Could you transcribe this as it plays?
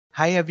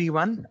Hi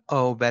everyone,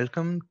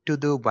 welcome to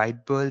the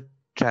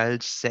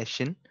Whitebirdtrails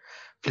session,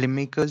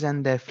 Filmmakers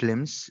and their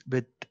films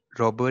with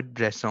Robert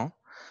Bresson.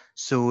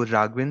 So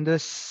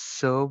Raghavendra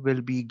sir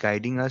will be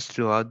guiding us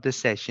throughout the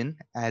session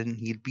and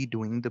he'll be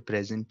doing the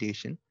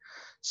presentation.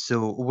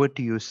 So over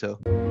to you, sir.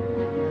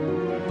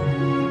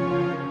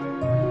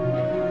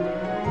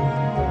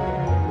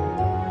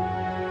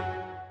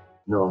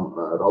 No,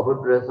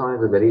 Robert Bresson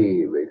is a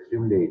very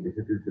extremely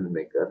difficult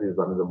filmmaker. He's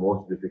one of the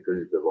most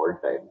difficult of all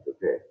times.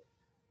 Okay,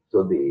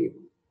 so the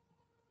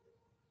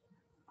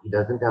he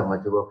doesn't have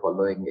much of a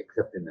following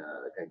except in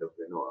a kind of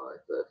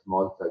it's a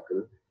small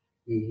circle.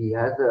 He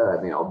has a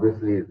I mean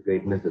obviously his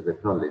greatness is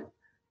acknowledged.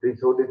 But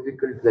it's so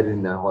difficult that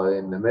in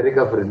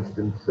America, for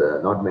instance,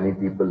 not many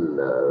people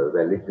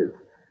relish his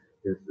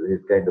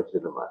kind of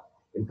cinema.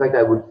 In fact,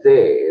 I would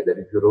say that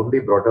if you're only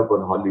brought up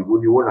on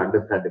Hollywood, you won't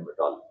understand him at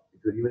all.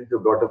 Even if you're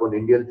brought up on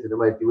Indian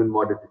cinema, it's even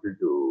more difficult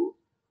to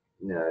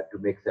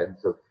make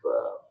sense of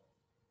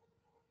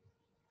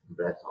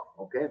Bresson.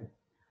 Okay.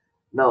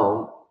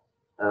 Now,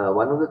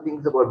 one of the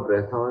things about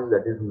Bresson is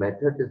that his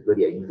method is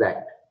very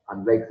exact,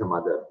 unlike some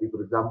others. See,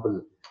 for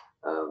example,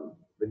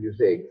 when you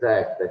say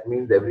exact, that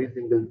means every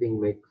single thing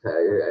makes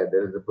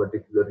there is a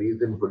particular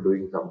reason for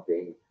doing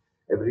something.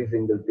 Every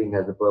single thing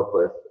has a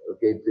purpose.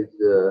 Okay,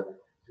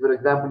 for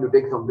example, you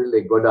take somebody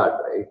like Godard,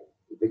 right?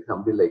 You take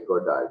somebody like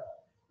Godard.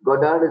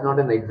 Godard is not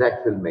an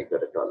exact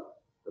filmmaker at all.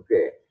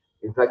 Okay,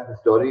 in fact, the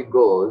story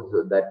goes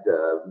that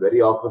very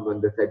often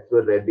when the sets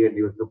were ready and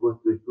he was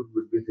supposed to shoot,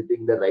 would be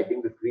sitting there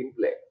writing the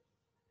screenplay.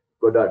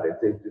 Godard, it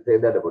says to say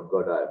that about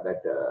Godard,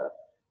 that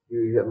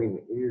I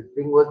mean, his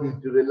thing was he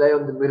used to rely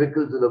on the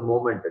miracles of the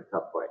moment at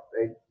some point,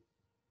 right?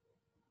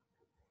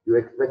 You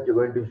expect you're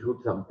going to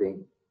shoot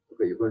something,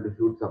 okay, you're going to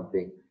shoot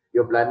something,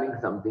 you're planning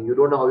something, you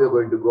don't know how you're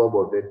going to go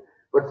about it,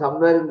 but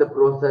somewhere in the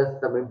process,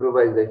 some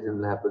improvisation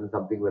will happen,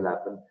 something will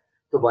happen.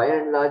 So by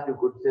and large, you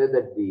could say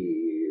that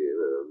the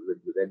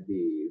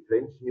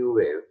French New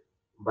Wave,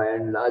 by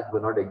and large,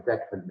 were not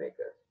exact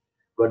filmmakers.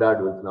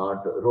 Godard was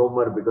not.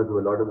 Romer, because of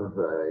a lot of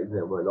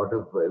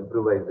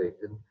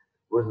improvisation,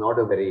 was not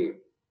a very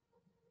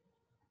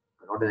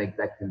not an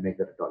exact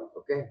filmmaker at all.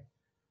 Okay,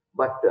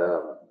 but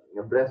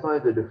Bresson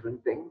is a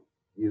different thing.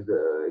 He's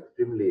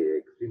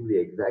extremely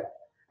exact.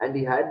 And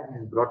he's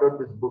brought out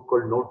this book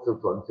called Notes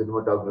on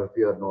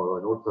Cinematography or no,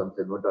 Notes on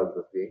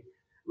Cinematography,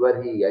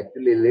 where he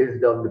actually lays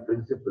down the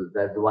principles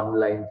as one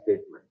line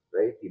statements,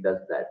 right? He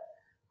does that.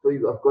 So,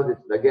 of course,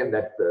 it's again,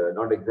 that's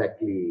not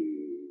exactly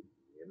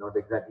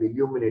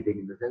illuminating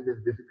in the sense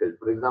it's difficult.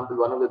 For example,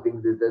 one of the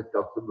things he says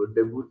talks about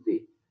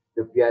Debussy,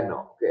 the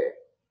piano. Okay,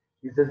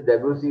 he says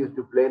Debussy used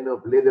to play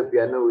the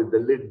piano with the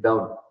lid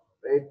down,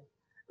 right?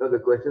 So the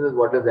question is,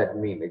 what does that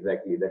mean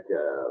exactly? That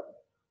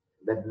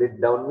lid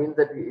down means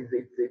that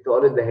it's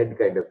all in the head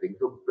kind of thing.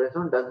 So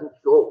Bresson doesn't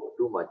show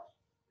too much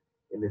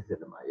in his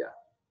cinema. Yeah,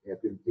 you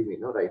can see me,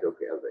 no? Right?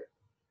 Okay, all right.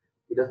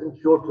 He doesn't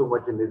show too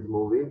much in his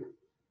movies.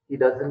 He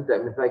doesn't.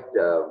 In fact,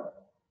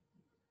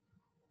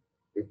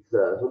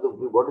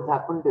 what has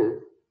happened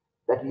is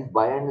that he's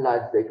by and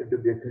large taken to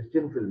be a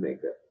Christian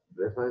filmmaker.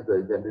 Bresson is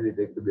generally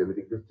taken to be a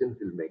very Christian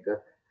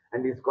filmmaker,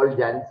 and he's called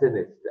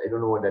Jansenist. I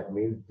don't know what that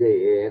means,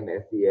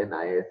 Jansenist.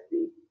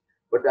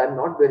 But I'm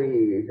not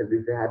very, shall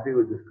we say, happy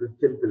with this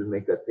Christian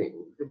filmmaker thing,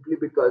 simply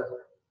because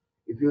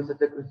if you're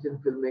such a Christian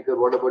filmmaker,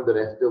 what about the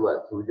rest of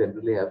us who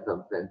generally have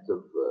some sense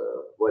of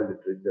world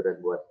literature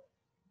and what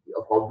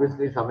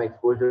obviously some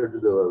exposure to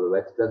the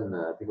Western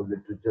thing of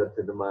literature,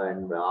 cinema,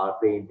 and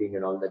art painting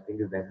and all that thing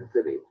is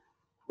necessary,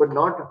 but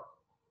not,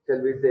 shall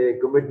we say,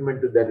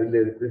 commitment to that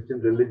Christian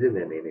religion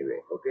in any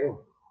way. Okay,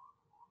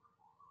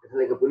 it's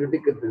like a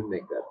political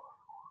filmmaker.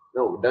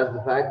 Now, does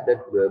the fact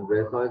that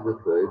Bresson is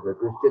a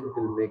Christian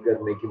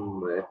filmmaker make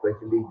him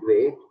especially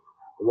great?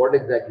 What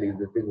exactly is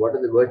the thing? What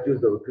are the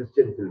virtues of a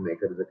Christian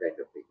filmmaker? Is the kind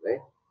of thing,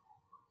 right?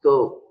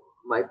 So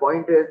my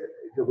point is,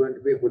 if you're going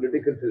to be a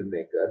political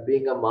filmmaker,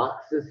 being a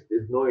Marxist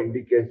is no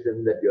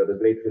indication that you're a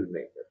great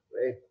filmmaker,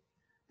 right?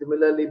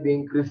 Similarly,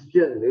 being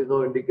Christian is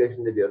no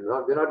indication that you're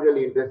not. We're not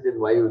really interested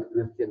in why he was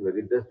Christian. We're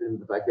interested in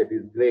the fact that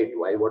he's great.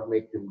 Why? What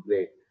makes him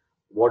great?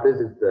 What is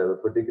his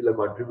particular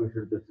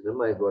contribution to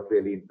cinema is what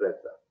really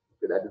interests us.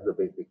 Okay, that is the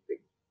basic thing.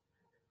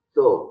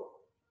 So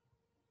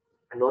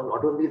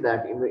not only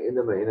that, in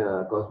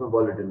a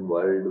cosmopolitan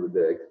world with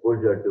the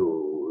exposure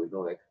to the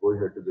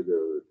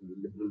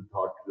liberal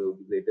thought, to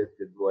the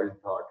latest in world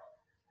thought,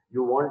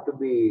 you want to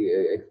be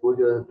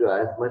exposure to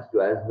as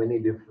many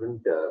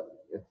different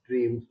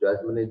streams, to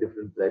as many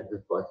different threads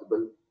as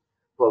possible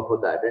for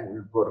that,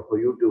 and for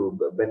you to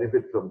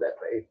benefit from that,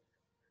 right?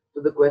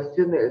 So the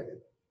question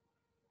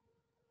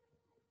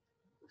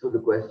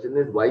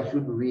is, why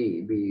should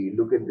we be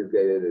look at this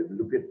guy,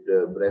 look at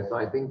Bresson?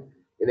 I think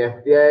in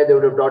FTI they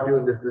would have taught you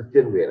in the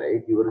Christian way,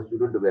 right? You were a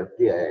student of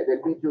FTI,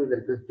 they'll teach you in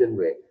the Christian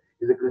way.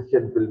 He's a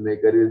Christian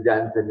filmmaker, he's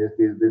Jansenist,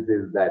 he's this,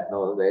 is that.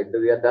 No, that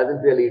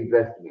doesn't really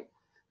interest me.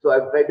 So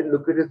I've tried to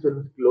look at his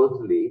films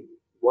closely,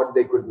 what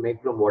they could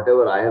make from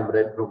whatever I have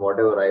read, from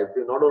whatever I have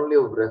seen, not only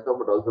of Bresson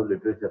but also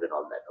literature and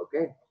all that.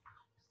 Okay.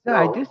 Sir,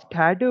 I Now, just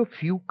had a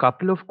few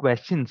couple of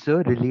questions,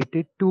 sir,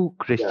 related to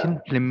yeah, Christian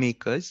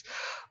filmmakers.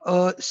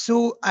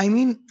 So, I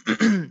mean,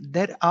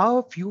 there are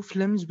a few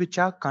films which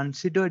are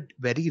considered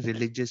very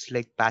religious,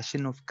 like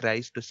Passion of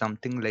Christ or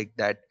something like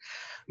that.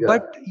 yeah,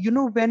 But,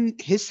 when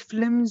his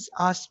films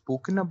are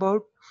spoken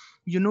about,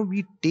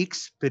 we take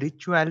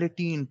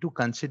spirituality into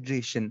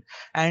consideration.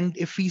 And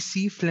if we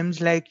see films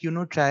like,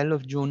 Trial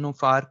of Joan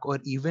of Arc or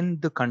even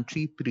The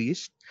Country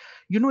Priest,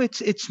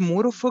 it's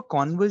more of a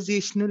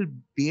conversational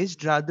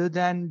based rather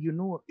than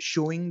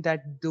showing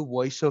that the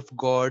voice of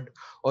God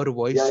or yeah,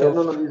 voice yeah. of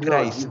No, no, he's not.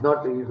 Christ. He's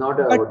not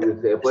a, But what do you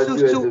say, a so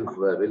so persuasive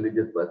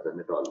religious person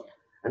at all.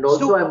 And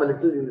also, so I'm a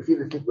little. You see,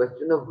 this is a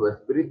question of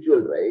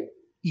spiritual, right?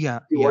 yeah,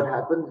 See, yeah, what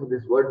happens with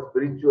this word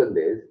spiritual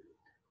is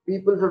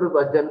people sort of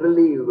are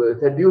generally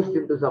seduced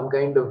into some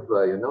kind of,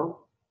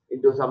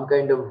 into some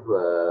kind of,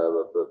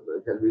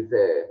 shall we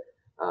say,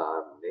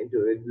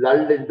 into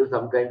lulled into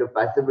some kind of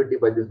passivity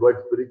by this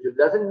word spiritual.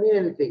 Doesn't mean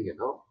anything.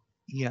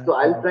 yeah, So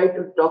I'll yeah, try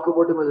to talk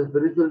about him as a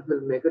spiritual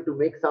filmmaker to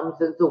make some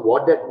sense of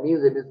what that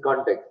means in his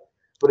context.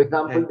 For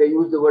example, right. they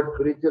use the word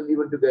spiritual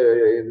even to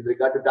in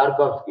regard to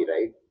Tarkovsky,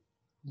 right?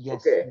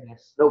 Yes, Okay.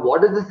 yes, Now, yes.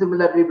 what is the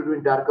similarity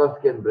between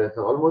Tarkovsky and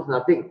Bresson? Almost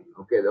nothing.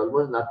 Okay,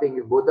 almost nothing.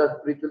 If both are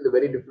spiritual, they're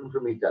very different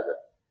from each other.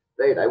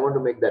 Right? I want to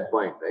make that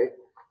point, right?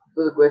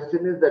 So the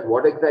question is that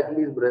what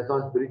exactly is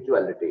Bresson's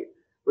spirituality?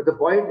 But the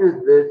point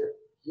is this: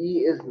 he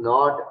is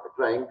not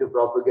trying to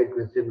propagate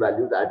Christian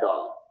values at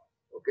all.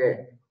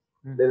 Okay,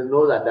 Mhm, there is mhm.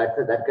 no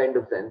that kind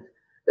of sense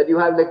that you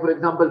have, like for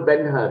example,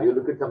 Ben Hur. You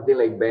look at something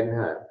like Ben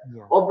Hur.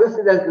 Yeah,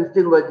 Obviously, there's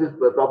Christian virtues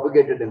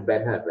propagated in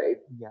Ben Hur, right?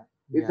 yeah,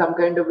 It's yeah, some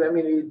kind of, I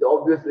mean, it's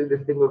obviously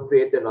this thing of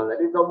faith and all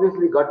that. It's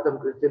obviously got some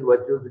Christian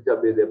virtues which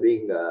are they're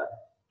being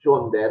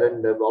shown there,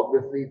 and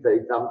obviously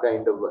it's some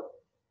kind of,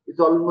 it's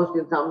almost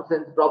in some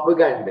sense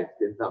propagandist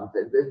in some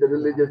sense. It's a yeah.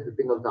 religious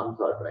thing of some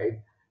sort, right?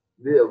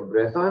 The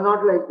Bresson is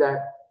not like that.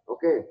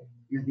 Okay,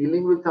 he's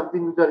dealing with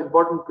something which are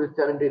important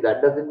Christianity.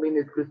 That doesn't mean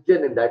it's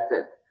Christian in that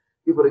sense.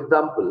 See, for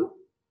example,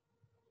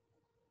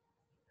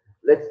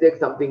 let's take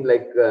something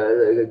like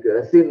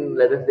sin.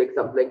 Let us take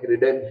something like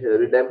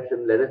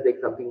redemption. Let us take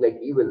something like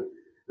evil.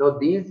 Now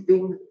these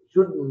things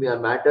should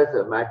matter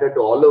to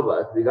all of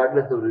us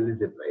regardless of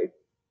religion, right?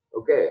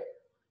 Okay,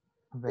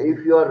 Very if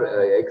you true.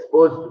 are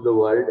exposed to the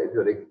world, if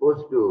you're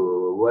exposed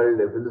to world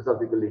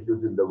philosophical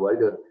issues in the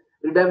world, or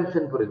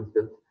redemption, for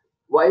instance,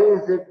 why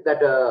is it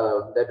that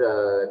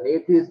an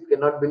atheist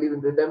cannot believe in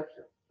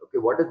redemption? Okay,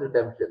 what is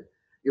redemption?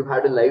 You've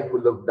had a life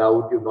full of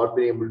doubt. You've not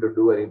been able to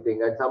do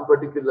anything. At some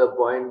particular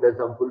point, there's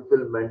some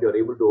fulfillment. You're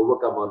able to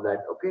overcome all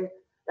that. Okay,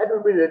 that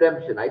would be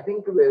redemption. I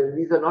think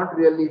these are not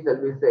really, shall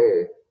we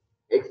say,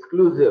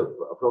 exclusive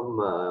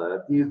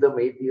from theism,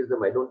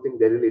 atheism. I don't think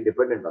they're really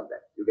dependent on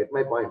that. You get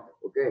my point?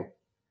 Okay.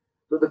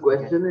 So the Yes,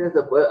 question is,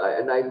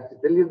 and I'll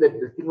tell you that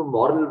this thing of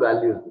moral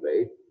values,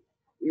 right?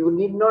 You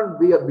need not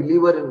be a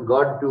believer in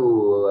God to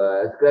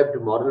ascribe to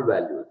moral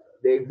values.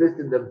 They exist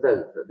in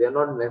themselves. They are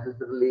not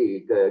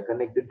necessarily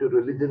connected to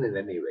religion in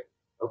any way.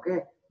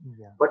 Okay.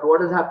 yeah. But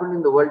what has happened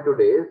in the world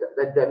today is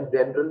that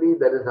generally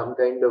there is some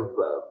kind of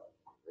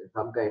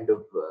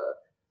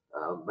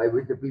by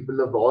which the people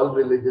of all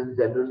religions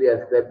generally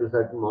ascribe to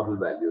certain moral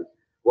values.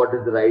 What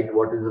is right,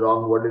 what is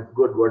wrong, what is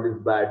good, what is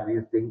bad,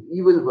 these things.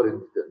 Evil, for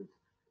instance.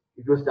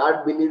 If you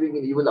start believing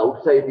in evil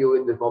outside you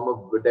in the form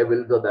of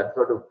devils or that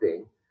sort of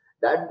thing,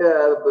 that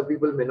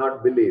people may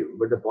not believe.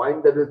 But the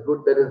point, there is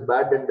good, there is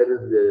bad, and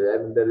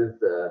there is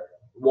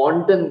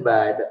wanton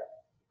bad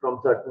from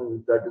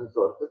certain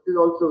sources is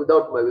also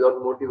without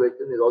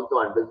motivation is also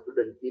understood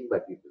and seen by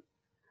people.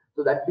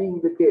 So that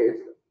being the case,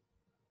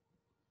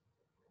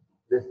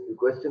 this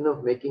question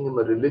of making him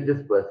a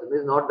religious person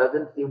is not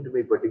doesn't seem to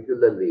me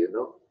particularly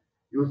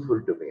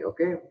useful to me.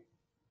 Okay,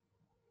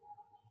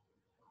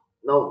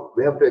 now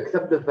we have to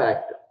accept the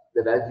fact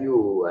that as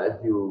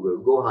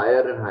you go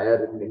higher and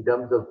higher in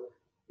terms of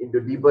into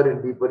deeper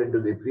and deeper into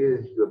the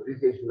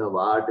appreciation of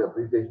art,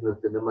 appreciation of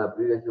cinema,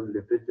 appreciation of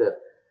literature,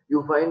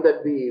 you find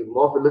that the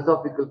more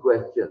philosophical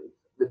questions,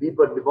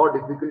 the more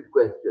difficult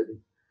questions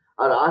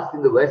are asked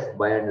in the West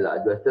by and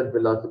large, Western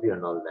philosophy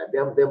and all that. They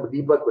are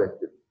deeper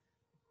questions.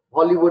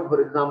 Hollywood, for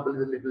example,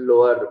 is a little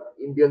lower.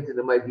 Indian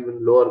cinema is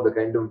even lower. The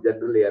kind of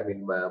generally, I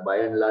mean, by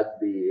and large,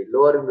 the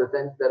lower in the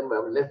sense that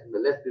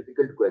less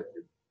difficult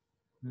questions.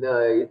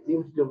 Mhm. It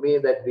seems to me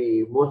that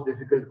the most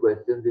difficult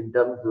questions in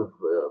terms of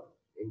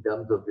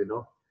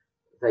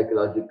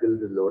psychological,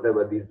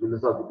 whatever these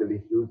philosophical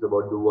issues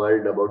about the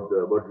world,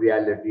 about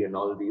reality, and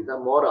all these are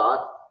more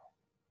asked.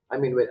 I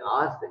mean, when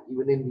asked,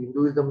 even in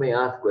Hinduism, may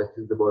ask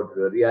questions about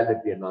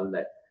reality and all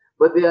that,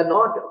 but they are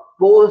not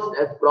posed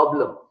as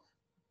problems.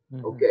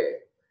 Mhm. Okay,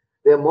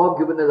 they are more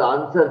given as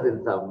answers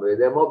in some way.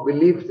 They are more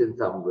beliefs in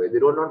some way. They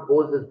do not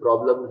pose as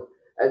problems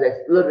as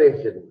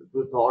exploration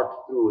through thoughts,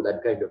 through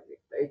that kind of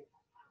thing, right?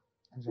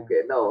 Right.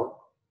 Okay, now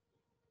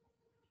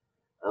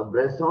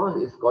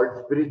Bresson is called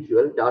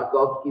spiritual.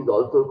 Tarkovsky is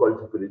also called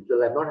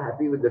spiritual. I'm not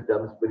happy with the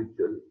term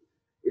spiritual.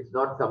 It's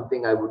not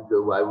something I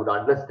would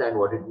understand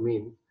what it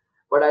means.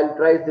 But I'll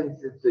try,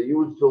 since it's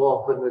used so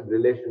often with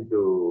relation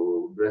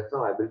to Bresson,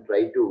 I will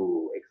try to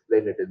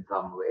explain it in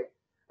some way.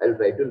 I'll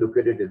try to look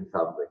at it in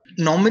some way.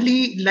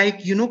 Normally,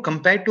 like,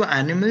 compared to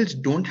animals,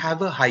 don't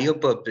have a higher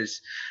purpose,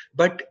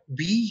 but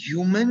we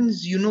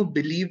humans,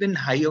 believe in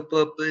higher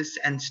purpose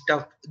and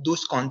stuff,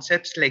 those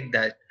concepts like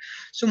that.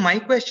 So my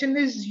question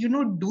is,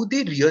 do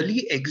they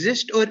really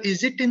exist, or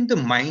is it in the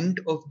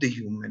mind of the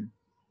human?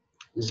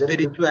 Is there a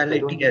difference? I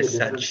don't Spirituality see a as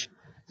difference. such.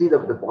 See, the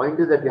point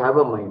is that you have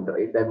a mind,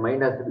 right? That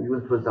mind has to be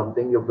used for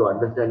something. You have to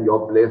understand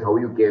your place, how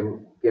you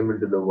came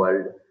into the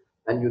world,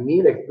 and you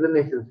need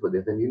explanations for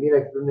this. And you need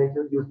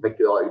explanations. You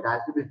speculate. It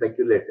has to be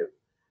speculative.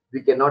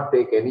 We cannot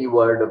take any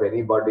word of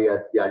anybody as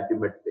the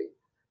ultimate thing.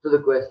 So the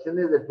question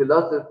is that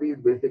philosophy is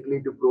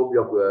basically to probe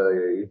your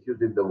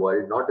issues in the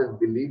world, not as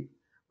belief,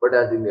 but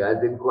as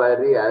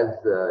inquiry, as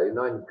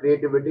and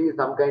creativity is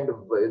some kind of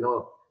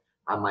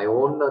my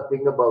own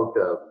thing about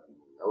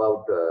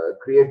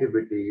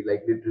creativity,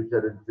 like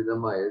literature and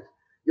cinema, is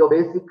you're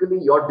basically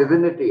your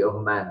divinity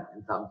of man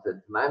in some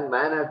sense.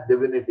 Man has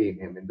divinity in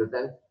him in the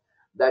sense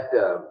that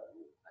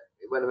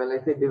when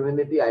I say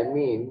divinity, I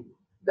mean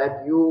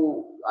that you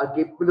are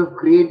capable of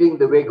creating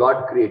the way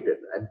God created.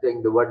 I'm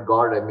saying the word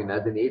God, I mean,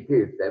 as an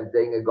atheist, I'm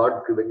saying a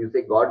God, when you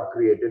say God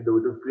created, it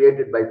was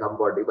created by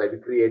somebody, by the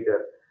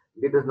creator.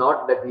 It is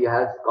not that he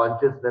has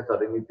consciousness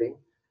or anything.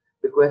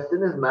 The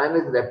question is, man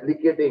is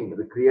replicating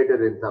the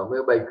creator in some way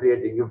by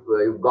creating.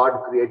 If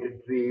God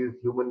created trees,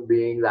 human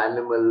beings,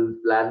 animals,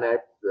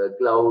 planets,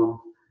 clouds,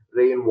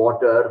 rain,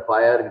 water,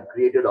 fire,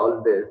 created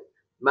all this.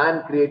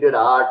 Man created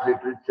art,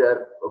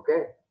 literature,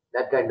 okay,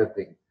 that kind of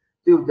thing.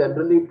 So you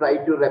generally try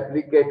to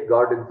replicate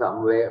God in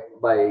some way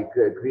by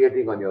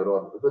creating on your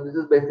own. So this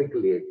is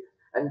basically it.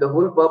 And the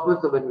whole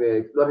purpose of when we're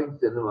exploring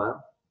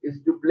cinema is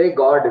to play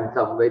God in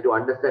some way, to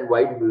understand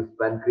why did this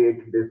man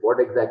create this, what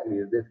exactly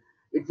is this.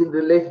 It's in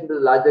relation to the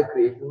larger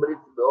creation, but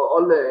it's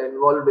all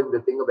involved in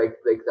the thing of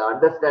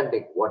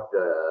understanding what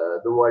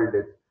the world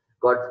is,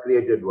 God's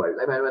created world.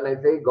 I mean, when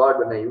I say God,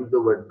 when I use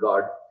the word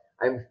God,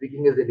 I'm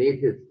speaking as an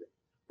atheist.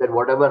 That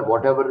whatever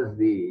is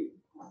the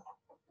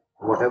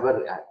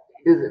whatever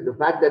it is, the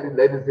fact that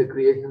there is a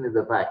creation is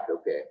a fact.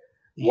 Okay,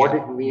 what Yeah,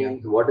 it yeah.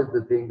 means, what is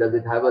the thing? Does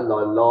it have a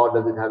law?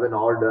 Does it have an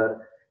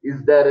order?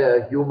 Is there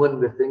a human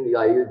this thing?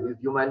 Is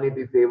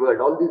humanity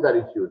favored? All these are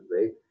issues,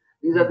 right?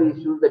 These are the Mhm.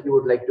 issues that you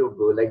would like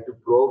to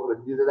probe.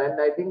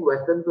 And I think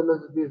Western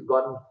philosophy has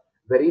gone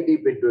very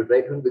deep into it,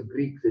 right from the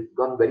Greeks. It's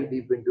gone very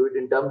deep into it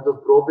in terms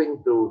of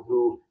probing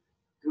through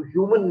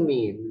human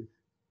means,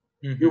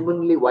 Mhm.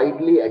 humanly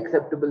widely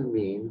acceptable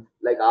means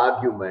like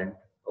argument,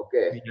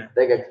 okay, Yeah,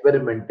 like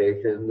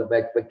experimentation,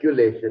 like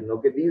speculation,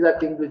 okay. These are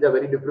things which are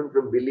very different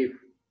from belief,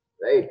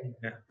 right?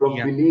 yeah, From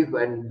yeah. belief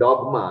and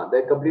dogma,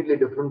 they're completely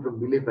different from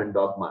belief and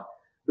dogma,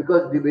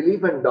 because the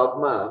belief and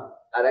dogma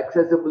are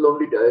accessible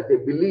only to, say,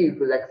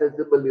 belief is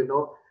accessible,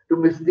 to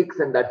mystics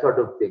and that sort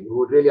of thing who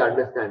would really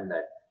understand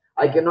that.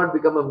 I Mhm. cannot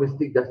become a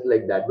mystic just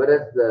like that.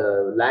 Whereas the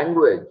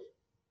language,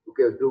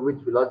 okay, through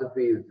which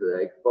philosophy is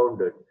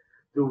expounded,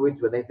 through which,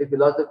 when I say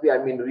philosophy, I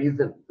mean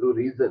reason, through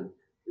reason,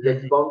 is Mhm.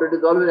 expounded,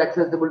 is always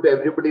accessible to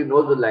everybody who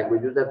knows the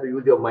language. You just have to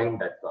use your mind,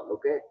 that's all,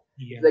 okay?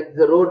 It's Yeah, like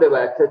the road of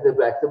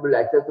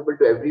accessible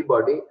to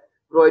everybody,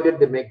 provided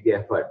they make the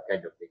effort,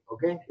 kind of thing,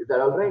 okay? Is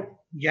that all right?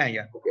 yeah,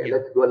 yeah, Okay, yeah,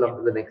 let's go yeah. along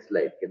to the next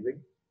slide, can we?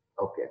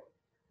 Okay.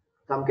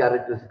 Some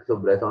characteristics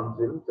of Bresson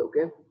films,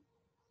 okay?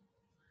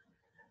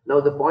 Now,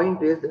 the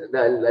point is,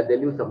 I'll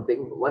tell you something.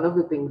 One of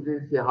the things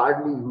is he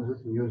hardly uses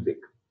music.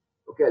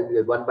 Okay, I'll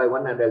do one by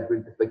one and I'll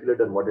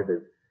speculate on what it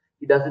is.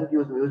 He doesn't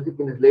use music.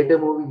 In his later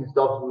movie, he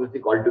stops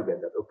music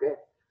altogether. Okay,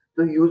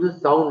 so he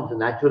uses sounds,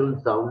 natural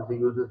sounds. He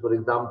uses, for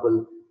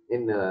example,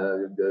 in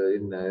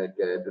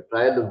the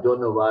trial of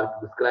Joan of Arc,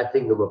 the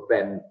scratching of a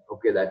pen.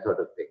 Okay, that sort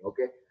of thing.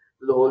 Okay,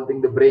 so the whole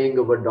thing, the braying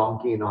of a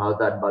donkey, how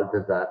that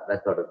Balthazar,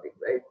 that sort of thing,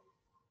 right?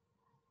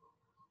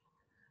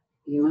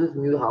 He uses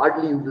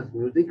hardly uses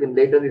music, and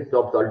later he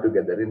stops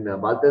altogether. In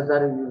Balthazar,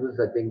 he uses,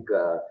 I think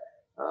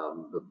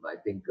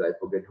I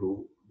forget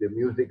who, the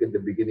music in the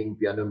beginning,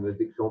 piano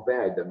music,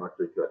 Chopin. I'm not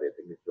so sure. I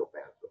think it's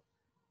Chopin. So,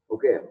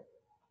 okay,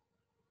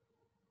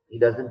 he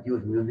doesn't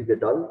use music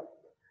at all,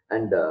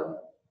 and then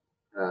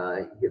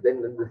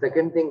the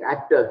second thing,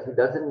 actors. He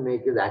doesn't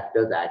make his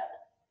actors act.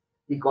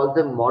 He calls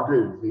them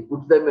models. He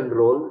puts them in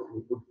roles.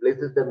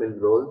 Places them in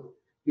roles.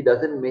 He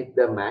doesn't make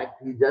them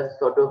act. He just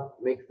sort of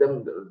makes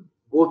them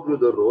go through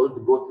the roles,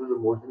 go through the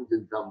motions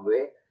in some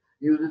way.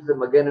 He uses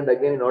them again and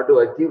again in order to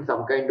achieve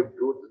some kind of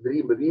truth.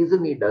 The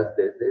reason he does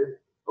this is,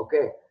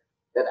 okay,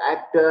 that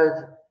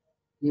actors,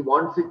 he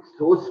wants it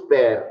so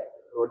spare.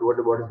 What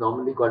is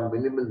normally called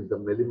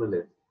minimalism,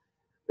 minimalist.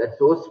 That's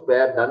so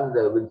spare, done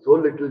with so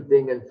little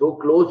thing and so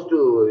close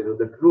to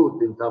the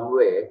truth in some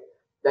way,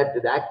 that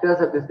the actors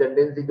have this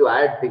tendency to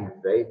add things,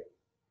 right?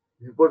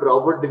 If you put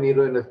Robert De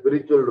Niro in a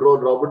spiritual role,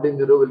 Robert De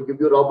Niro will give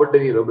you Robert De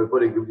Niro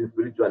before he gives you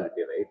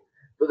spirituality, right?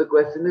 So the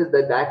question is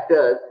that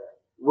actors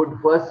would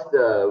first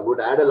would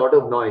add a lot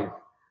of noise.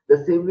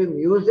 The same way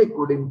music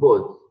would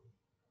impose.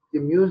 The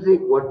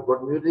music,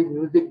 what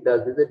music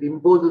does is it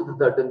imposes a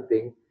certain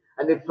thing,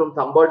 and it's from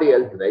somebody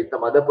else, right?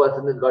 Some other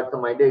person has got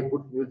some idea, he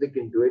puts music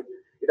into it.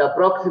 It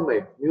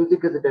approximates.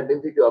 Music has a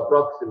tendency to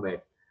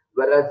approximate,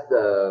 whereas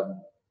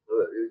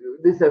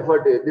this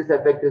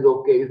effect is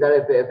okay. Is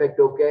that effect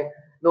okay?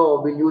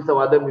 No, we'll use some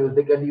other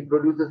music, and he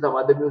produces some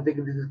other music.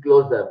 This is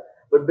closer,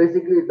 but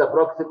basically it's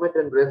approximate,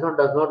 and Bresson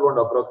does not want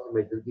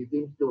approximations. He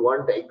seems to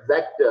want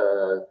exact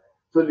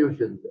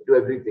solutions to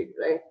everything,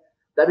 right?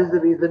 That is the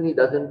reason he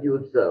doesn't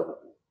use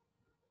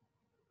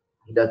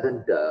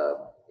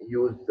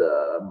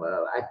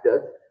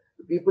actors.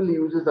 The people he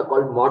uses are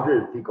called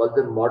models. He calls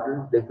them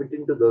models. They fit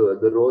into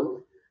the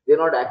roles. They're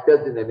not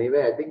actors in any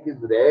way. I think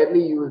he's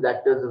rarely used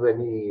actors of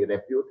any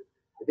repute.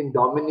 I think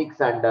Dominic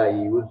Sanda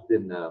he used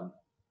in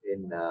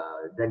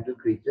Gentle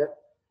Creature,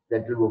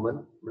 Gentle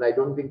Woman, but I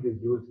don't think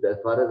he's used. As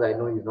far as I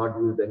know, he's not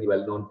used any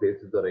well-known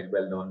faces or any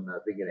well-known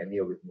thing in any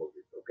of his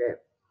movies. Okay,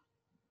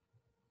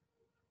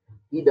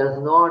 he does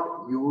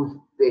not use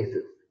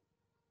faces.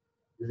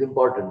 Is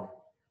important.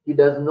 He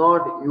does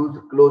not use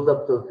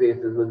close-ups of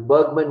faces. Well,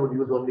 Bergman would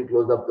use only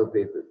close-ups of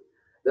faces.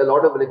 There are a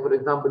lot of, like, for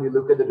example, you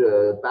look at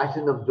the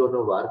Passion of Joan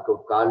of Arc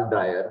of Carl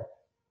Dreyer.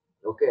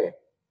 Okay,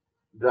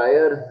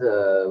 Dreyer's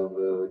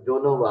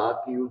Joan of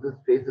Arc, he uses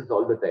faces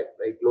all the time,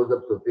 right?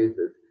 Close-ups of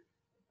faces.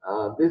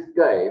 This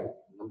guy,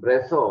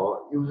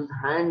 Bresson, uses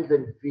hands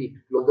and feet,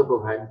 close-up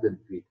of hands and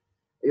feet.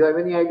 You have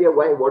any idea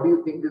why? What do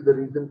you think is the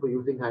reason for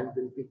using hands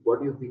and feet? What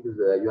do you think is,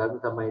 you have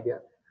some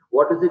idea?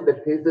 What is it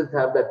that faces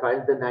have that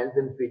hands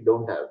and feet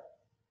don't have?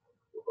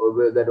 Or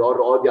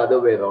the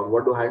other way around.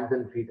 What do hands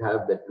and feet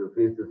have that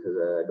faces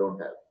don't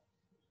have?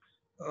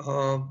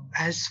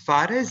 As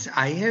far as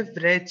I have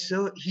read,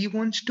 so he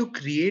wants to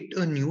create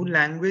a new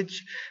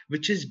language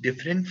which is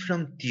different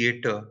from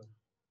theater.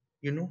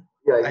 You know,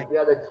 Yeah, I.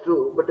 yeah, that's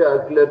true. But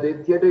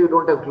in theater, you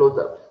don't have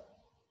close-ups.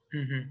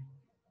 Mhm.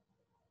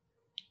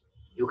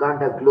 You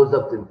can't have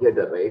close-ups in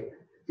theater, right?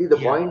 See, the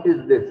Yeah. point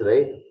is this,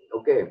 right?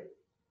 Okay,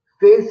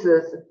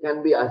 faces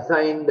can be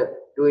assigned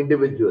to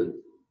individuals.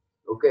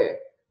 Okay,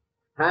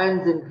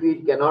 hands and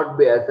feet cannot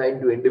be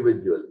assigned to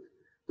individuals.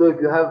 So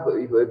if you have,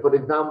 for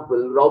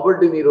example,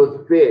 Robert De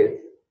Niro's face,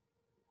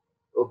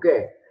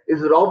 okay,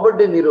 is Robert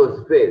De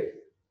Niro's face.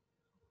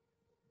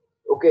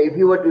 Okay,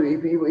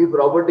 if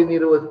Robert De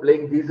Niro was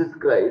playing Jesus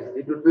Christ,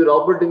 it would be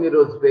Robert De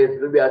Niro's face.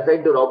 It will be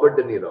assigned to Robert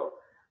De Niro.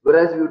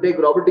 Whereas if you take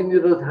Robert De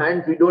Niro's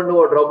hands, we don't know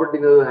what Robert De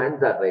Niro's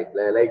hands are, right?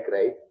 Like,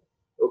 right?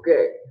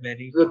 Okay.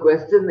 Very So the true.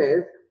 question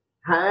is,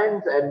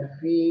 hands and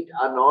feet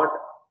are not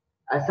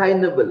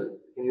assignable.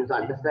 Can you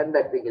understand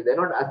that thing? They're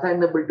not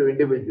assignable to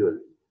individuals.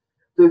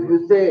 So if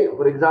you say,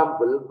 for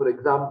example,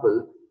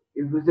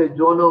 if you say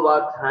Joan of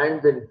Arc's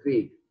hands and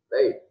feet,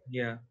 right?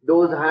 Yeah.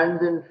 Those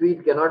hands and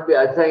feet cannot be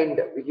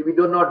assigned. We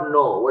do not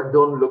know what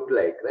Joan looked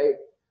like, right?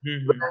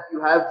 Hmm. Whereas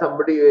you have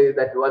somebody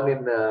that one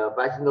in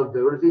Passion of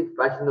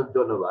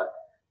Joan of Arc,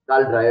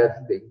 Carl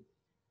Dreyer's thing,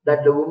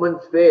 that the Hmm.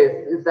 woman's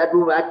face is that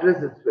woman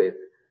actress's face.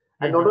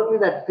 And not Hmm. only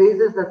that,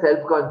 faces are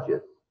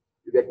self-conscious.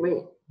 You get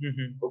me?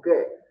 Hmm.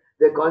 Okay.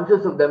 They're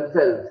conscious of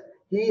themselves.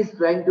 He is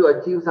trying to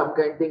achieve some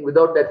kind of thing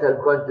without that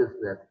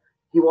self-consciousness.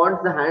 He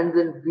wants the hands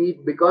and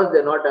feet because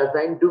they're not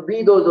assigned to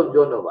be those of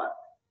Joan of Arc.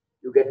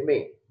 You get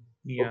me?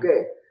 Yeah.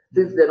 Okay.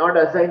 Since they're not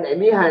assigned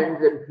any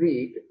hands and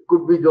feet,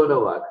 could be Joan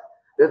of Arc.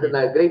 There's Hmm.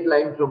 a great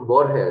line from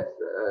Borges,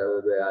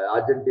 the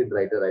Argentine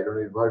writer. I don't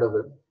know if you've heard of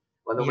him.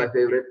 One of Yeah. my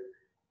favorites.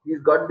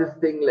 He's got this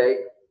thing like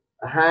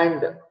a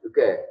hand,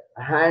 okay,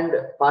 a hand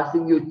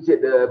passing you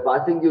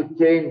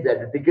change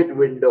at a ticket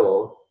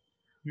window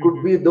could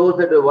Hmm. be those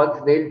that were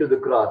once nailed to the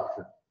cross.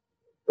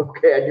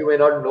 Okay, and you may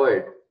not know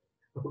it.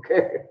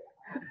 Okay.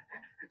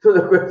 So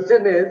the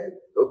question is,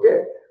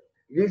 okay,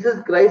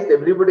 Jesus Christ,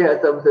 everybody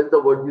has some sense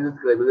of what Jesus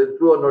Christ, whether it's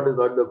true or not is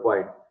not the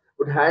point.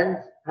 But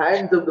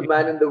hands of the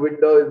man in the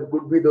window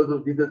could be those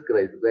of Jesus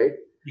Christ, right?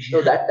 So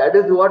Yeah. that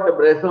is what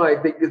Bresson I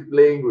think is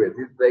playing with.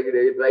 He's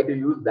trying to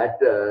use that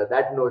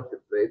notion,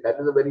 right? That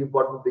is a very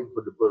important thing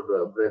for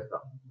Bresson.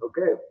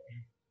 Okay.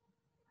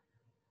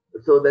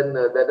 So then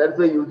that's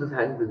why he uses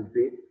hands and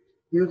feet.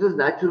 He uses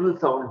natural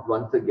sounds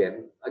once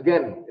again.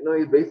 Again,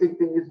 his basic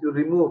thing is to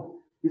remove.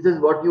 He says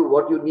what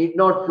you need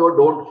not show,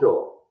 don't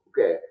show.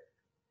 Okay.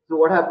 So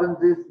what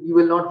happens is he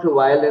will not show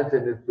violence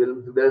in his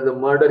films. If there's a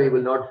murder, he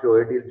will not show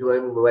it. He'll show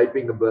him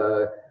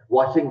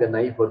washing a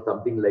knife or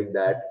something like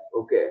that.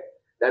 Okay,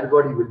 that's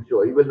what he will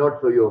show. He will not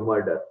show you a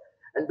murder.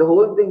 And the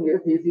whole thing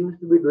is he seems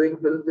to be doing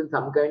films in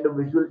some kind of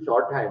visual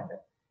shorthand.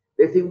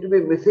 They seem to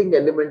be missing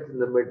elements in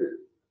the middle.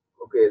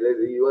 Okay,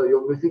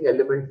 you're missing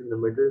elements in the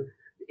middle.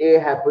 A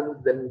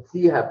happens, then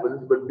C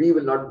happens, but B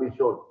will not be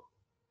shown.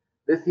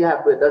 This he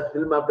happens, does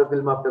film after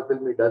film after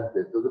film, he does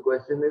this. So the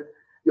question is,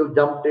 you've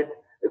jumped it.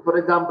 For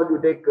example,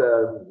 you take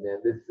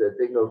this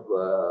thing of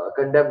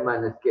condemned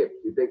man escapes.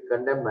 You take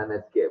condemned man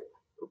escapes.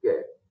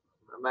 Okay,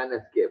 man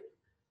escapes.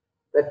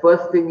 That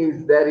first thing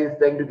is there, he's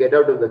trying to get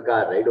out of the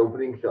car, right?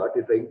 Opening shot,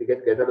 he's trying to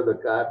get out of the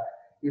car.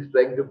 He's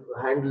trying to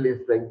handle,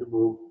 he's trying to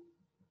move.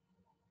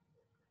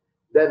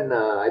 Then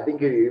I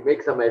think he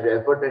makes some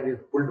effort and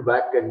he's pulled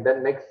back. And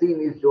then next scene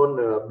he's shown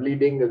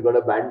bleeding, he's got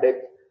a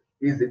bandage,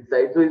 he's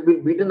inside. So he's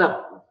been beaten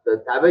up,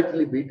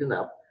 savagely beaten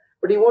up.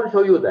 But he won't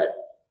show you that.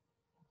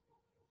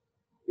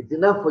 It's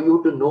enough for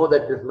you to know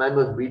that this man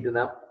was beaten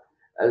up,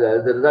 as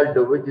a result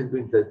of which he's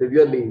been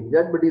severely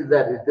injured, but he's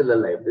there, he's still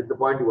alive. That's the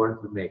point he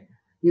wants to make.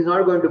 He's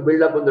not going to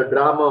build up on the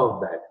drama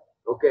of that.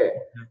 Okay.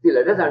 See,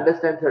 let us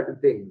understand certain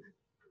things.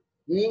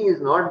 He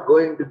is not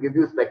going to give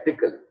you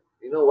spectacle.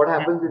 You know what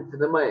happens in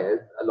cinema is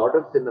a lot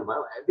of cinema,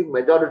 I think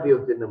majority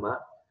of cinema,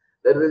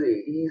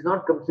 he is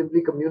not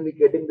simply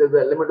communicating. There's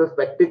an element of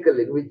spectacle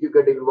in which you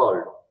get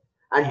involved,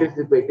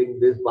 anticipating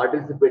this,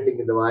 participating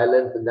in the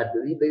violence, and that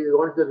he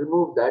wants to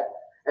remove that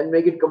and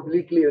make it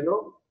completely,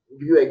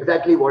 give you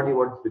exactly what he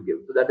wants to give.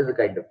 So that is the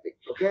kind of thing.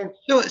 Okay.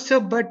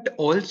 But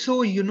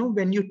also,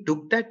 when you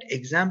took that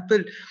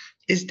example,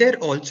 is there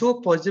also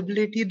a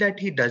possibility that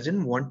he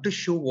doesn't want to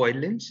show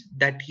violence,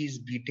 that he's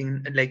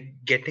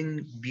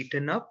getting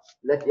beaten up?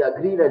 Let's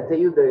agree and tell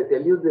you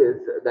this,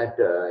 that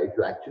if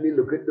you actually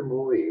look at the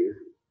movies,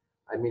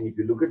 I mean, if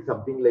you look at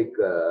something like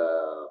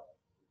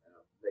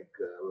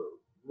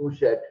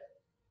Mushet,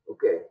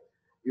 okay,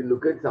 you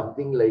look at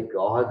something like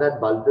Hazard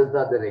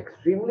Balthazar, they're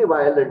extremely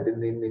violent,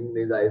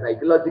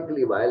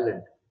 psychologically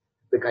violent.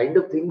 The kind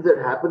of things that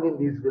happen in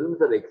these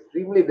films are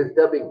extremely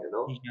disturbing,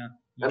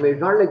 Yeah. I mean,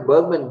 it's not like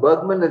Bergman.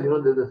 Bergman is,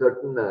 there's a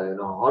certain,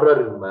 horror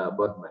in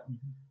Bergman.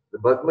 The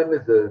Bergman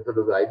is sort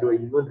of, I do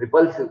even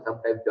repulsive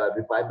sometimes.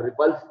 I'm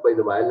repulsed by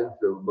the violence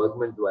of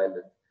Bergman's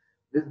violence.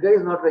 This guy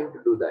is not trying to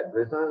do that.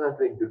 Bresson is not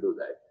trying to do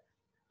that.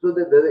 So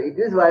it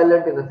is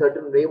violent in a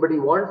certain way, but he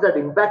wants that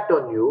impact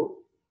on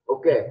you,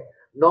 okay?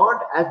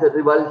 Not as a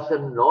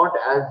revulsion, not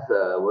as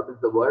what is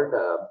the word?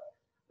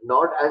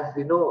 Not as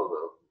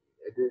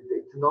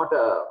it's not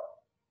a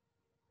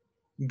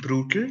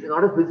Brutal. it's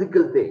not a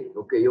physical thing,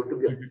 okay? You have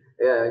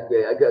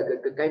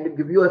to kind of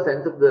give you a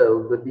sense of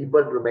the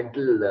deeper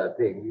mental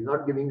thing. He's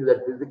not giving you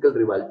that physical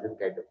revulsion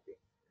kind of thing.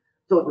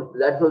 So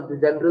that's also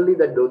generally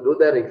that though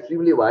they're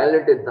extremely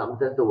violent in some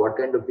sense of what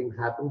kind of things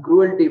happen,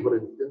 cruelty, for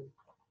instance,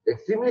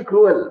 extremely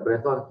cruel,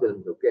 Bresson's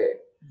films, okay?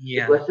 The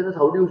Yeah. question is,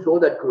 how do you show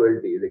that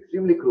cruelty? It's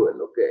extremely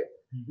cruel, okay?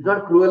 It's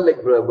not cruel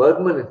like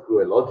Bergman is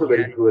cruel, also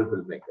very cruel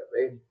filmmaker,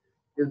 right?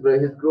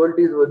 His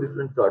cruelties were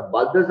different sort.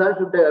 Balthazar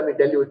should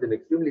tell you it's an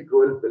extremely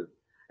cruel film.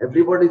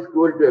 Everybody is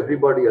cruel to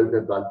everybody else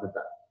in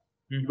Balthazar.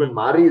 Even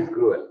Mari is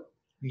cruel.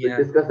 We'll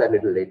discuss that a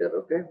little later,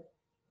 okay?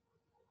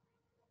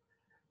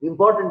 The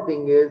important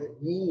thing is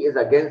he is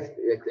against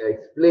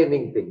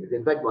explaining things.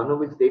 In fact, one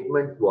of his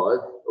statements was,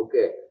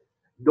 okay,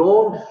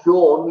 don't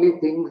show only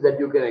things that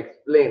you can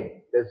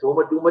explain. There's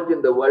too much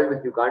in the world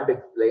which you can't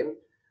explain.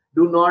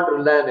 Do not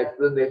rely on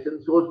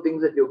explanation. Show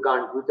things that you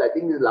can't, which I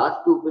think his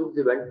last two films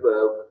he went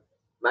for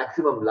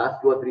maximum,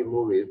 last 2 or 3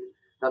 movies,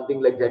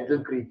 something like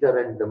Gentle Creature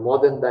and more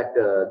than that,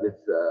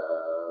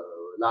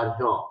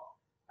 L'Argent.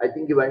 I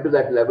think he went to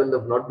that level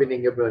of not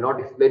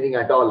explaining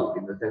at all,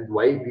 in the sense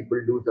why people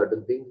do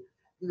certain things.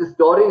 The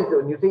stories,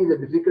 when you say he's a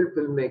difficult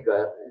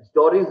filmmaker,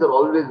 stories are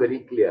always very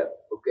clear.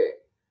 Okay,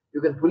 you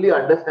can fully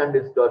understand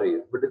his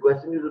stories, but the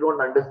question is, you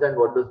don't understand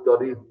what the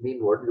stories mean,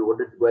 what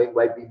it's going,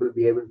 why people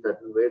behave in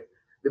certain ways,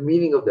 the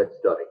meaning of that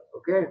story.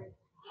 Okay.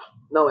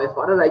 Now, as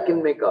far as I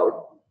can make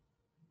out,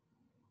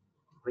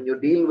 when you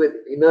deal with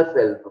inner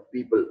self of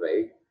people,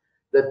 right?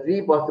 There are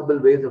 3 possible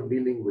ways of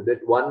dealing with it.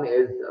 One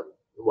is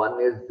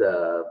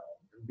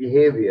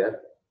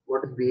behavior.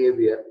 What is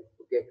behavior?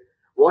 Okay.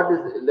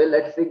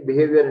 Let's take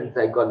behavior in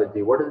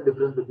psychology. What is the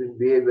difference between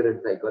behavior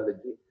and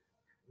psychology?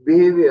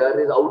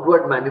 Behavior is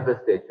outward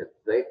manifestations,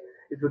 right?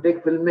 If you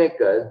take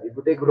filmmakers, if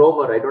you take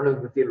Romer, I don't know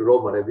if you've seen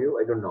Romer, have you?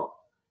 I don't know.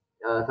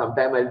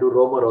 Sometime I'll do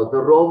Romer also.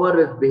 Romer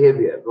is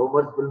behavior.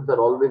 Romer's films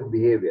are always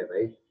behavior,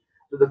 right?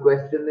 So the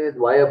question is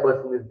why a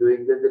person is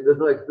doing this. There's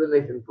no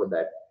explanation for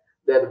that.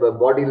 Their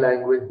body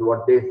language,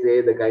 what they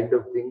say, the kind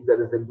of things,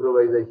 there is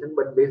improvisation,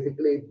 but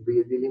basically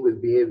it's dealing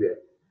with behavior.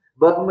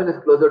 Bergman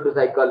is closer to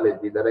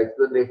psychology. There are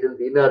explanations,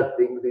 inner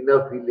things,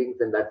 inner feelings,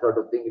 and that sort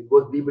of thing. It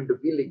goes deep into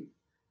feelings.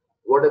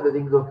 What are the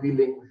things of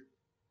feelings?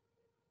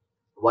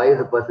 Why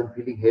is a person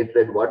feeling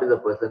hatred? What is a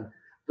person?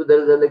 So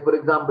there is like, for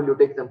example, you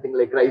take something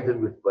like Cries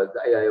and Whispers.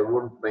 I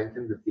won't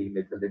mention the scene;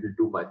 it's a little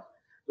too much.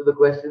 So the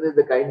question is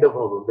the kind of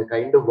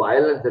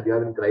violence that you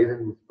have in Cries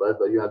and Whispers,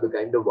 or you have the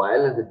kind of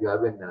violence that you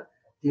have in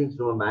scenes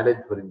from a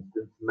marriage, for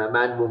instance,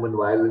 man-woman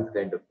violence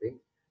kind of thing.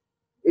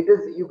 It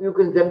is you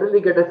can generally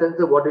get a sense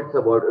of what it's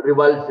about: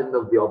 revulsion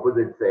of the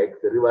opposite sex,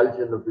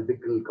 revulsion of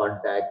physical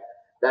contact,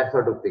 that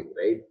sort of thing,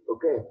 right?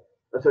 Okay,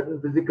 a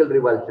certain physical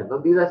revulsion. Now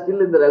these are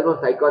still in the realm of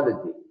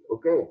psychology.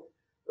 Okay,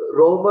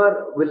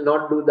 Romer will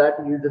not do that.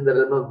 He is in the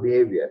realm of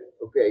behavior.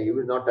 Okay, he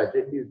will not touch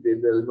it. He is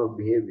in the realm of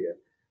behavior.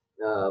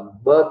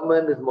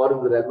 Bergman is more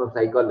in the realm of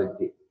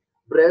psychology.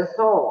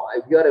 Bresson,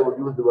 here I would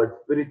use the word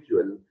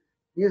spiritual.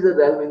 He is in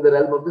the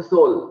realm of the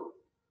soul,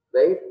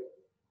 right?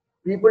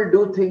 People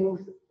do things.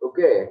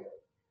 Okay,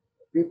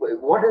 people.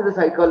 What is the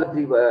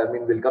psychology? I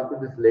mean, we'll come to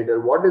this later.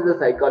 What is the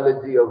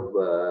psychology of,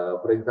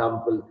 for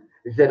example,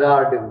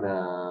 Gerard in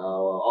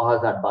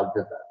Ahazad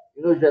Balthazar?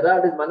 You know,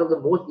 Gerard is one of the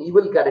most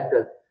evil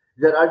characters.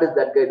 Gerard is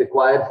that guy, the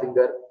choir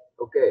singer.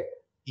 Okay.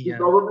 He's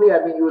probably,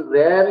 I mean, you will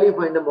rarely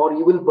find a more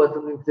evil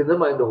person in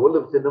cinema, in the whole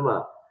of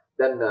cinema,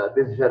 than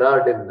this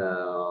Gerard in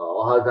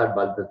Ahazad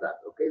Balthazar.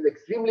 Okay, he's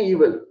extremely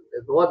evil.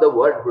 There's no other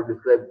word to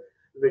describe.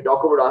 When we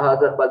talk about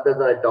Ahazad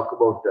Balthazar, I talk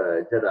about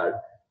Gerard.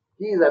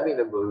 He is, I mean,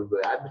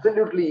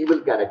 absolutely evil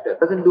character.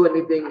 Doesn't do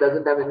anything,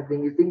 doesn't have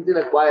anything. He sings in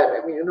a choir.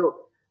 I mean,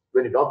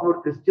 when you talk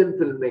about Christian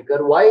filmmaker,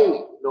 why,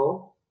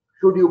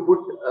 should you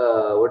put,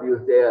 what do you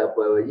say, a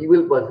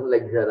evil person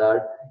like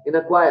Gerard in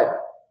a choir?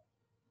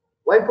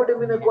 Why put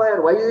him in a Yes.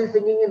 choir? Why is he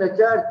singing in a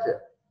church?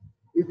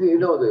 If you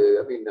know,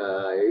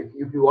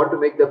 if you want to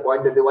make the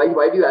point that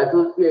why do you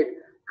associate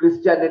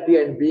Christianity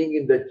and being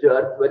in the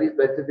church very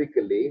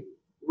specifically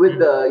with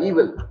Mhm.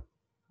 evil?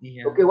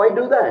 Yeah. Okay, why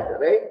do that,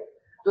 right?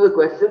 So the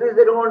question is,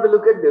 they don't want to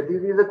look at this.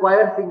 He's a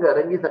choir singer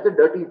and he's such a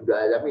dirty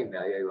guy. I mean,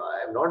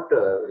 I'm not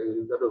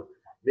sort of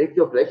makes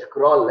your flesh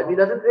crawl, and he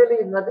doesn't really,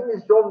 nothing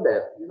is shown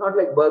there. He's not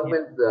like Yeah.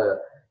 Bergman's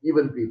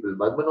evil people.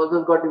 Bergman also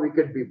has got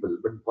wicked people,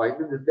 but the point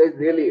is, this guy is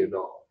really,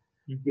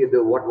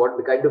 Mhm. what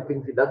the kind of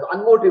things he does,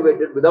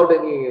 unmotivated, without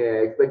any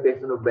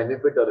expectation of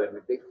benefit or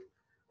anything,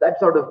 that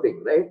sort of thing,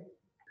 right?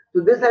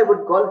 So this I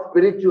would call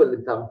spiritual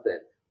in some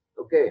sense.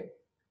 Okay,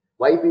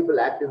 why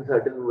people act in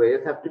certain ways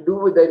have to do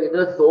with their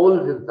inner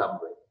souls in some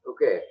way.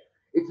 Okay,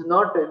 it's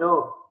not,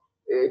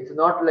 it's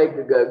not like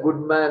a good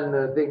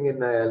man thing in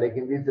like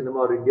Hindi cinema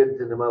or Indian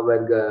cinema,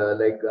 where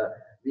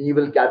the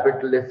evil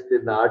capitalist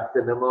in art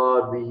cinema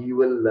or the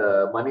evil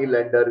money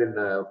lender in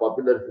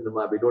popular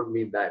cinema. We don't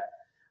mean that.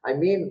 I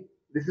mean,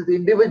 this is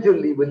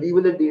individual evil,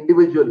 even at the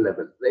individual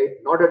level, right?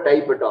 Not a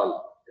type at all.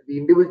 At the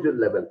individual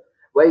level,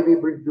 why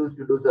people choose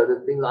to do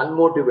certain things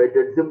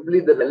unmotivated, simply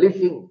the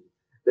relishing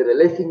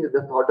is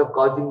the thought of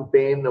causing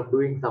pain, of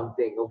doing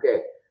something. Okay,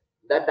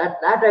 that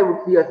I would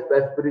see as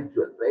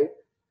spiritual, right?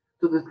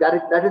 So this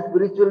character, that is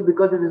spiritual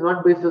because it is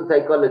not based on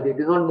psychology. It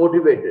is not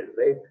motivated,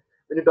 right?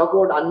 When you talk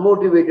about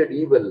unmotivated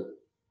evil,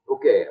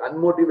 okay,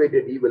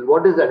 unmotivated evil,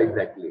 what is that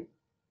exactly?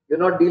 You're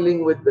not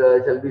dealing with,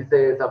 shall we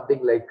say,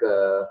 something like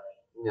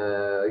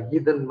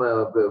heathen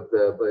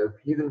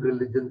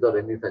religions or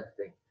any such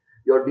thing.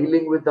 You're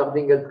dealing with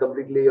something else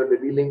completely. You're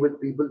dealing with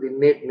people's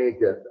innate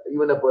natures.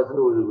 Even a person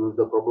who's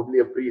probably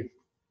a priest,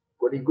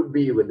 what he could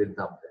be even in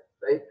some sense,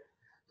 right?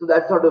 So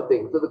that sort of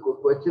thing. So the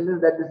question is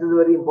that this is a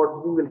very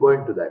important thing. We'll go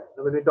into that.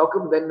 Now, when we talk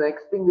about, then the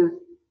next thing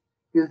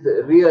is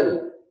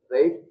real,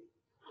 right?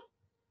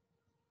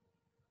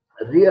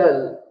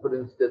 Real, for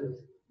instance,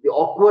 the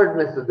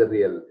awkwardness of the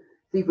real.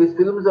 See, if his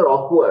films are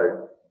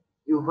awkward,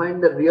 you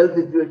find the real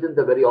situations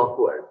are very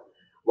awkward.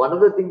 One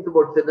of the things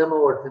about cinema,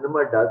 what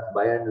cinema does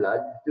by and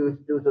large, is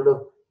to sort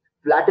of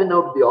flatten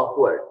out the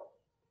awkward.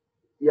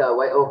 Yeah,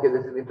 why? Okay,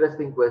 this is an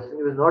interesting question.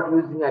 He was not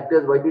using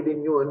actors. Why did he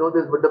know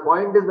this? But the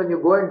point is, when you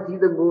go and see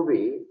the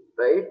movie,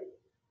 right?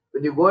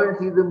 When you go and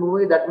see the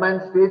movie, that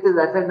man's face is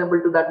assignable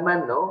to that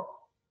man, no?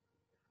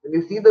 When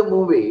you see the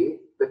movie,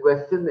 the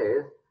question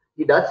is,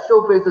 he does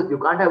show faces. You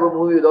can't have a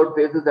movie without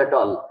faces at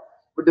all.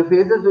 But the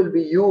faces will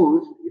be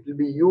used, it will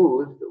be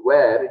used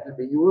where? It will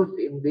be used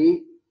in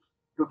the,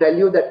 to tell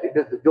you that it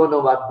is Joan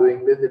of Arc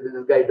doing this, it is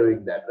this guy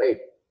doing that, right?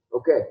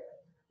 Okay.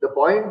 The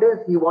point is,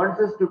 he wants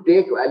us to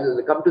take,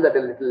 I'll come to that a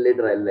little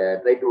later.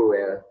 I'll try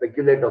to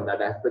speculate on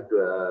that aspect.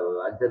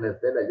 Anjan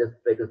has said, I'll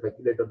just try to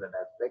speculate on that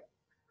aspect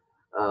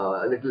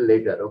a little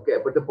later. Okay.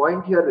 But the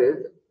point here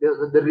is,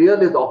 the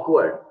real is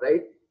awkward,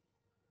 right?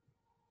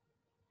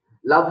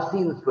 Love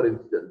scenes, for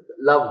instance,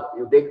 love,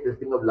 you take this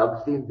thing of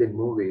love scenes in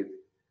movies,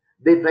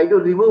 they try to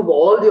remove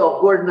all the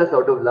awkwardness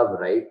out of love,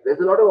 right? There's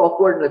a lot of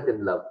awkwardness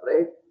in love,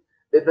 right?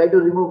 They try to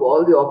remove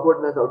all the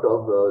awkwardness out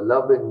of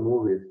love in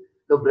movies.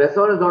 So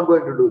Bresson is not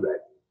going to do that.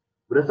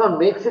 Bresson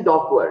makes it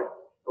awkward.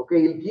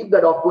 Okay, he'll keep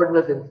that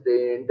awkwardness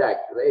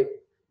intact, right?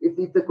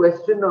 It's a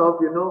question of,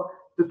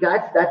 to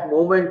catch that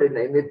moment in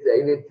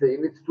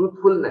its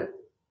truthfulness.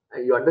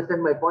 And you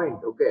understand my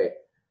point, okay?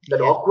 That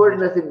Yes. Yes.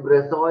 awkwardness in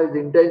Bresson is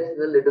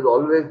intentional, it is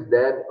always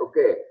there,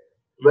 okay?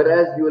 Mhm.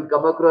 Whereas you will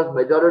come across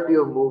majority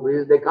of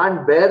movies, they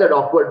can't bear that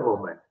awkward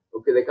moment,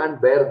 okay? They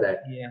can't bear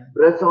that. Yeah.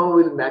 Bresson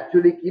will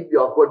naturally keep the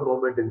awkward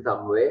moment in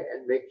some way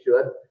and make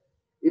sure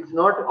it's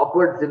not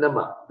awkward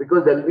cinema,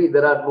 because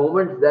there are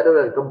moments that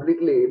are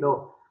completely,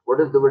 what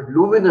is the word,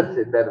 luminous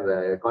in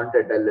their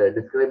content. I'll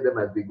describe them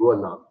as we go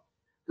along.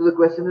 So the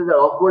question is that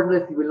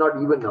awkwardness he will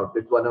not even out.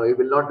 It's one, he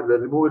will not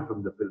remove it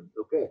from the films.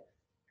 Okay,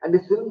 and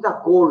his films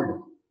are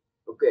cold.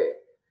 Okay,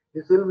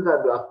 his films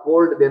are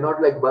cold. They're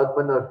not like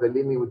Bergman or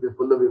Fellini, which is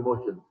full of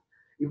emotions.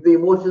 If the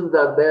emotions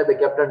are there, they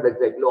kept under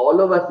check. All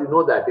of us,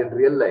 that in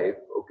real life.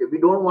 Okay, we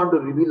don't want to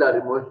reveal our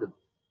emotions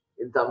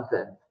in some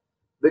sense,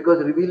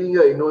 because revealing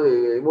your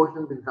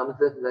emotions in some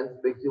sense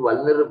makes you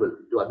vulnerable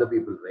to other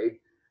people, right?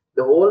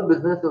 The whole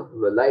business of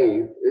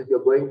life is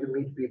you're going to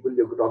meet people,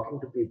 you're talking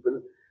to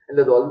people, and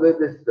there's always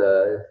this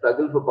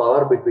struggle for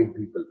power between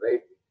people,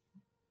 right?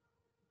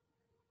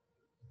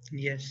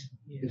 Yes.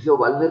 If Yes. your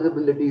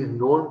vulnerability is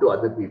known to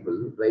other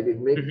people, right, it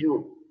makes Mhm. you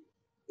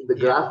in the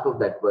Yeah. grasp of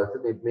that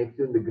person, it makes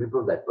you in the grip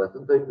of that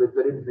person. So it's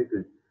very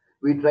difficult.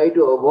 We try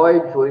to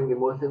avoid showing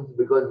emotions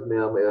because,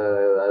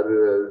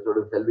 sort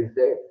of, shall we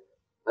say,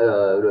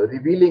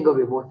 revealing of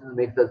emotions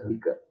makes us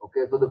weaker.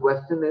 Okay, so the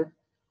question is,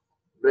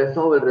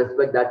 Bresson will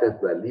respect that as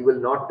well. He will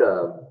not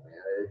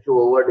show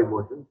overt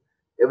emotions.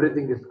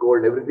 Everything is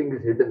cold, everything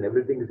is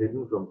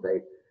hidden from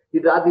sight.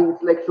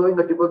 It's like showing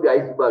a tip of the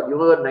iceberg. You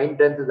know that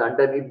 9/10 is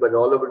underneath, but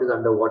all of it is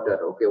underwater.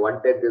 Okay,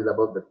 1/10 is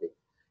above the thing.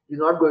 He's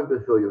not going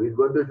to show you. He's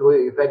going to show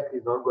you effects.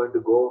 He's not going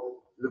to go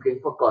looking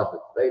for causes,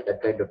 right?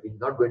 That kind of thing.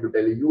 He's not going to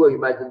tell you, you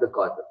imagine the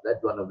causes.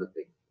 That's one of the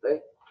things,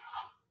 right?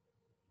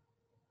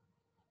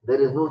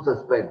 There is no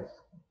suspense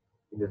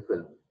in this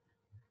film.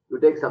 You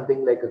take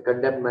something like a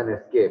condemned man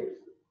escapes.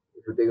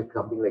 If you take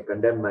something like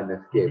condemned man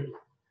escapes,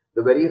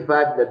 the very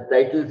fact that the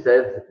title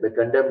says the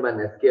condemned man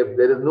escapes,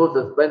 there is no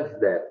suspense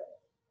there.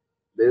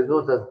 There is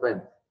no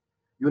suspense.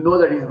 You know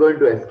that he's going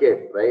to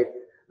escape, right?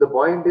 The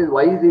point is,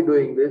 why is he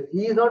doing this?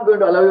 He is not going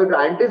to allow you to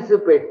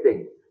anticipate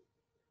things.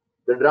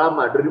 The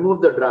drama, to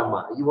remove the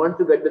drama. He wants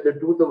to get to the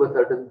truth of a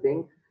certain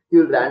thing. He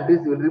will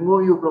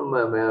remove you from,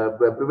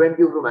 prevent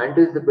you from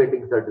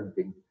anticipating certain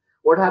things.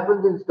 What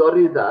happens in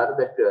stories are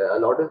that a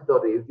lot of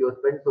stories, you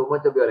spend so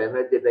much of your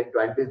energy trying to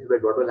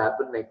anticipate what will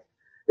happen next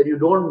that you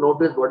don't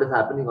notice what is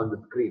happening on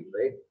the screen,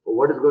 right?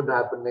 What is going to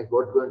happen next?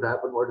 What's going to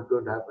happen? What is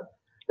going to happen?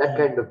 That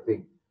kind of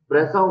thing.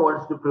 Bresson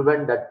wants to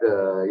prevent that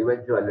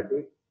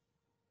eventuality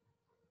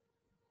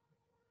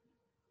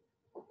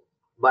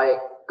by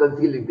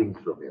concealing things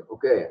from you.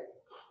 Okay,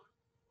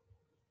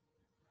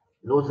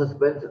 no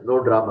suspense,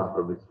 no drama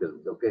from his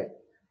films. Okay,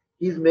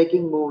 he's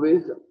making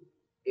movies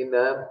in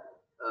a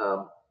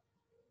um,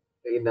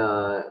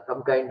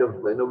 some kind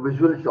of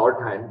visual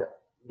shorthand,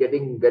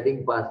 getting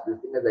past this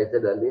thing, as I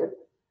said earlier.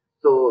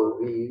 So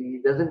he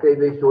doesn't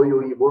really show you.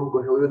 He won't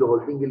go show you the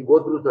whole thing. He'll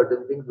go through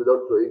certain things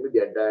without showing you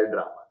the entire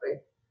drama,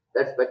 right?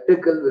 That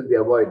spectacle will be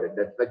avoided.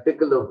 That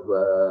spectacle of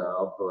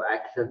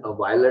action, of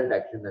violent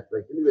action,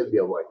 especially, will be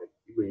avoided.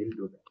 He will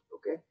do that.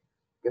 Okay.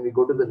 Can we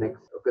go to the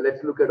next? Okay,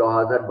 let's look at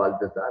Ohazar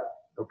Balthazar.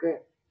 Okay.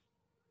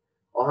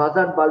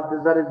 Ohazar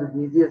Balthazar is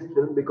the easiest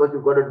film because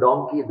you've got a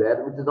donkey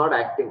there, which is not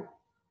acting.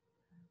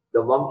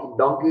 The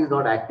donkey is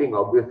not acting,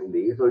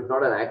 obviously, so it's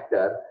not an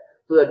actor.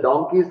 So the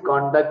donkey's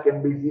conduct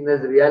can be seen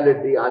as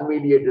reality,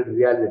 unmediated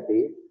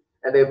reality,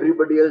 and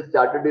everybody else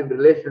started in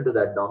relation to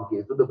that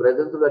donkey. So the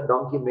presence of that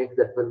donkey makes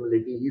that film a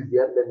little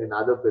easier than in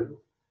other films,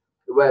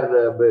 where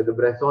the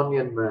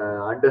Bressonian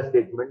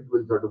understatement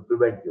will sort of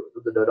prevent you.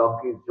 So the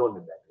donkey is shown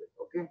in that way.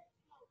 Okay.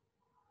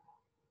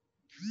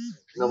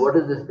 Now, what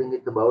is this thing?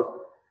 It's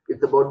about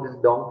this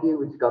donkey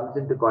which comes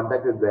into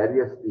contact with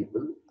various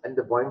people, and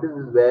the point is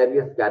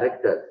various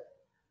characters.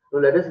 So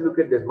let us look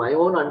at this. My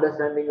own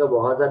understanding of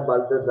Ohazar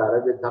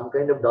Balthazar is some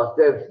kind of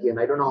Dostoevsky, and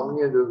I don't know how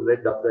many of you have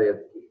read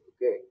Dostoevsky.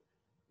 Okay,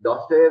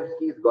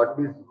 Dostoevsky's got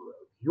this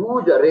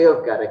huge array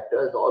of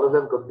characters, all of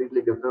them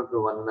completely different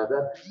from one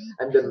another,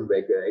 and then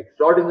like,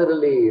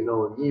 extraordinarily,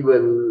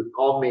 evil,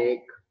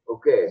 comic.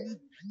 Okay,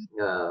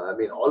 I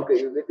mean, all.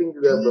 I think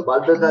the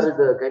Balthazar is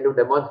a kind of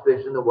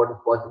demonstration of what is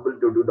possible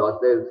to do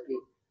Dostoevsky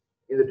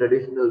in the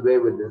traditional way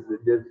with this.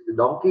 The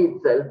donkey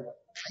itself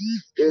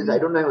is, I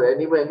don't know,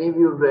 any of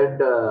you read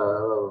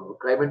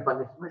Crime and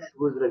Punishment?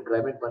 Who's read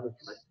Crime and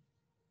Punishment?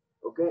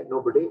 Okay,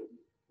 nobody.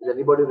 Has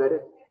anybody read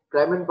it?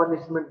 Crime and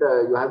Punishment.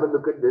 You have a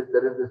look at this.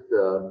 There is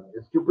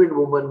this stupid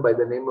woman by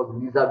the name of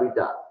Lisa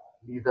Vita.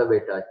 Lisa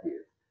Vita, she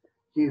is.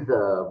 She's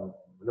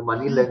the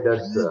money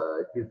lenders.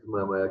 She's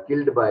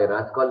killed by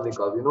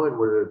Raskolnikov. You know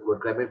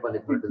what Crime and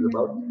Punishment is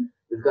about?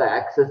 This guy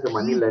acts as a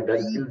money lender.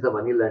 He kills a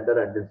money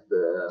lender and his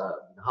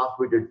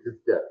half-witted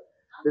sister.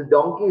 This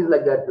donkey is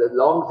like that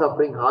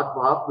long-suffering,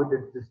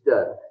 half-witted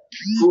sister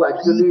who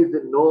actually is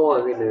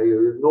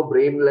no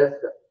brainless,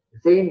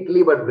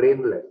 saintly but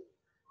brainless.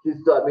 He's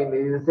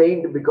a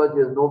saint because he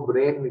has no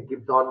brain. He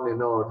keeps on,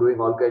 doing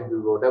all kinds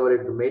of whatever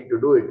it's made to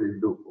do, it will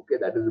do. Okay,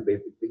 that is the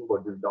basic thing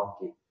about this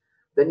donkey.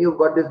 Then you've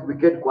got this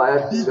wicked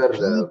choir singer,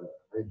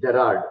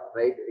 Gerard,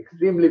 right?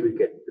 Extremely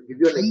wicked. To give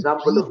you an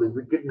example of his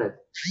wickedness,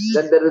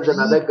 then there is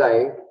another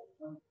guy.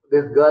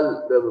 This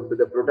girl,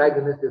 the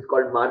protagonist is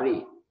called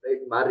Marie,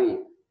 right? Marie,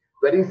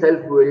 very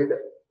self-willed,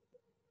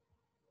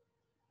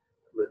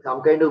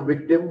 some kind of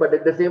victim, but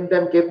at the same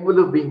time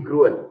capable of being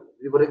cruel.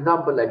 For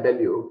example, I tell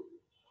you,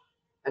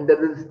 and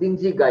there is a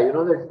stingy guy,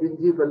 that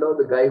stingy fellow,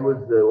 the guy who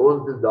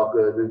owns this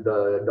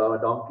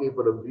donkey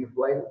for a brief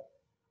while.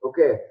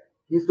 Okay,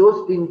 he's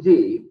so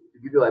stingy. To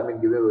give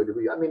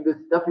you, this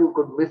stuff you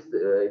could miss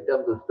in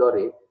terms of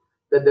story.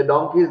 That the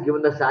donkey is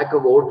given a sack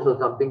of oats or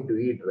something to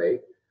eat, right?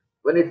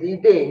 When it's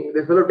eating,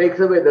 this fellow takes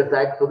away the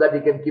sack so that he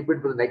can keep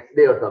it for the next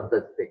day or some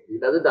such thing. He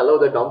doesn't allow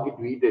the donkey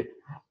to eat it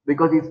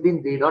because he's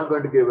stingy. He's not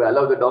going to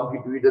allow the donkey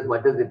to eat as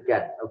much as it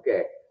can.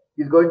 Okay,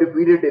 he's going to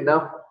feed it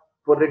enough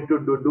for it to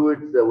do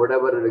its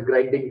whatever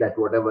grinding, that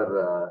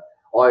whatever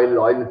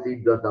oil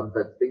seeds or some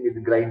such thing is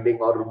grinding,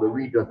 or the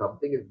wheat or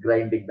something is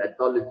grinding. That's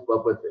all its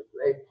purpose is,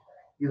 right?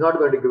 He's not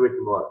going to give it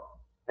more.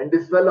 And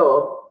this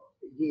fellow,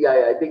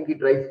 I think he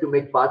tries to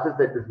make passes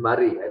at this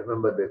Marie. I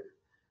remember this.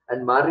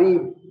 And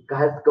Marie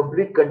has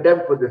complete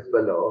contempt for this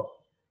fellow.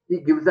 He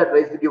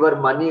tries to give her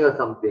money or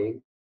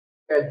something,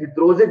 and she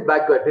throws it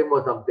back at him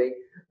or something.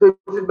 So he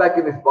puts it back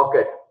in his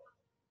pocket.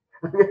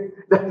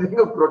 That thing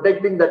of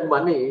protecting that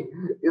money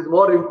is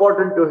more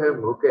important to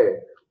him. Okay,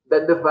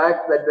 then the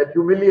fact that the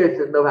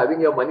humiliation of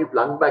having your money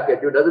flung back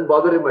at you doesn't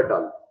bother him at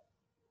all.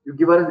 You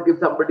give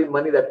somebody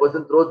money, that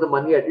person throws the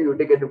money at you, you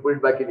take it and put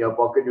it back in your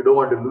pocket. You don't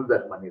want to lose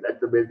that money. That's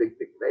the basic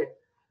thing, right?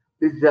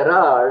 This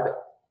Gerard,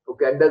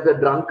 okay, and there's a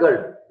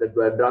drunkard, that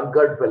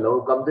drunkard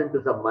fellow who comes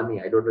into some money.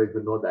 I don't know if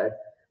you know that.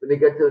 When he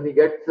gets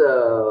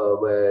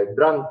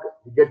drunk,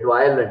 he gets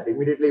violent.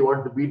 Immediately he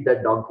wants to beat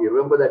that donkey.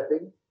 Remember that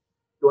thing?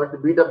 He wants to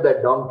beat up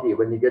that donkey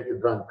when he gets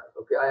drunk.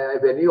 Okay,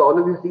 have all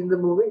of you seen the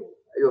movie?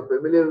 Are you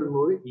familiar with the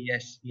movie?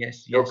 Yes,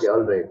 yes, Okay, yes.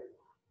 all right.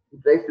 He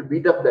tries to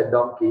beat up that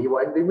donkey,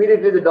 and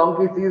immediately the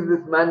donkey sees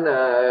this man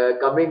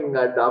coming,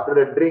 and after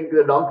a drink,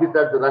 the donkey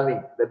starts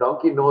running. The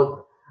donkey knows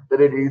that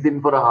it is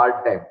in for a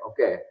hard time.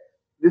 Okay,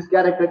 this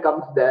character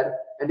comes there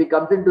and he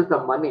comes into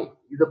some money.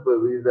 He's a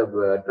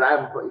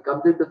tramp. He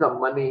comes into some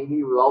money.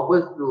 He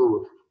offers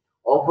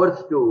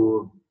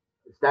to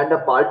stand a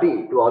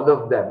party to all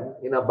of them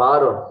in a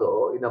bar or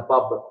so, in a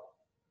pub.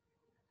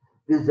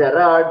 This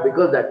Gerard,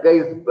 because that guy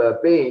is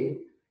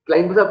paying,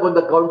 climbs up on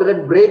the counter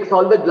and breaks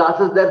all the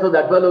glasses there so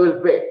that fellow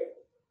will pay.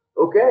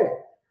 Okay.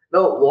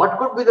 Now, what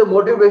could be the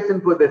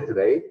motivation for this,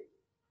 right?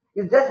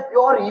 It's just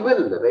pure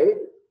evil, right?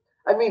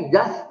 I mean,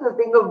 just the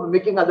thing of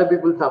making other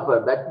people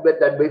suffer. That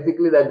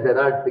basically that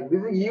Gerard thing.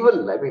 This is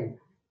evil. I mean,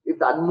 it's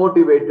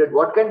unmotivated.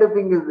 What kind of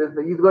thing is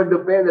this? He's going to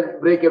pay, let's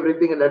break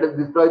everything and let us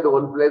destroy the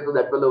whole place so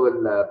that fellow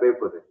will pay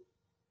for it.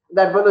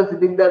 That fellow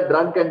sitting there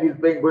drunk and he's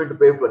going to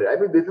pay for it. I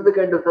mean, this is the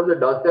kind of stuff that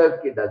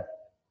Dostoevsky does.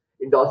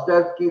 In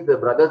Dostoevsky's The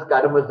Brothers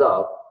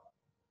Karamazov,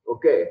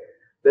 okay,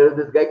 there is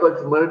this guy called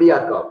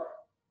Smerdyakov.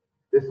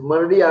 This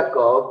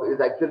Smerdyakov is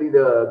actually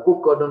the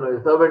cook or no,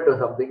 a servant or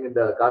something in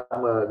the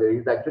Karma.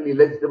 He's actually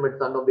illegitimate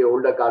son of the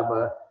older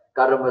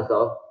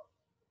Karamazov.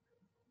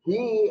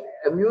 He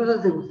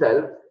amuses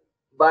himself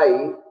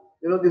by,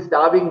 the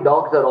starving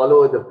dogs are all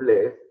over the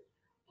place.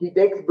 He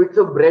takes bits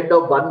of bread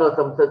or bun or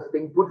some such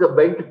thing, puts a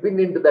bent pin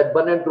into that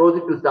bun and throws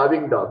it to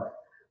starving dogs.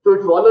 So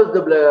it swallows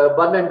the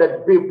bun and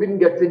that pin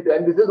gets into,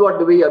 and this is what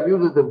the way he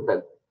amuses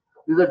himself.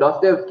 This is a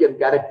Dostoevskian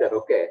character,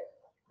 okay?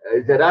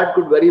 Gerard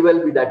could very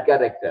well be that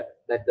character,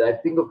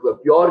 that thing of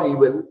pure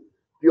evil,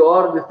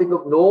 pure this thing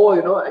of no,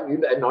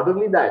 and not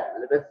only that,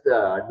 let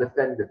us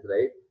understand this,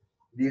 right?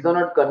 These are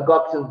not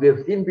concoctions. We have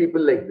seen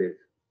people like this,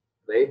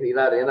 right? In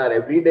our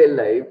everyday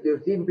life, we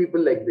have seen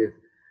people like this.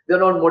 They're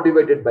not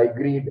motivated by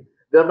greed.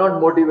 They're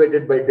not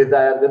motivated by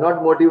desire. They're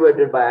not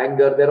motivated by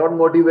anger. They're not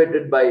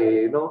motivated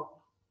by,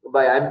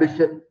 by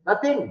ambition.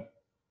 Nothing.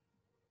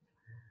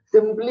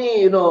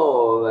 Simply,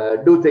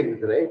 do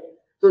things, right?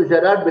 So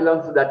Gerard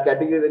belongs to that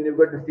category. Then you've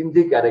got the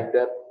stingy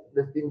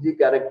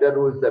character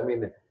who is,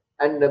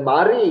 and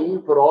Mari,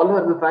 for all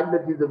her the fact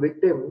that she's a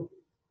victim,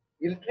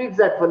 he treats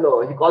that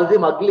fellow. He calls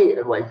him ugly.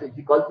 Why?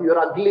 She calls him, you're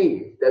ugly.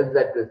 He tells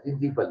that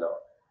stingy fellow.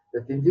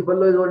 The stingy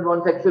fellow is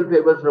one sexual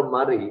favors from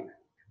Mari.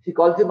 She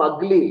calls him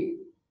ugly.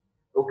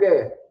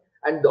 Okay.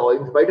 And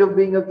in spite of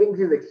being a king,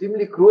 she's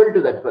extremely cruel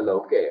to that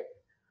fellow. Okay.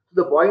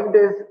 So the point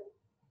is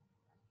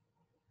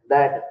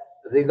that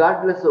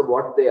regardless of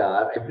what they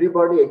are,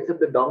 everybody except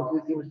the donkey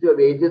seems to have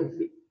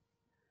agency.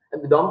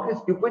 And the donkey's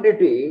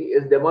stupidity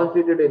is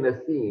demonstrated in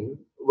a scene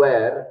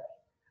where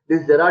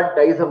this Gerard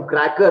ties some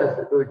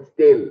crackers to its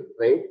tail,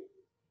 right?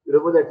 You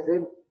remember that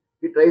scene?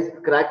 He ties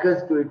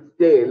crackers to its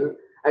tail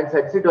and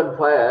sets it on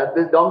fire.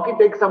 This donkey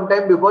takes some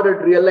time before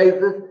it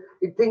realizes.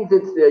 It thinks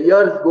its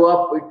ears go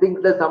up. It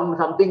thinks there's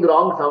something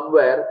wrong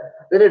somewhere.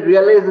 Then it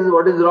realizes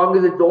what is wrong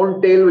is its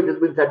own tail, which has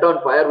been set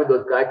on fire with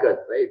those crackers,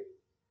 right?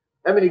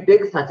 I mean, it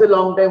takes such a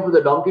long time for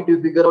the donkey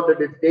to figure out that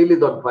its tail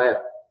is on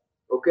fire.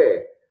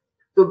 Okay.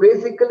 So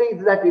basically,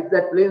 it's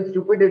that plain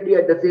stupidity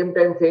at the same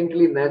time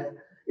saintliness.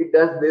 It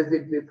does this.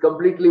 It's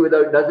completely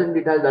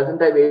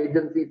doesn't have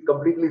agency. It's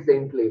completely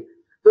saintly.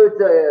 So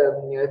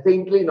it's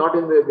saintly, not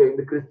in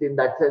the Christian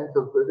that sense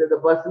of the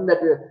person that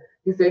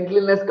his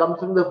saintliness comes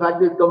from the fact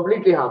that it's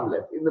completely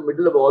harmless in the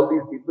middle of all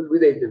these people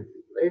with agency,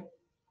 right?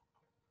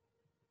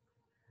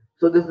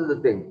 So this is the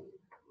thing.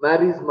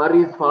 Mari's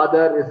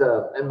father is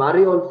and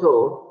Mari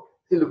also.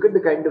 See, look at the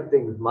kind of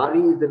things.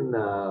 Mari is in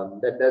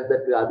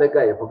that other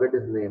guy. I forget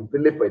his name.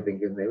 Philip, I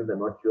think his name is. I'm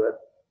not sure.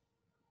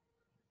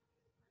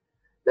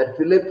 That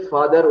Philip's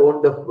father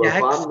owned the Jax,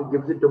 farm. He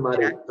gives it to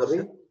Mari. Jax,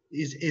 Sorry.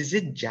 is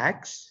it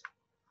Jax?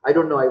 I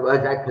don't know.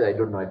 Actually, I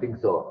don't know. I think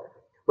so.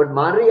 But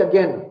Mari,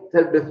 again,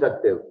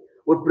 self-destructive,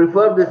 would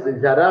prefer this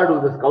Gerard,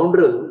 who's a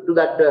scoundrel, to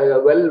that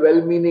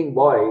well-meaning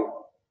boy,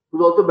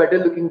 who's also better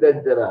looking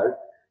than Gerard.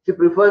 She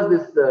prefers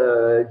this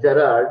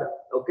Gerard,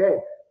 okay?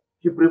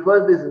 She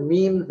prefers this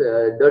mean,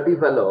 dirty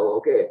fellow,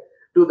 okay,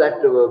 to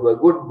that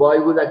good boy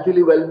who's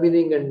actually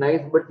well-meaning and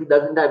nice, but she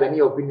doesn't have any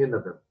opinion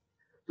of him.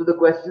 So the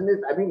question is,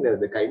 I mean,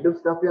 the kind of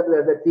stuff here,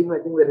 that scene, I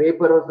think they rape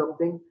her or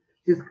something.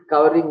 She's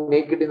covering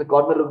naked in the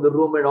corner of the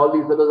room, and all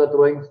these fellows are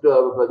throwing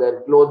stuff for their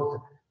clothes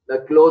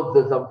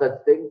or some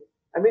such thing.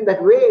 I mean,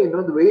 that way,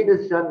 the way it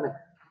is done,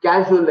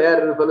 casual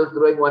air, the fellows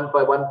throwing one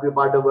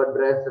part of her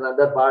dress,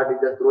 another part is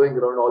just throwing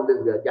around all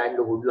this gang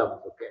of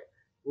hoodlums. Okay,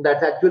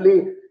 that's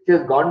actually she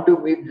has gone to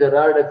meet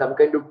Gerard as some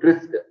kind of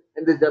tryst,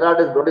 and this Gerard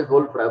has brought his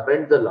whole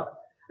friends along.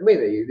 I mean,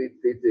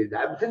 it's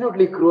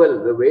absolutely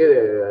cruel the way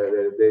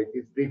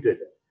he's treated.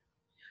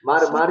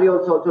 So, Mari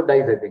also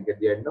dies, I think, at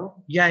the end,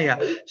 no? yeah, yeah.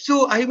 Right?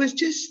 So I was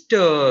just,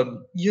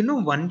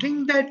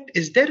 wondering that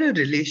is there a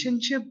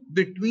relationship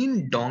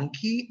between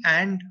Donkey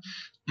and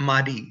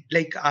Mari?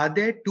 Like, are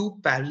there two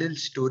parallel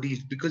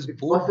stories? Because It's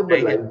both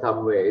possible die. in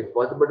some way. It's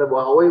possible, but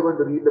how are you going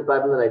to read the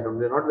parallel? I don't.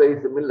 They're not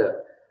very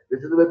similar.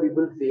 This is where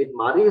people see it.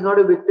 Mari is not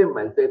a victim.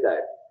 I'll say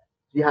that.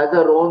 She has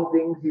her own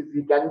things.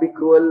 She can be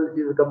cruel.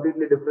 She's a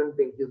completely different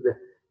thing.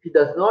 She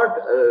does not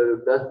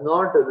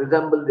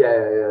resemble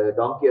the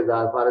donkey as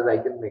far as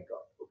I can make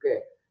out.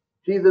 Okay,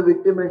 she's a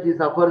victim and she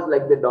suffers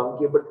like the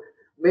donkey. But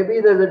maybe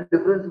there's a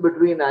difference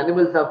between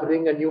animal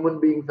suffering and human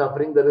being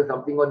suffering. There is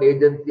something on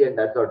agency and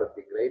that sort of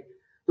thing, right?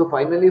 So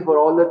finally, for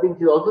all the things,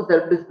 she's also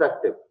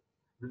self-destructive.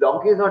 The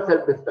donkey is not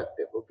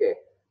self-destructive. Okay,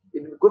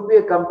 it could be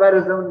a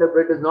comparison, but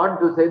it is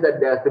not to say that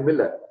they are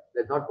similar.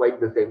 That's not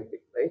quite the same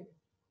thing, right?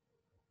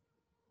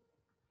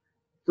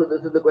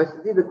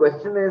 The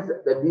question is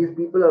that these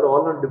people are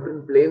all on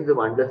different planes of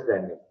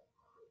understanding.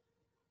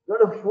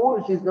 Not a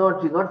fool. She's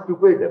not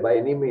stupid by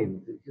any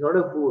means. She's not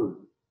a fool.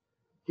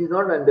 She's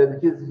not, and then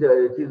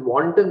she's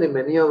wanton in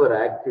many of her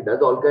acts. She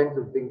does all kinds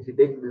of things. She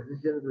takes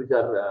decisions which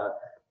are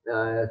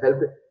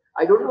self.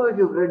 I don't know if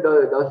you've read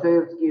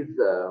Dostoevsky's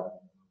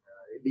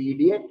The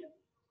Idiot.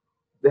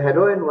 The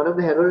heroine, one of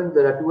the heroines,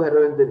 there are two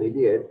heroines in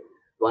Idiot.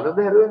 One of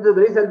the heroines is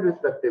very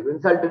self-destructive.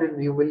 Insulted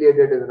and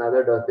Humiliated is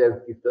another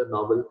Dostoevsky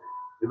novel.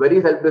 A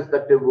very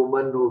self-destructive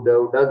woman who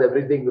does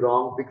everything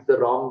wrong, picks the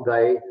wrong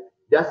guy,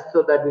 just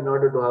so that in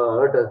order to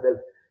hurt herself.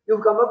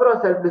 You've come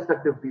across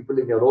self-destructive people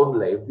in your own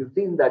life. You've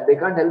seen that they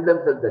can't help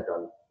themselves at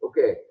all.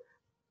 Okay.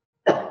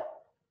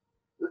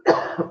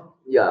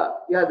 Yeah.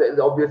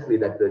 Obviously,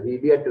 that the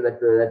idiot,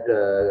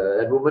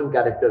 that woman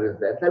character is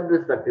there,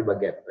 self-destructive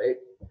again, right?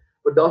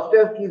 But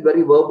Dostoevsky is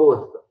very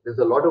verbose. There's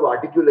a lot of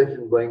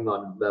articulation going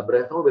on.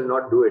 Bresson will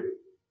not do it.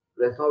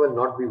 Bresson will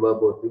not be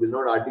verbose. He will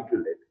not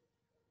articulate.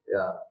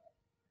 Yeah.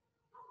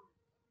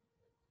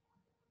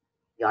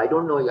 Yeah, I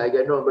don't know. I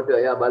don't know, but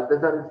yeah,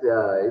 Balthazar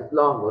is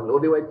long.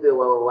 Only it's,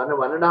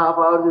 one and a half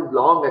hours is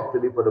long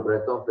actually for a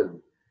Bresson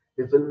film.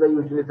 His films are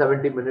usually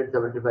 70 minutes,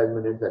 75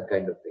 minutes, that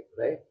kind of thing,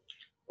 right?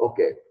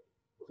 Okay.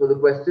 So the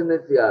question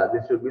is, yeah,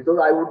 this should be. So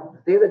I would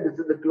say that this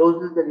is the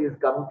closest that he's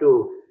come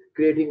to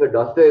creating a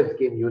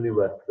Dostoevskian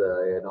universe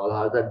in all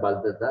Hazard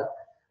Balthazar.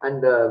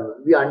 And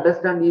we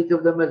understand each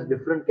of them as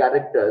different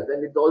characters.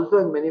 And it's also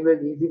in many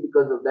ways easy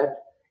because of that.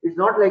 It's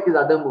not like his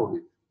other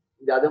movies.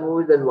 In the other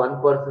movies, there's one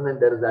person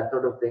and there is that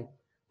sort of thing.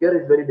 Here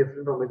it's very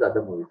different from his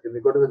other movies. Can we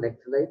go to the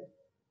next slide?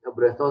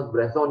 Bresson's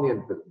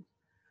Bressonian films.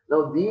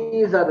 Now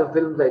these are the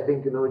films I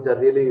think which are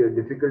really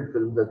difficult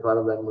films as far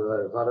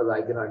as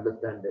I can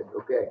understand it.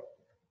 Okay,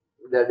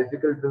 the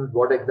difficult films,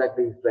 what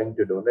exactly he's trying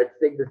to do. Let's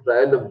take this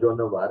trial of Joan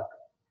of Arc.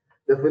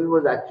 The film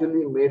was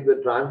actually made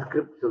with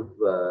transcripts of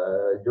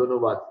Joan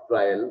of Arc's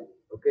trial.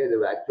 Okay, there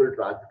were actual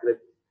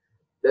transcripts.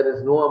 There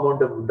is no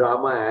amount of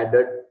drama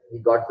added. He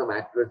got some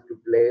actress to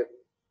play.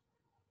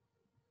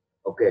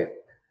 Okay,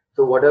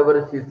 so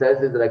whatever she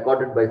says is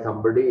recorded by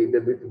somebody.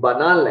 It's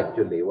banal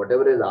actually.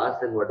 Whatever is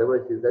asked and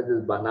whatever she says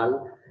is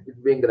banal. It's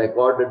being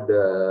recorded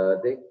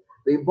thing.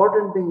 The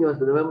important thing you must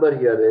remember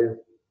here is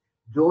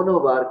Joan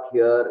of Arc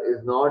here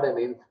is not an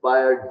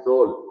inspired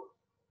soul.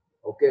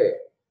 Okay.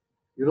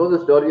 You know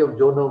the story of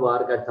Joan of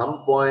Arc. At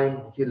some point,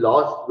 she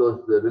lost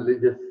those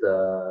religious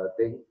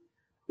things.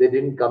 They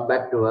didn't come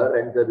back to her.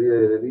 And the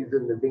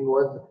reason, the thing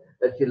was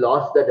that she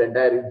lost that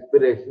entire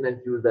inspiration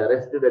and she was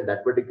arrested at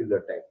that particular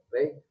time,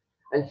 right?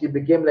 And she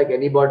became like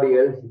anybody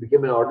else. She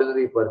became an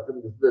ordinary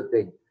person. This is the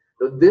thing.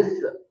 So this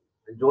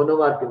Joan of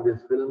Arc in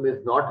this film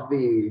is not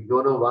the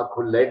Joan of Arc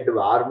who led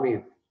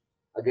armies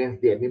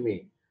against the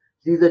enemy.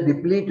 She's a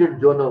depleted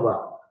Joan of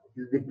Arc.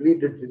 She's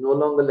depleted. She's no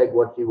longer like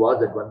what she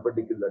was at one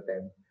particular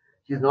time.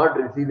 She's not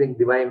receiving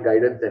divine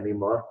guidance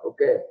anymore.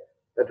 Okay.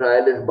 The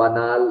trial is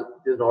banal.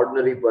 She's an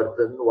ordinary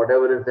person.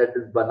 Whatever is said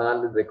is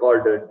banal, is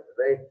recorded,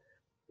 right?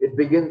 It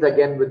begins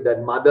again with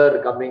that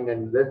mother coming,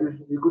 and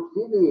you could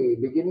see the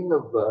beginning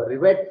of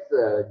Rivette's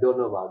Joan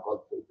of Arc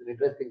also. It's an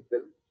interesting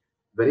film.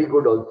 Very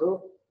good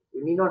also.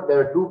 You need not, there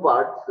are two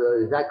parts.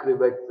 Jacques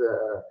Rivette's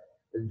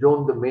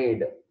Joan the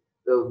Maid.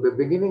 The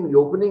beginning, the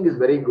opening is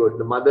very good.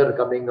 The mother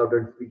coming out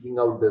and speaking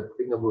out the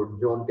thing about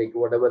Joan, take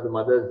whatever the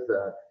mother's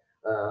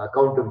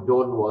account of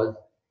Joan was.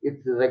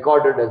 It's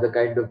recorded as a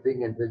kind of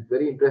thing, and it's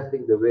very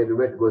interesting the way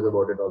Rivette goes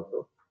about it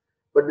also.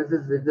 But it's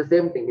the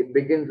same thing. It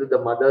begins with the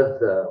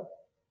mother's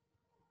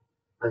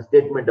a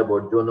statement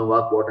about Joan of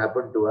Arc, what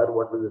happened to her,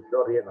 what was the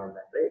story, and all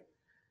that, right?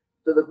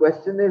 So the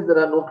question is, there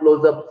are no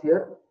close-ups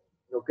here.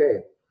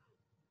 Okay,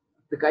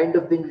 the kind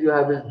of things you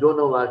have is Joan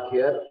of Arc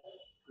here,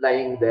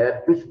 lying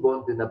there, fish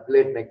bones in a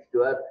plate next to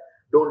her.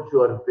 Don't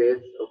show her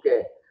face.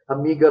 Okay, her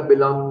meager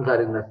belongings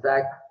are in a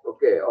sack.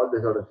 Okay, all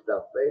this sort of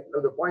stuff, right? Now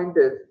the point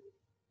is,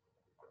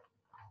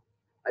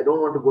 I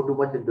don't want to go too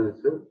much into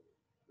this film.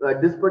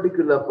 At this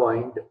particular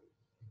point,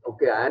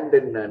 okay, and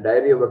in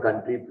Diary of a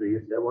Country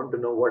Priest, I want to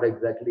know what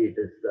exactly it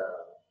is.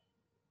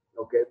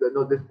 Okay, so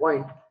no, this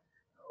point,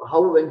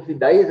 how when she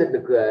dies at the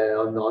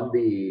on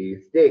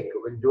the stake,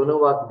 when Joan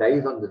of Arc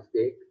dies on the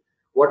stake,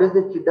 what is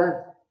it she does?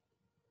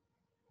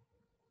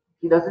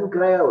 She doesn't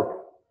cry out.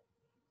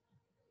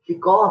 She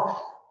coughs.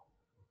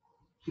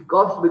 She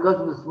coughs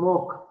because of the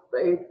smoke,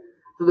 right?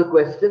 So the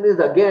question is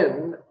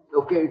again,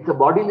 okay, it's a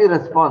bodily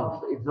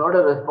response. It's not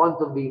a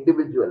response of the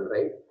individual,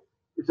 right?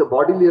 It's a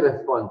bodily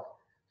response.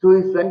 So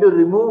he's trying to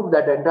remove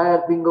that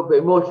entire thing of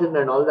emotion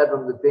and all that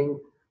from the thing.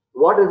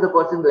 What is the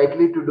person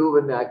likely to do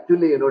when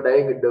actually,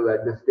 dying at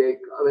the stake?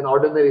 An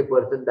ordinary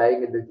person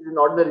dying at the, she's an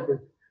ordinary,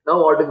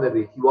 now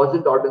ordinary. She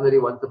wasn't ordinary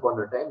once upon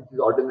a time. She's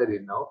ordinary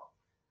now,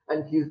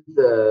 and she's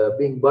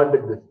being burned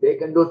at the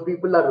stake. And those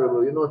people are,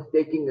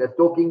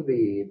 stoking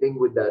the thing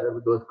with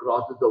those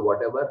crosses or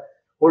whatever,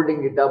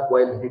 holding it up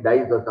while she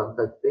dies or some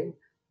such thing.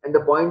 And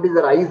the point is,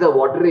 her eyes are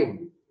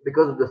watering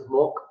because of the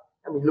smoke.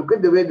 I mean, look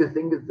at the way this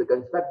thing is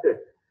constructed.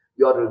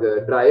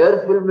 Your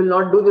Dryer's film will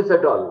not do this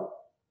at all.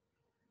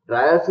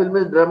 Dryer's film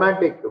is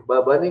dramatic.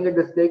 Burning at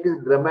the stake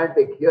is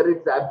dramatic. Here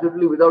it's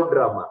absolutely without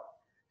drama.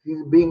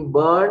 She's being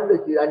burned,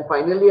 and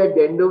finally at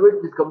the end of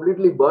it, she's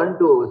completely burned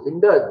to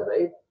cinders,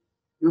 right?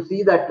 You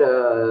see that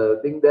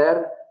thing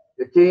there,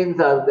 the chains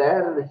are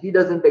there, she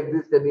doesn't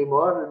exist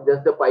anymore,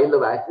 just a pile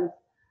of ashes.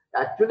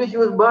 Actually, she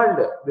was burned,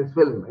 this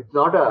film. It's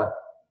not a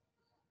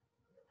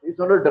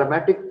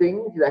dramatic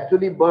thing, she's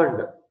actually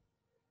burned.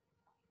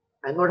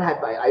 I'm not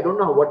happy. I don't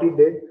know what he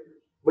did,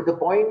 but the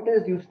point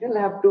is, you still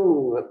have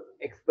to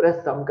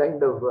express some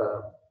kind of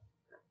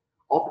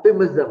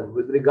optimism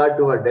with regard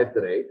to her death,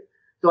 right?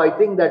 So I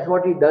think that's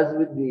what he does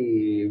with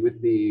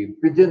the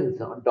pigeons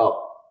on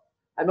top.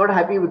 I'm not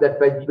happy with that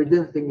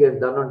pigeons thing he has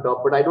done on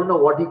top, but I don't know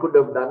what he could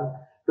have done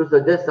to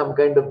suggest some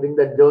kind of thing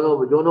that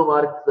Joan of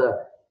Arc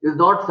is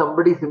not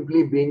somebody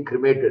simply being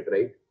cremated,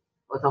 right?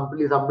 Or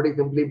somebody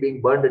simply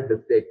being burned at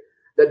the stake.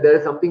 That there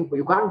is something,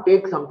 you can't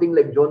take something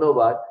like Joan of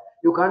Arc.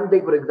 You can't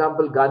take, for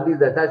example,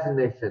 Gandhi's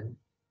assassination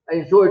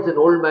and show it's an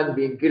old man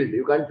being killed.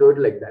 You can't show it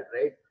like that,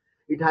 right?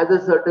 It has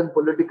a certain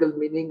political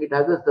meaning, it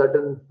has a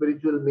certain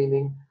spiritual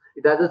meaning,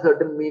 it has a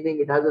certain meaning,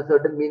 it has a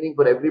certain meaning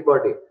for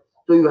everybody.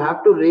 So you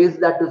have to raise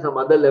that to some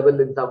other level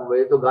in some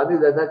way. So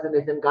Gandhi's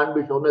assassination can't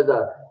be shown as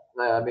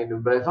I mean, if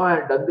Bresson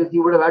had done this, he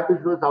would have had to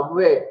show some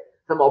way,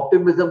 some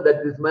optimism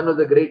that this man was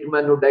a great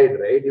man who died,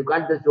 right? You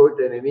can't just show it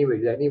in any way,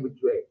 any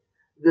which way.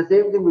 The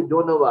same thing with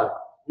Joan of Arc.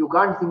 You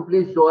can't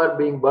simply show her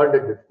being burned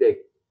at the stake.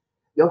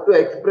 You have to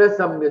express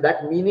some,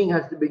 that meaning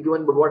has to be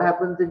given, but what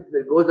happens is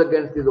it goes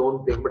against his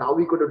own thing. But how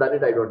he could have done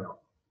it, I don't know.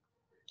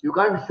 You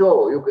can't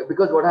show,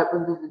 because what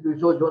happens is if you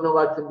show Joan of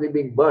Arc simply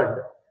being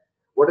burned,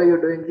 what are you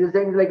doing? She's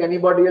saying like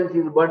anybody else,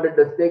 she's burned at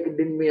the stake, it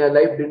didn't mean her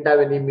life didn't have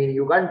any meaning.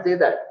 You can't say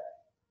that.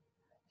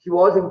 She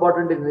was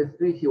important in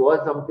history, she was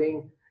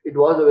something, it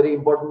was a very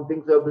important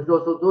thing. So,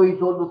 so he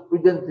showed those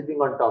pigeons sitting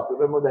on top. You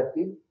remember that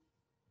scene?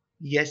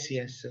 Yes,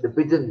 yes, sir. The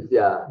pigeons,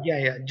 yeah. Yeah,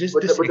 yeah. Just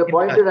But the the second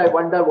point part. is, I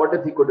wonder what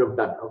else he could have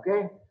done.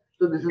 Okay,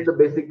 so this is Yes.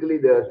 basically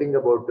the thing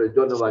about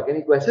Joan of Arc. Any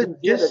So questions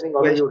here? I just think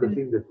all of you would have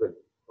question, seen this film.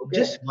 Okay,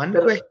 just one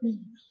the,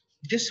 question,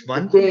 just the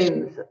one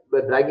question. chains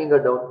were dragging her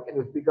down. Can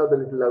you speak out a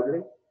little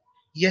loudly?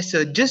 Yes,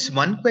 sir. Just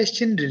one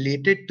question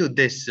related to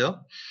this, sir.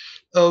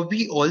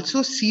 We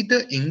also see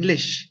the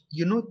English,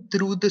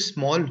 through the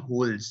small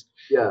holes,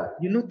 Yeah,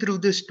 through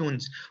the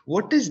stones.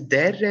 What is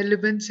their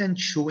relevance and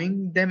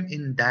showing them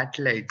in that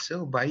light,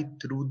 sir? Why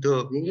through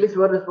the, the English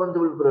were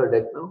responsible for her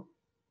death. No,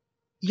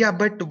 yeah,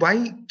 but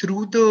why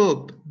through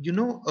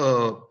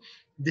the,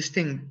 this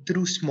thing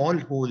through small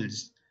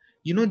holes?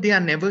 They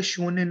are never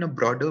shown in a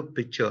broader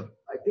picture.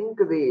 I think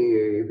if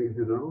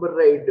you remember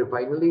right,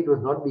 finally it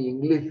was not the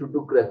English who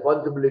took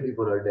responsibility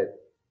for her death.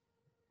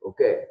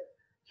 Okay,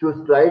 she was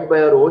tried by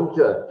her own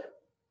church.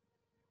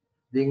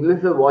 The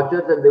English were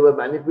watchers and they were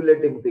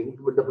manipulating things.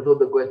 But so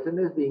the question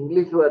is, the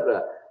English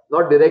were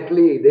not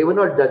directly, they were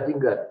not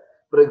judging her.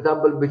 For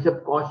example,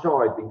 Bishop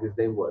Conchon, I think his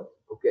name was,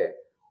 okay,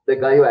 the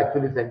guy who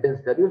actually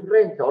sentenced her, he was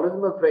French, all of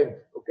them were French,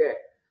 okay.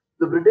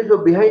 The British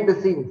were behind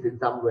the scenes in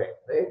some way,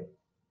 right?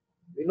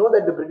 We know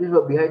that the British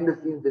were behind the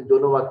scenes in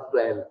Joan of Arc's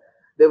trial.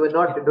 They were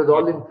not, it was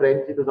all in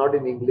French, it was not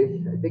in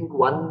English. I think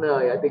one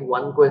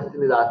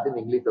question is asked in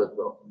English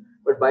also.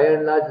 But by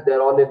and large,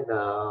 they're all in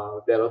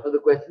there. Also, the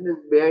question is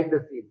behind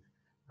the scenes.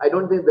 I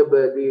don't think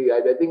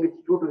I think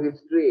it's true to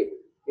history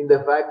in the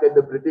fact that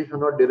the British were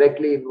not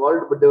directly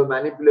involved, but they were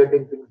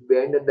manipulating things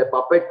behind it. The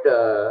puppet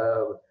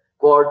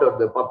court or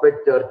the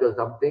puppet church or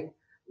something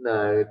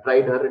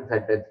tried her and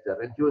sentenced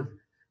her. And she was,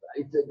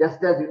 it's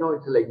just as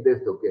it's like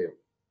this, okay.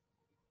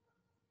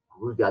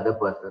 Who's the other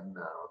person?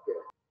 Okay.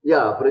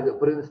 Yeah,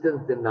 for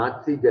instance, the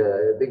Nazi,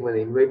 I think when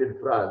they invaded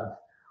France,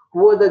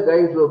 who were the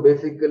guys who were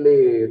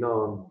basically,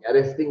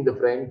 arresting the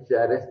French,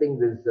 arresting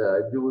these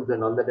Jews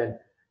and all that, and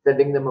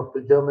sending them up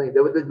to Germany?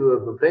 They were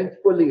the French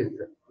police,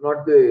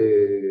 not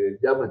the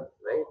Germans,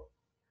 right?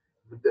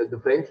 The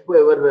French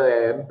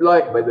were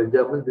employed by the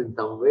Germans in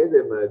some way.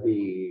 They were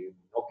the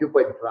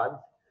occupied France.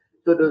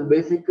 So it was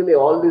basically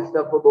all this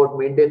stuff about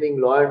maintaining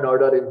law and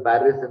order in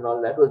Paris and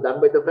all that was done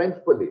by the French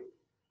police.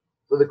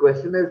 So the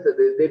question is,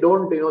 they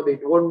don't,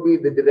 it won't be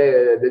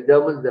the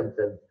Germans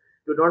themselves.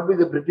 It would not be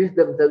the British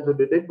themselves who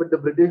did it, but the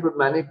British would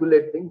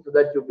manipulate things so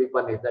that should be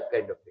punished, that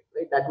kind of thing,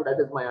 right? That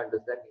is my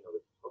understanding of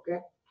it. Okay.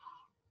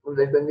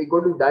 Like when we go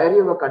to Diary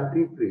of a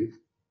Country Priest,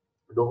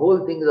 the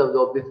whole thing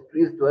of this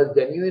priest was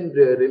genuine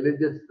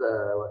religious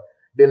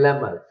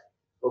dilemmas.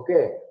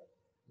 Okay,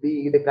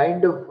 the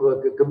kind of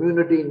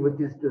community in which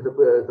is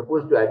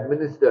supposed to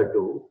administer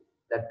to,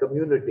 that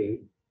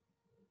community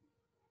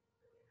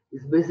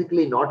is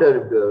basically not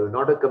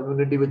a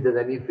community which has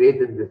any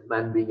faith in this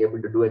man being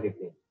able to do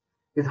anything.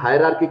 His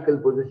hierarchical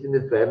position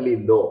is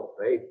fairly low,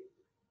 right?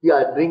 He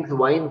drinks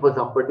wine for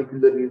some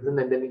particular reason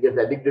and then he gets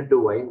addicted to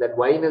wine. That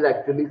wine is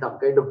actually some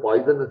kind of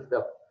poisonous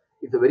stuff.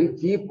 It's a very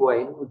cheap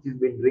wine which he's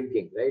been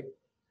drinking, right?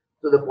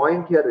 So the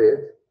point here is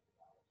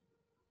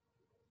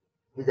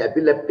his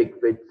epileptic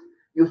fits.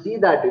 You see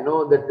that,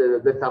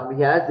 that some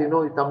he has,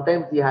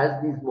 sometimes he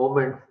has these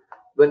moments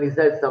when he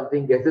says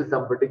something, guesses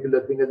some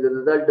particular thing, as a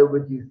result of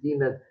which he's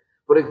seen as,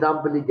 for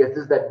example, he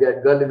guesses that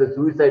that girl is a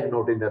suicide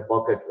note in her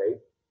pocket, right?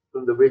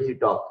 From the way she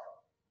talks.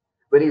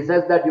 When he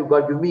says that, you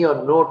got give me a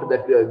note,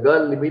 that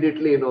girl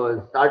immediately,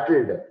 is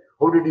startled.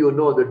 How did you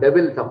know? The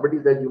devil,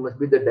 somebody says you must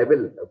be the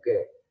devil,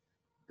 okay?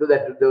 So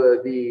that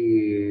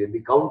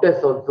the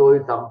countess also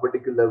is some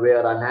particular way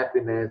or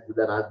unhappiness with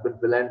her husband,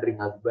 philandering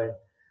husband.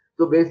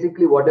 So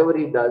basically, whatever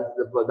he does,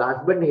 the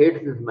husband hates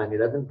this man. He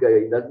doesn't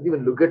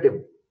even look at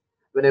him.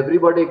 When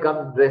everybody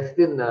comes dressed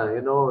in,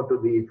 to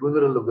the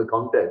funeral of the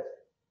countess,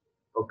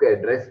 okay,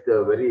 dressed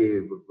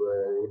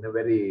in a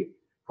very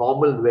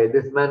formal way.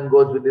 This man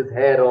goes with his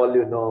hair all,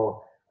 his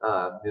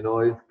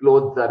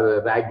clothes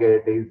are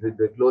ragged.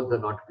 The clothes are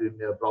not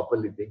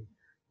properly thing.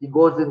 He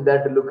goes in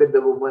there to look at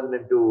the woman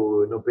and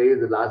to pay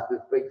his last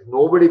respects.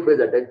 Nobody pays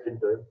attention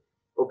to him.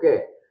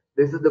 Okay,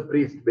 this is the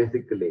priest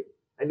basically,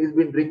 and he's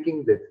been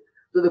drinking this.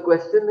 So the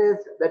question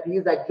is that he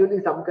is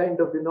actually some kind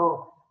of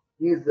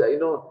he's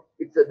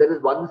there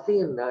is one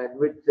scene in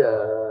which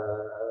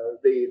the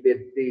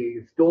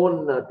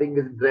stone thing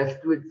is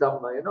dressed with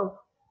some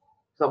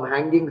some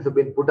hangings have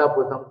been put up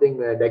or something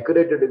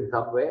decorated in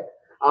some way.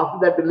 After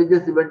that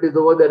religious event is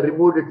over, they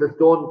removed it's a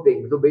stone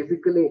thing. So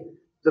basically,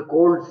 it's a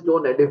cold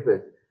stone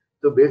edifice.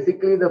 So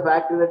basically, the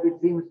fact that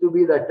it seems to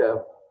be that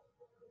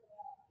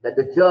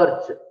the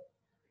church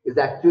is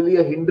actually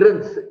a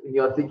hindrance in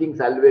your seeking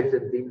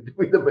salvation seems to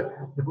be the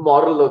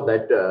moral of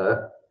that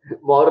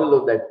moral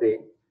of that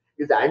thing.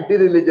 Is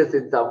anti-religious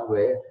in some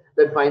way.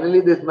 That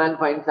finally this man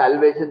finds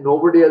salvation.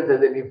 Nobody else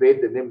has any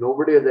faith in him.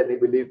 Nobody has any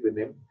belief in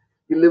him.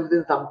 He lives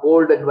in some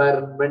cold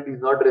environment.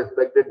 He's not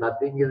respected.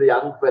 Nothing. He's a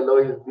young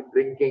fellow. He's been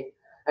drinking.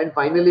 And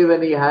finally,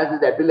 when he has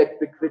his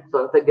epileptic fits,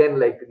 once again,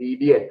 like the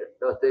idiot,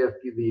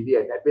 Dostoevsky, the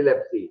idiot,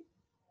 epilepsy,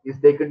 is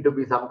taken to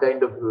be some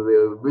kind of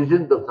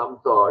visions of some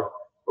sort.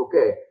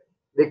 Okay,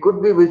 they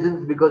could be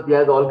visions because he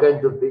has all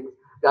kinds of things.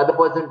 The other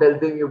person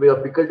tells him you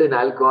are pickled in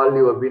alcohol,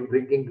 you have been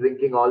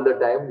drinking all the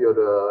time.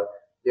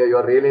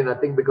 You're really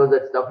nothing because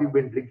that stuff you've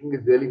been drinking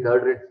is really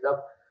third rate stuff.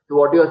 So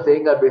what you're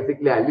saying are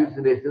basically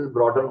hallucinations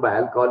brought on by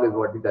alcohol is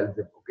what he tells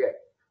him. Okay.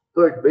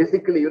 So it's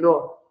basically,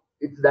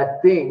 it's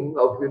that thing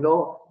of,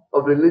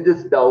 of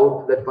religious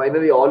doubt that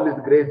finally all is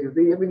grace. You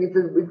see, I mean, it's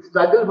a big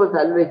struggle for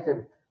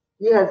salvation.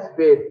 He has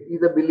faith.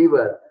 He's a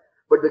believer.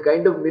 But the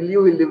kind of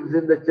milieu he lives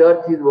in, the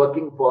church he's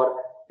working for,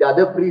 the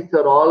other priests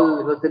are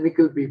all,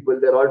 cynical people.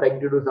 They're all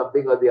trying to do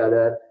something or the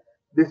other.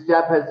 This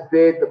chap has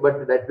faith,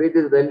 but that faith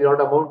is really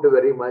not amount to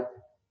very much.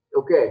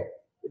 Okay.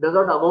 It does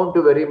not amount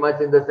to very much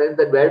in the sense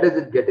that where does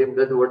it get him?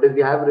 Does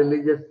he have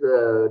religious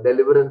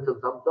deliverance of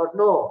some sort?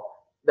 No.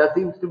 That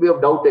seems to be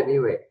of doubt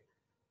anyway.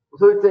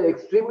 So it's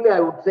extremely,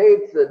 I would say,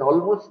 it's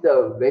almost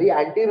a very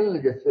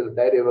anti-religious film,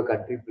 Diary of a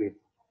Country Priest,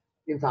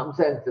 in some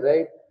sense,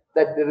 right?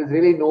 That there is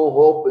really no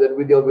hope that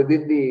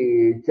within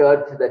the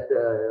church that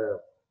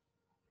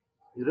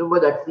you remember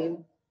that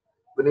scene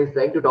when he's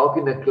trying to talk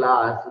in a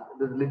class.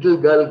 This little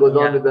girl goes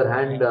on with her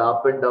hand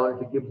up and down.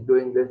 She keeps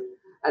doing this,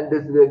 and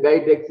this guy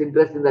takes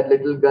interest in that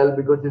little girl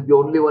because she's the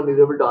only one who's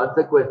able to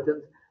answer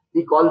questions.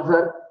 He calls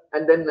her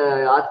and then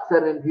asks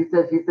her, and she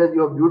says,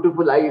 "You have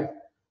beautiful eyes."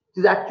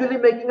 She's actually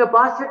making a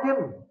pass at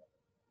him.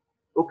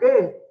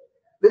 Okay,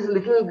 this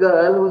little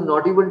girl who's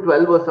not even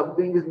 12 or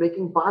something is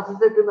making passes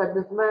at him at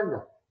this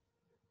man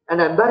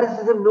and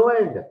embarrasses him no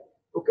end.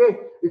 Okay,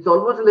 it's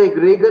almost like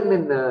Reagan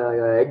in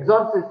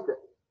Exorcist.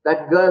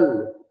 That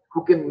girl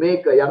who can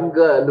make a young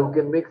girl who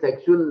can make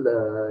sexual,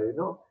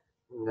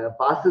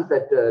 passes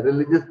at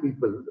religious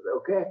people.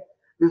 Okay,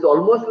 it's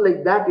almost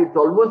like that. It's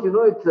almost,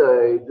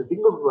 it's a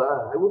thing of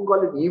I wouldn't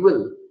call it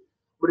evil,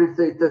 but it's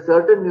a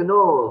certain,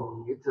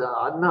 it's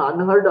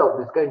unheard of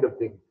this kind of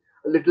thing.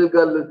 A little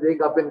girl is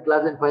going up in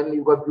class and finally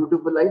you've got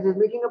beautiful eyes. He's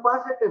making a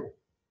pass at him.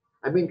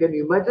 I mean, can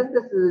you imagine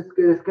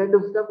this kind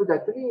of stuff is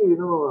actually,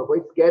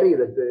 quite scary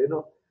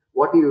that,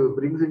 what he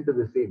brings into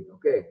the scene.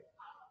 Okay.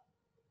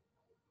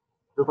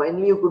 So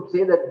finally you could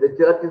say that the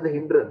church is a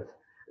hindrance.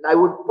 And I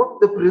would put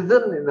the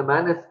prison in the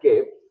man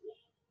escape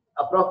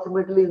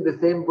approximately in the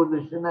same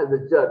position as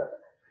the church.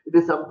 It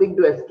is something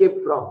to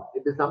escape from.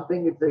 It is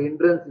something, it's a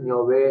hindrance in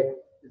your way.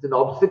 It's an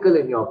obstacle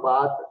in your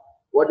path.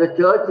 What the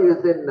church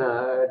is in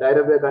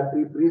Diarrhea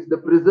country, priest, the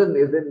prison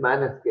is in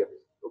man escapes.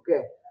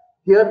 Okay.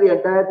 Here the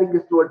entire thing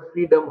is towards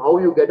freedom, how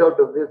you get out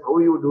of this, how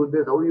you do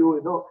this, how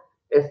you know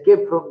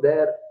escape from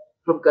there,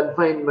 from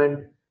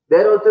confinement.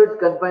 There also it's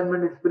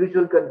confinement, it's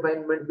spiritual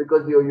confinement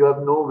because you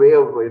have no way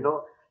of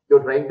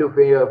you're trying to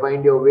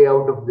find your way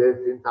out of this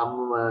in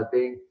some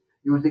thing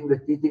using the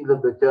teachings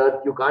of the church.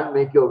 You can't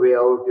make your way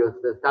out. You're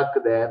stuck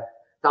there.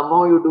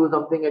 Somehow you do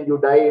something and you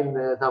die in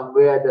some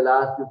way at the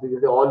last. You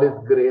say all is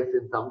grace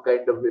in some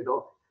kind of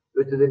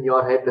which is in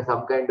your head,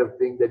 some kind of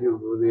thing that you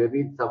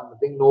read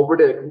something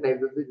nobody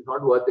recognizes. It's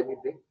not worth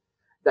anything.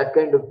 That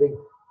kind of thing.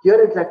 Here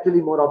it's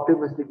actually more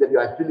optimistic that you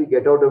actually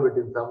get out of it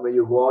in some way.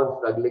 You go on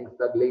struggling.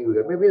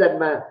 Maybe that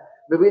man,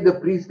 maybe the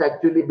priest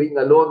actually being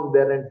alone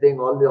there and saying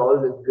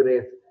all this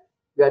grace.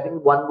 Yeah, I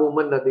think one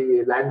woman,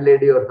 the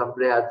landlady or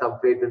somebody has some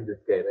faith in this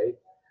guy, right?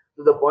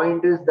 So the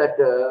point is that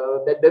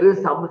there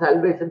is some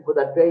salvation for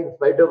that guy in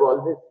spite of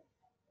all this,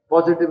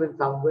 positive in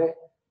some way.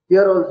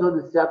 Here also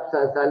this chap's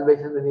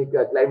salvation when he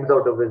climbs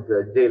out of his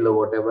jail or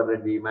whatever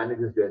and he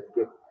manages to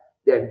escape.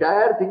 The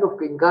entire thing of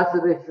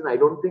incarceration, I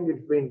don't think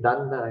it's been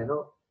done,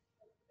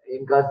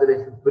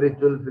 incarceration,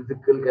 spiritual,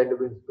 physical kind of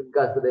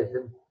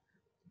incarceration,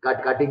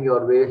 cutting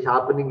your way,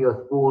 sharpening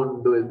your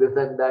spoon, doing this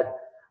and that.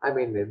 I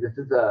mean, this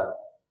is a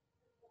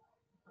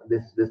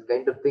this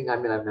kind of thing. I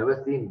mean, I've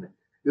never seen.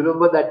 You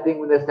remember that thing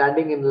when they're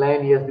standing in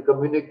line, he has to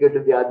communicate to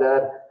the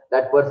other.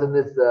 That person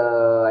is,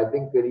 I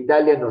think, an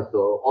Italian or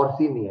so.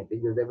 Orsini, I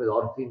think his name is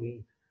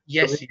Orsini.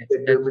 Yes, yes, Communicate to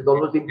him. that's It's right.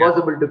 almost Yeah.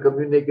 impossible to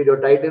communicate. You're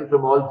tied in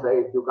from all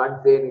sides. You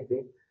can't say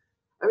anything.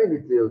 I mean,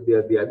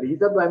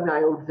 these are, I mean,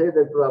 I would say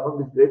that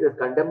among his greatest.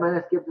 Condemn and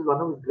Escape is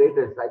one of his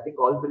greatest. I think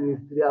all three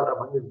are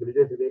among his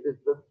greatest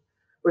films.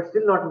 But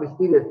still not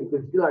mysterious. You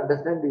can still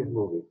understand these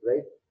movies,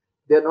 right?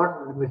 They're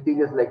not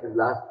mysterious like his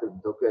last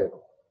films, okay?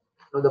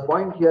 Now, the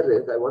point here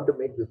is, I want to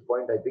make this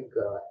point. I think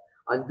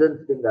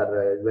Anjan's thing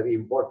are very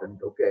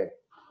important, okay?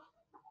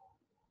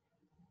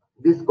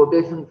 This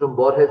quotation from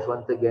Borges,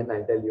 once again,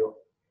 I'll tell you.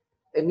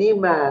 Any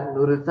man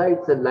who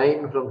recites a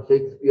line from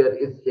Shakespeare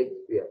is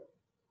Shakespeare.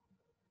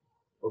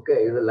 Okay,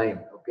 is a line.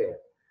 Okay.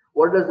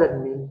 What does that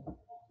mean?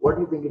 What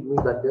do you think it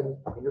means, Anjan?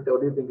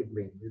 What do you think it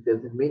means?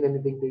 Does it mean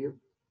anything to you?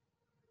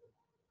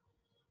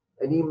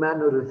 Any man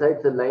who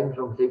recites a line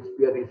from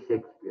Shakespeare is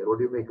Shakespeare. What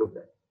do you make of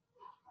that?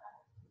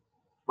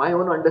 My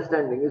own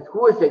understanding is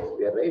who is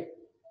Shakespeare, right?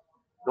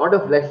 Not a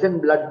flesh and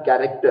blood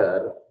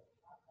character,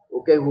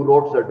 okay, who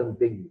wrote certain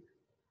things.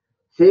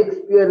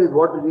 Shakespeare is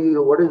what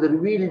is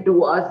revealed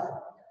to us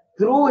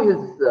through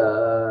his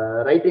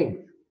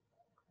writings.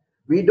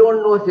 We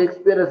don't know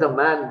Shakespeare as a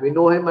man. We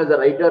know him as a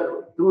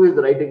writer through his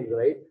writings,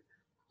 right?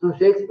 So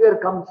Shakespeare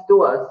comes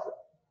to us,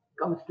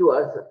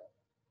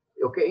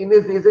 okay, in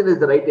his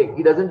writing.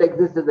 He doesn't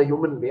exist as a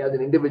human being, as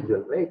an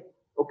individual, right?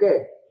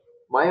 Okay.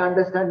 My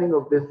understanding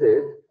of this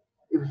is,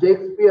 if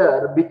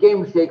Shakespeare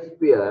became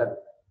Shakespeare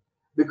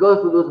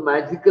because of those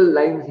magical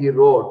lines he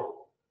wrote,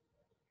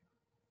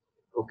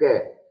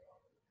 okay,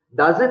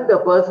 doesn't the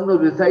person who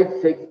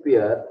recites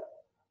Shakespeare,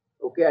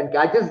 okay, and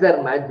catches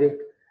their magic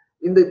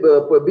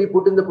be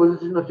put in the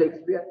position of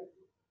Shakespeare?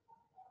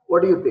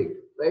 What do you think,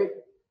 right?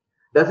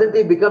 Doesn't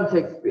he become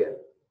Shakespeare?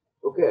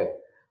 Okay.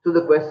 So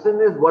the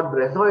question is, what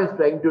Bresson is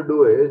trying to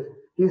do is,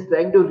 he's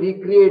trying to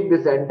recreate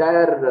this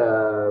entire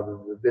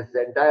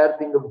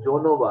thing of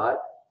Joan of Arc,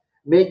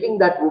 making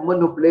that woman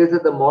who plays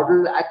as the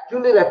model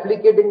actually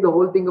replicating the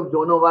whole thing of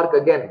Joan of Arc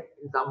again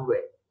in some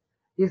way.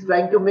 He's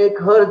trying to make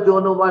her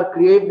Joan of Arc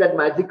create that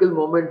magical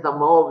moment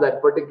somehow of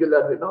that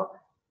particular,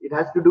 it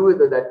has to do with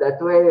that.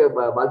 That's why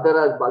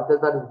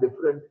Balthazar is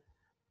different.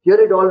 Here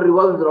it all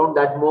revolves around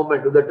that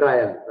moment of the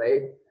trial,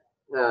 right?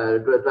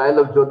 The trial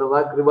of Joan of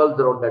Arc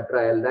revolves around that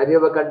trial. The idea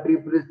of a country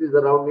priest is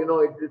around,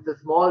 it's a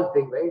small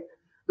thing, right?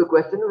 The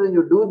question is, when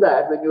you do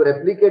that, when you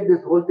replicate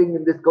this whole thing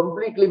in this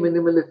completely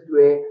minimalist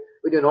way,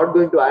 when you're not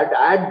going to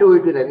add to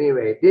it in any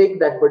way, take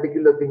that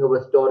particular thing of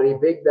a story,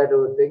 take that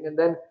other thing, and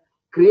then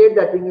create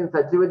that thing in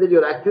such a way that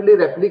you're actually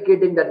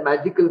replicating that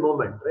magical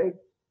moment, right?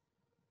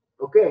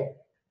 Okay.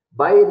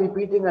 By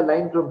repeating a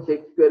line from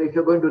Shakespeare, if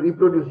you're going to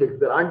reproduce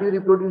Shakespeare, aren't you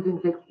reproducing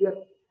Shakespeare?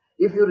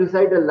 If you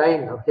recite a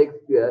line of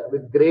Shakespeare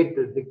with great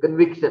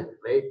conviction,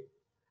 right?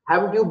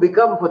 Haven't you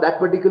become, for that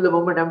particular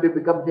moment, haven't you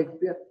become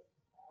Shakespeare?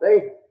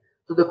 Right?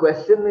 So the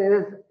question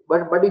is,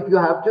 but if you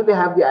actually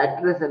have the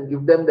actress and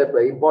give them that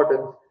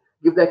importance,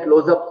 give that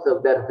close-ups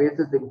of their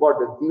faces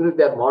importance, even if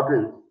they're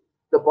models,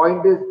 the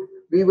point is,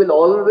 we will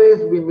always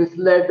be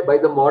misled by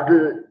the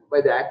model, by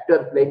the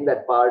actor playing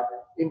that part,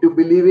 into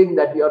believing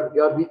that you're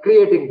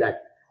recreating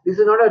that. This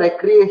is not a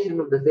recreation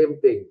of the same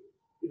thing.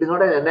 It is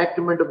not an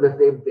enactment of the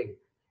same thing.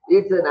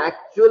 It's an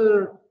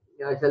actual,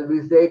 shall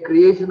we say,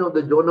 creation of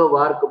the Joan of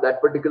Arc of that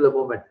particular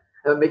moment.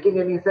 Am I making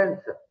any sense?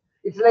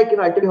 It's like,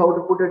 I'll tell you how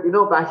to put it,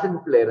 passion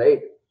play,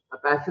 right? A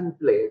passion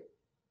play.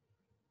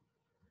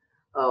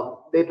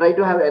 They try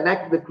to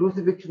enact the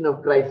crucifixion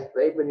of Christ,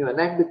 right? When you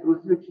enact the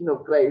crucifixion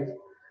of Christ,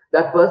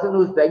 that person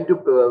who's trying to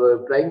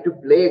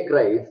play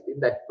Christ in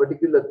that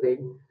particular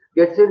thing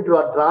gets into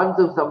a trance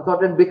of some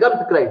sort and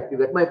becomes Christ. You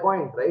get my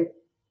point, right?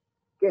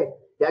 Okay,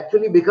 he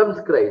actually becomes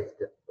Christ.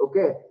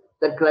 Okay,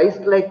 that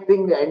Christ-like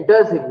thing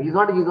enters him. He's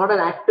not an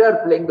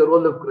actor playing the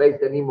role of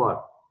Christ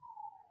anymore.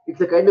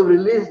 It's a kind of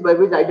release by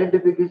which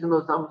identification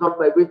of some sort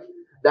by which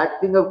that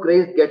thing of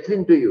Christ gets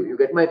into you. You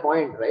get my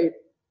point, right?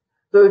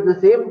 So it's the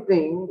same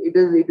thing. It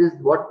is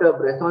what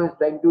Bresson is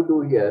trying to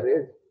do here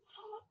is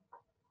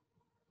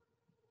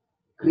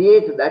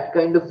create that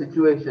kind of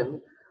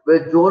situation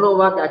where Joan of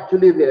Arc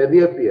actually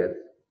reappears.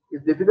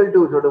 It's difficult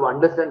to sort of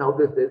understand how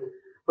this is,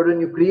 but when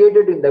you create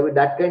it in with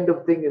that kind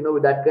of thing,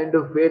 with that kind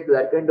of faith,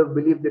 that kind of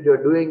belief that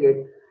you're doing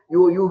it,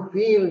 you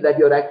feel that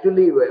you're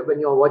actually, when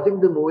you're watching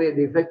the movie,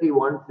 the effect he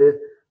wants is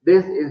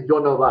this is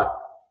Joan of Arc.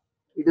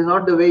 It is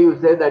not the way you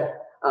say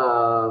that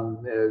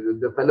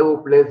the fellow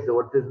who plays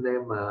what's his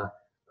name,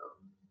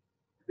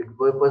 the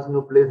person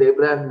who plays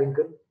Abraham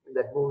Lincoln in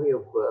that movie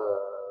of.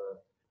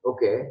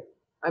 Okay,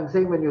 I'm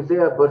saying when you say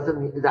a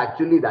person is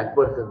actually that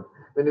person,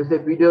 when you say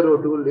Peter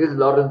O'Toole is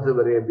Lawrence of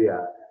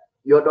Arabia,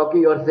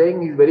 you're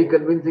saying he's very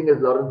convincing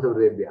as Lawrence of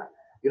Arabia.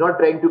 You're not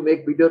trying to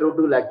make Peter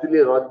O'Toole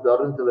actually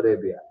Lawrence of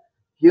Arabia.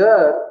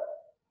 Here,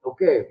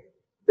 okay,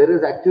 there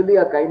is actually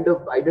a kind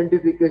of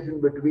identification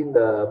between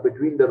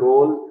the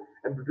role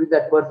and between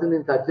that person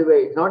in such a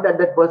way. It's not that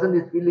that person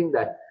is feeling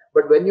that,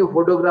 but when you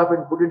photograph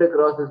and put it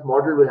across this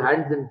model with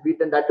hands and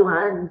feet, and that two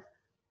hands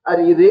are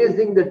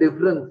erasing the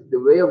difference, the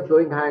way of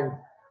showing hands.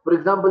 For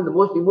example, the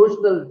most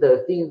emotional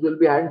scenes will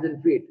be hands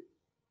and feet.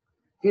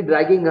 She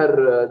dragging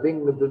her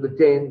thing to the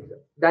chains.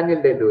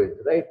 Daniel Day-Lewis,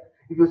 right?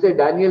 If you say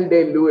Daniel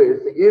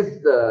Day-Lewis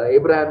is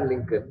Abraham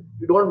Lincoln,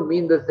 you don't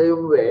mean the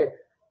same way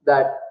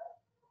that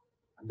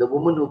the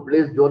woman who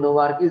plays Joan of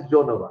Arc is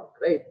Joan of Arc,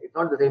 right? It's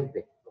not the same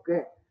thing.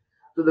 Okay.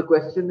 So the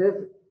question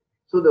is,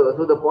 so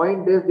the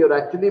point is, you're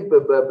actually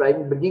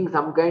bringing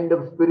some kind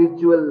of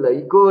spiritual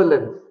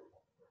equivalence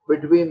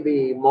between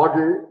the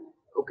model,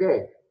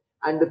 okay,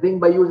 and the thing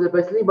by use,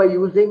 especially by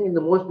using in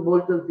the most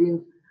emotional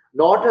scenes,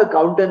 not her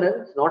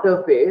countenance, not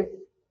her face,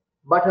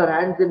 but her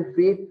hands and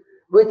feet,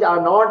 which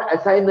are not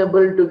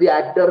assignable to the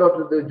actor or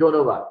to the Joan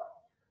of Arc.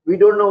 We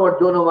don't know what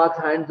Joan of Arc's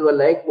hands were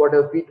like, what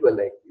her feet were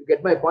like. You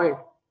get my point?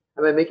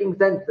 Am I making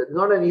sense? It's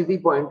not an easy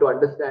point to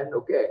understand,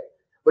 okay?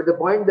 But the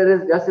point there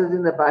is, just as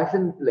in the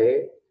passion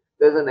play,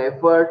 there's an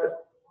effort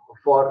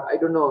for, I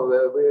don't know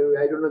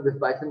this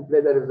passion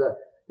play, there is a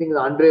thing,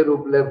 Andrei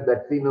Rublev,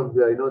 that scene of,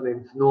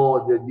 in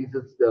snow,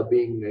 Jesus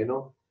being,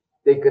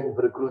 taken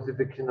for a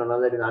crucifixion and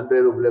all that. In Andrei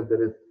Rublev,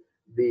 there is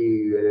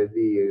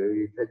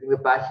I think the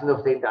Passion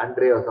of Saint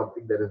Andrei or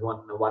something. There is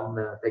one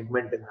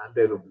segment in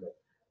Andrei Rublev.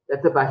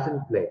 That's a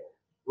passion play.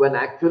 When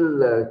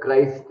actual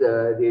Christ,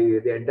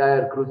 the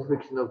entire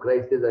crucifixion of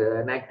Christ is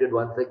enacted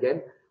once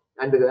again,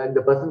 and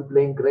the person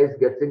playing Christ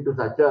gets into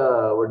such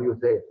a, what do you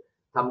say,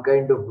 some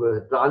kind of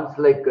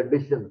trance-like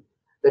condition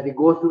that he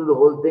goes through the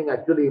whole thing.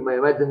 Actually,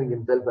 imagining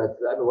himself as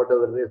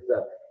whatever it is,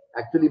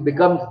 actually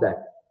becomes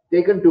that,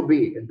 taken to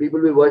be, and people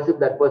will worship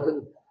that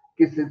person,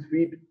 kiss his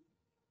feet,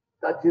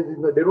 touch his.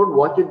 They don't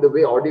watch it the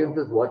way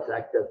audiences watch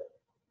actors,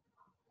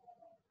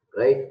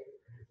 right?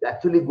 They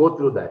actually go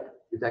through that.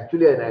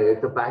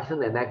 It's a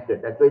passion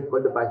enacted. That's why it's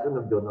called the Passion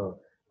of Jonah,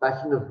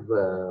 Passion of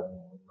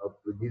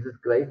Jesus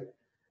Christ,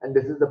 and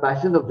this is the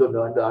Passion of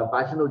Jonah, and the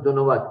Passion of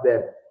Jonah was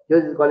there.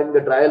 Here he's calling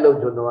the trial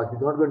of Jonah.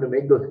 He's not going to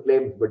make those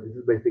claims, but this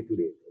is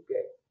basically it.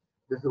 Okay,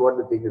 this is what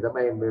the thing is. Am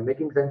I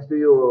making sense to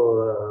you,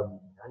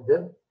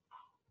 Anjan?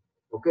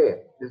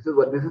 Okay, this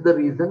is the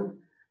reason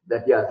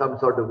that, yeah, some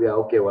sort of, yeah,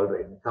 okay, all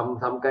right, some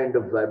kind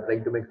of, I'm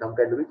trying to make some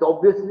kind of, it's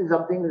obviously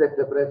something that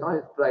the Bresson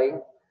is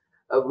trying,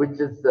 which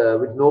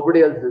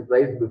nobody else has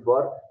tried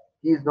before.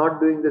 He's not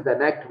doing this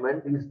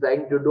enactment. He's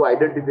trying to do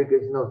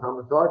identification of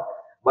some sort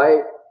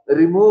by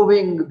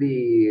removing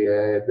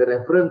the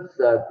reference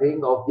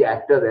thing of the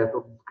actor there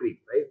from the screen,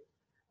 right?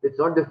 It's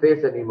not the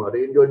face anymore.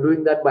 You're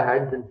doing that by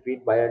hands and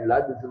feet, by and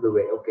large. This is the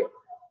way. Okay.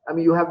 I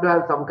mean, you have to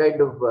have some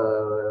kind of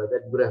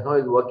that Bresson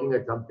is working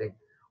at something.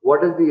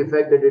 What is the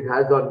effect that it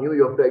has on you?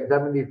 You have to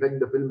examine the effect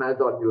the film has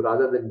on you,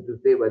 rather than to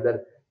say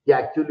whether he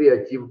actually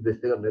achieved this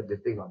thing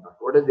or not.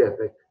 What is the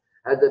effect?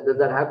 Does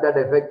that have that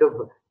effect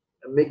of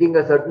making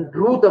a certain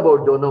truth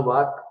about Joan of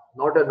Arc,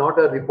 not a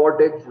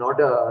reportage, not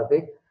a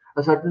thing,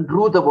 a certain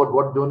truth about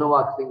what Joan of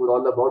Arc thing was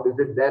all about? Is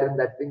it there in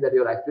that thing that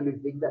you're actually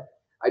seeing that?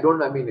 I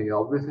mean,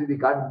 obviously we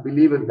can't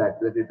believe in that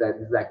it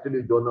is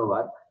actually Joan of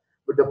Arc.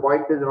 But the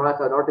point is,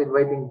 not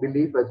inviting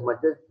belief as much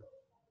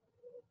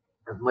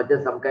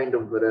as some kind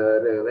of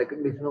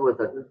recognition of a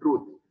certain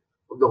truth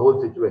of the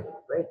whole situation,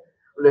 right?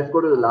 Let's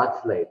go to the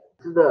last slide.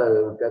 This is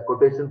the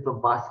quotation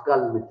from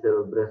Pascal, which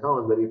Bresson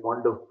was very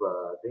fond of.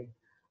 Thing.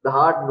 The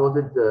heart knows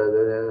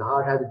the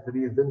heart has its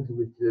reasons,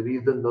 which the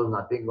reason knows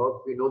nothing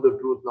of. We know the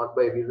truth not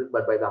by reason,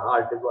 but by the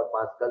heart, is what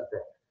Pascal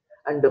said.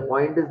 And the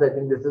point is, I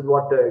think this is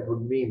what it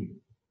would mean.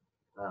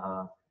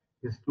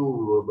 His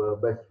two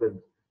best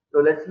friends. So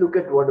let's look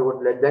at what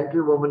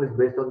Gentlewoman is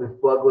based on. This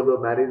poor girl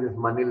who marries this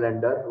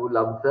moneylender who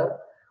loves her.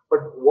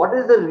 But what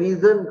is the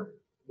reason?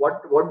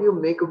 What do you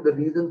make of the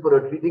reason for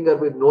her treating her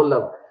with no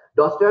love?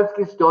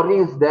 Dostoevsky's story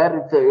is there.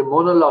 It's a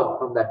monologue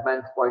from that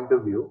man's point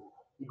of view.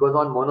 He goes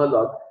on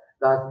monologue.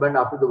 The husband,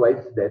 after the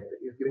wife's death,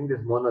 He's giving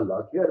this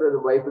monologue. Here, the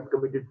wife is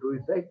committed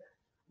suicide.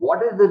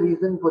 What is the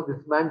reason for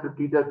this man to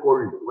treat her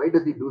cold? Why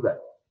does he do that?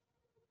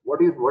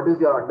 What is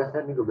your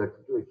understanding of that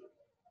situation?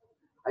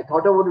 I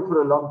thought about it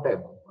for a long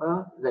time.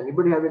 Does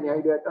anybody have any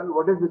idea at all?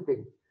 What is the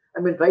thing? I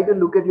mean, try to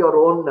look at your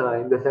own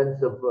in the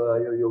sense of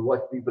you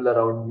watch people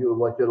around you,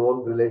 watch your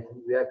own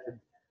relation reactions.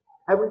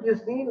 Haven't you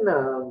seen?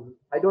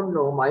 I don't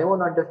know. My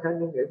own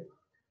understanding is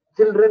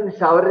children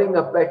showering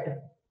a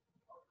pet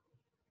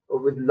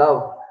with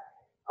love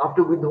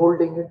after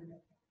withholding it.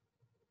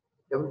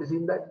 Haven't you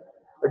seen that?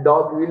 A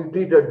dog will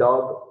treat a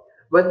dog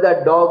when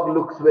that dog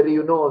looks very,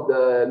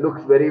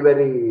 looks very,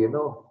 very,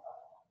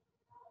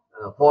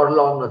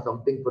 forlorn or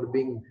something for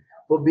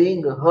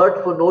being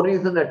hurt for no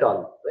reason at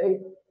all, right?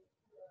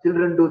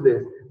 Children do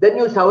this. Then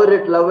you shower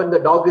it love, and the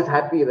dog is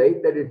happy,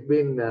 right? That it's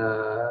been.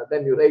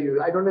 Then you,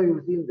 right? I don't know if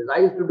you've seen this. I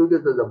used to do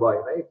this as a boy,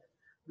 right?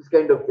 This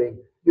kind of thing.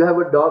 You have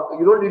a dog.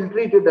 You don't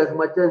ill-treat it as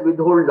much as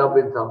withhold love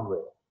in some way.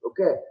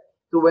 Okay.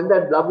 So when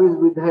that love is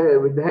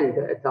withheld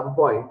at some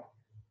point,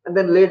 and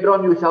then later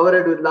on you shower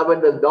it with love,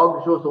 and the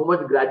dog shows so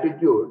much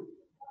gratitude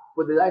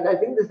for this. I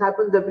think this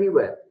happens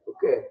everywhere.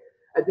 Okay.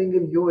 I think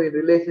in human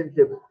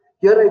relationships.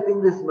 Here, I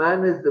think this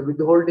man is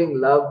withholding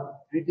love,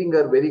 treating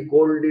her very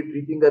coldly,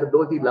 treating her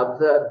though he loves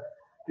her,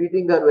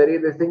 treating her very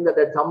this thing that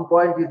at some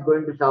point he's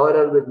going to shower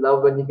her with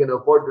love when he can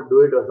afford to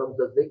do it or some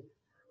such thing.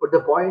 But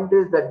the point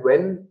is that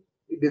when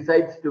he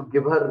decides to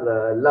give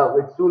her love,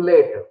 it's too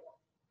late.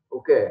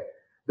 Okay,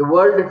 the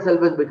world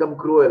itself has become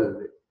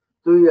cruel,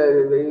 so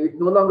it's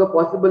no longer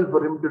possible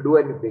for him to do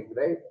anything,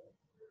 right?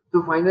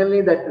 So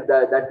finally, that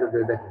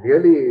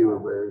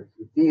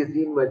really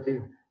scene where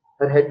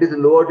her head is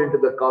lowered into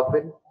the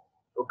coffin,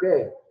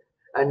 okay,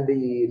 and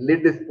the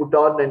lid is put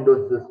on, and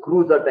those the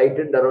screws are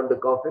tightened around the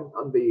coffin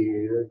on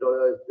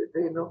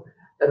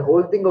that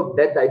whole thing of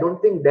death. I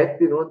don't think death,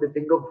 the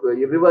thing of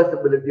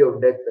irreversibility of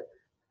death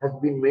has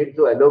been made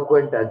so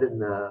eloquent as in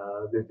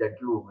this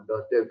gentlewoman,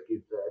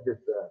 Dostoevsky's this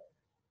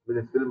with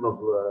this film of.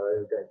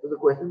 So the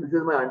question, this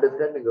is my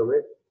understanding of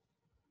it,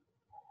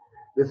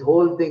 this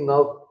whole thing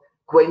of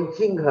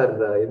quenching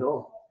her,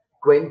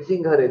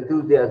 quenching her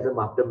enthusiasm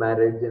after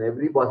marriage in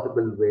every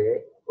possible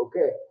way.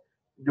 Okay,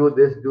 do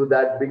this, do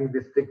that, bring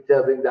this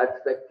picture, bring that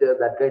structure,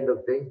 that kind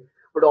of thing.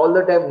 But all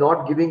the time,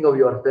 not giving of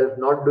yourself,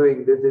 not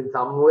doing this in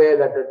some way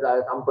that at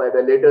some at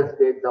a later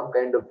stage, some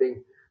kind of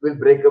thing will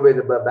break away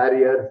the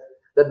barriers.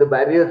 That the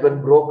barriers,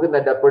 when broken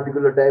at a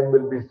particular time,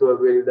 will be so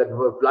that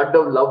a flood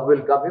of love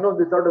will come.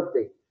 This sort of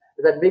thing.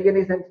 Does that make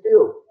any sense to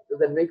you? Does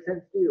that make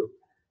sense to you?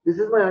 This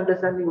is my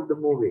understanding of the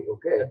movie.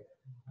 Okay,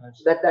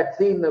 that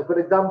scene, for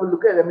example,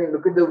 look at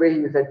the way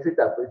he sets it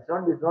up. It's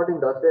not in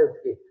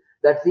Dostoevsky.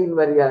 That scene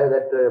where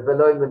that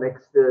fellow in the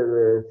next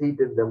seat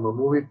in the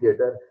movie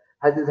theater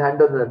has his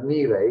hand on her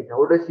knee, right?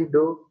 How does she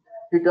do?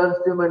 She turns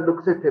to him and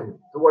looks at him.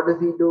 So what does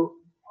he do?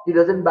 He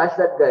doesn't bash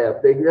that guy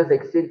up. They just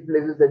exchange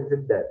places and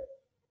sit there.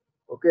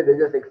 Okay, they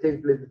just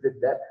exchange places, sit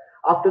there.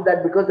 After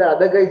that, because the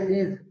other guy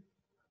sees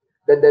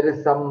that there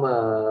is some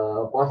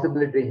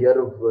possibility here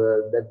of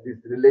that this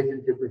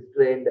relationship is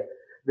strained.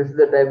 This is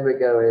the time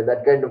where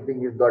that kind of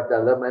thing is got. The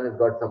other man has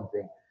got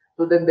something.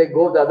 So then they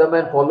go. The other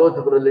man follows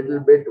for a little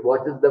bit,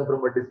 watches them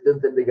from a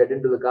distance, and they get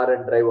into the car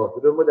and drive off.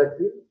 Remember that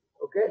scene?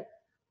 Okay.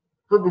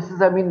 So this is,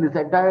 this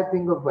entire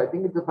thing of, I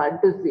think it's a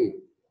fantasy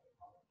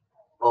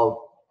of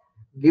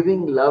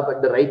giving love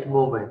at the right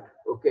moment.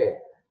 Okay,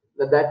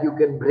 that you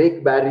can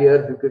break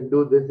barriers, you can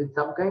do this. It's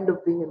some kind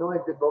of thing,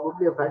 it's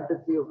probably a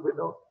fantasy of,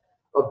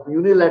 of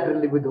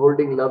unilaterally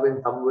withholding love in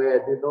some way,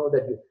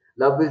 that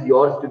love is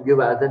yours to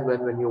give as and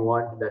when you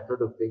want, that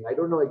sort of thing. I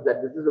don't know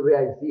exactly. This is the way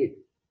I see it.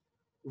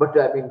 But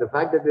the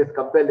fact that it's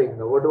compelling.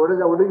 What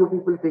do you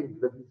people think?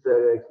 Does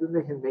this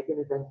explanation make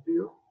any sense to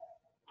you?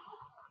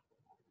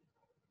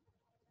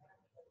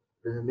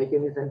 Does it make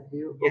any sense to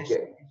you? Yes,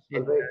 Okay. it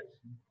All right. does.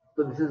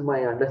 So this is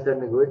my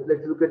understanding of it.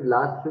 Let's look at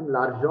last film,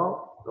 L'Argent.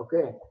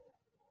 Okay.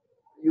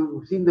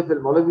 You've seen the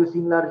film. All of you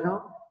seen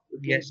L'Argent?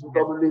 Yes, yes.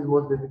 Probably his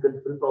most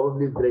difficult film.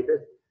 Probably his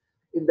greatest.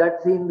 In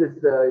that scene, this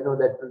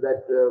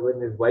that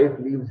when his wife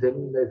leaves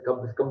him, is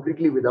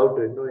completely without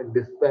in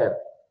despair.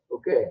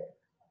 Okay.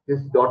 His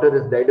daughter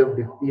has died of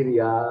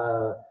diphtheria.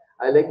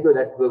 I like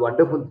that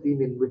wonderful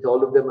scene in which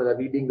all of them are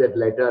reading that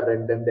letter,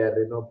 and then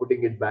they're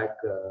putting it back.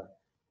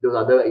 Those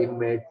other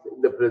inmates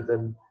in the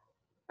prison,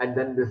 and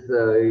then this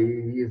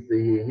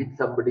he hits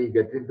somebody,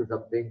 gets into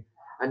something,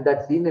 and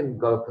that scene in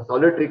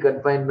solitary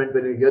confinement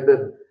when you hear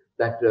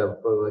that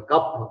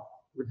cup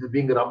which is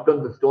being rubbed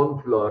on the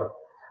stone floor,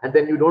 and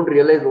then you don't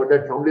realize what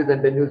that sound is,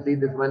 and then you see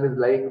this man is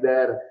lying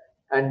there,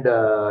 and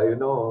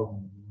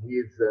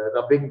he's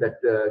rubbing that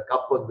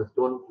cup on the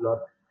stone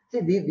floor.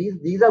 See,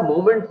 these are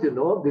moments,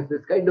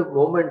 this kind of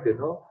moment,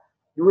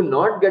 you will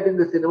not get in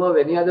the cinema of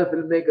any other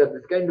filmmaker.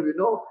 This kind of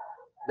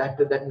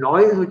that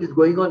noise which is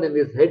going on in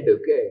his head.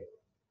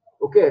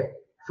 Okay,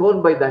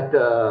 shown by that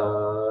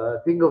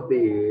thing of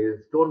the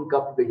stone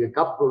cup, the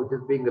cup which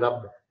is being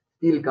rubbed,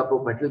 steel cup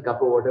or metal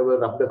cup or whatever,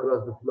 rubbed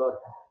across the floor.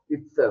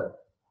 It's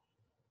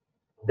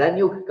then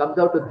you comes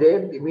out to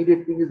jail.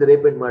 Immediate thing is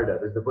rape and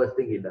murder. Is the first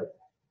thing he does.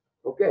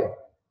 Okay,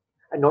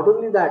 And not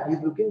only that,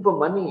 he's looking for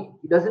money.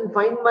 He doesn't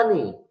find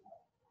money.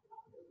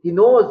 He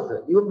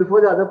knows even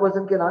before the other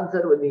person can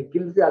answer. When he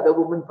kills the other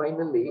woman,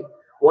 finally,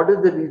 what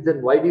is the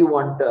reason? Why do you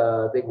want?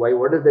 Think why?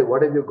 What is it?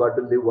 What have you got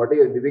to live? What are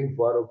you living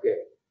for? Okay,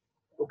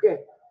 okay.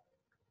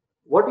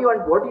 What do you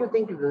want? What do you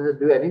think?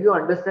 Do any of you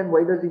understand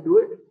why does he do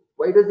it?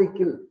 Why does he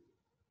kill?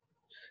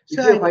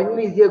 So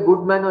Finally is he a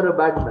good man or a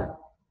bad man?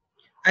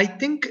 I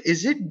think,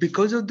 is it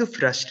because of the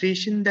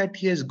frustration that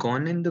he has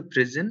gone in the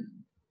prison?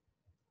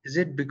 Is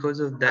it because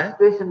of that?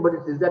 Frustration, but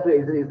is that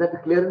a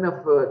clear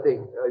enough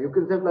thing? You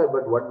can say, like,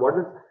 but what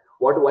is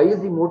what? Why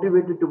is he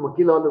motivated to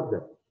kill all of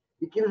them?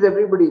 He kills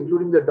everybody,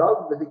 including the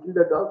dog. Does he kill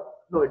the dog?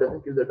 No, he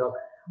doesn't kill the dog.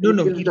 No, He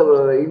no. kills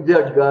the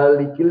injured girl.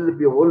 He kills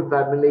the whole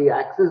family. He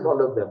axes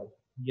all of them.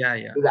 Yeah,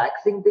 yeah. The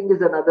axing thing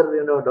is another,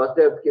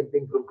 Dostoevsky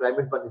thing from Crime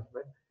and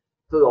Punishment.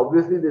 So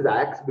obviously, this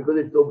axe, because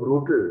it's so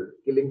brutal,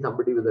 killing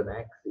somebody with an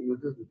axe, he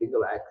uses the thing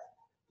of axe.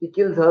 He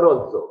kills her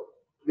also.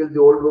 He kills the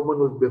old woman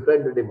who's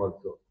befriended him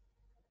also.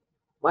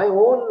 My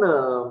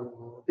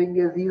own thing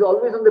is he's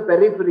always on the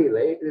periphery,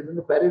 right? He's in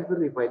the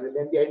periphery finally,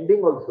 and the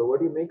ending also. What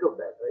do you make of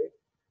that, right?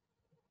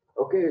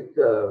 Okay, it's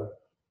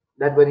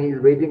that when he's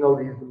waiting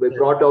out, he's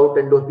brought out,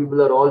 and those people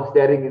are all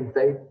staring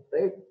inside,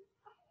 right?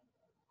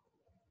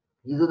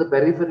 He's on the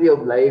periphery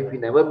of life. He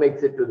never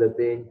makes it to the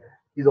thing.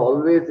 He's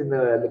always in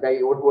a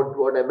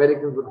what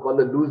Americans would call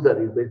a loser.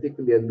 He's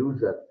basically a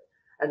loser.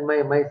 And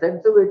my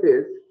sense of it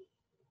is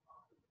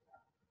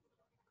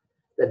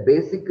that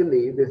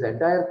basically this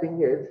entire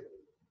thing is,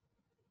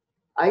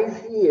 I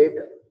see it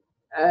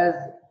as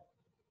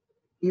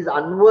he's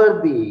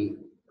unworthy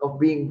of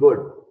being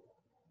good.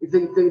 It's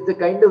a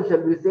kind of,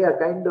 shall we say, a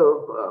kind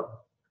of,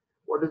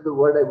 what is the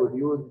word I would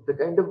use? It's a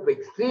kind of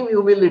extreme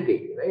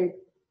humility, right?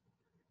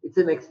 It's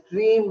an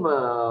extreme,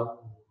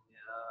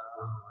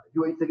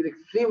 it's an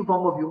extreme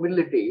form of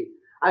humility.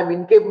 I'm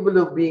incapable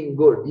of being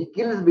good. He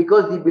kills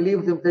because he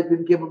believes himself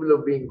incapable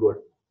of being good,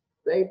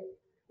 right?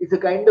 It's a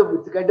kind of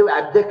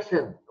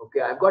abjection.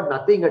 Okay, I've got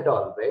nothing at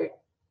all, right?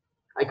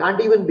 I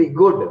can't even be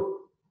good,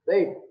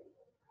 right?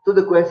 So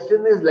the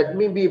question is, let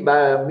me be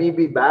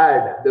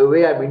bad the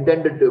way I'm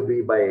intended to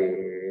be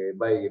by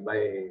by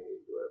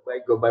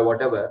by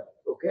whatever.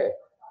 Okay,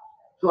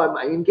 so I'm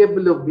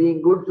incapable of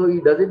being good. So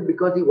he does it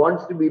because he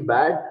wants to be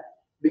bad,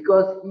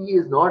 because he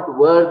is not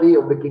worthy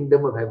of the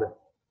kingdom of heaven,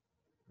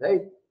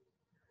 right?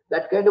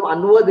 That kind of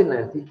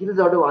unworthiness, he kills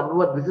out of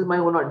unworth. This is my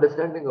own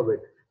understanding of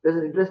it. There's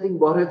an interesting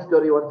Borges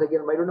story once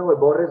again. I don't know why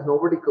Borges,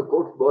 nobody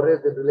quotes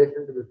Borges in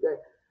relation to this guy.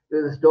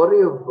 There's a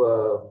story of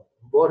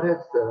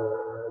Borges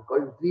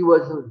called Three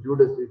Versions of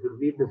Judas. You should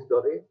read the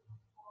story.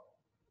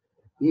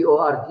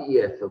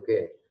 Borges,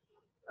 okay.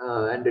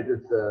 And it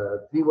is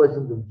Three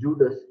Versions of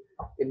Judas,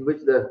 in which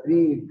there are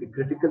three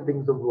critical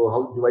things of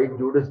how why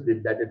Judas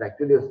did that. It's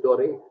actually a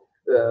story,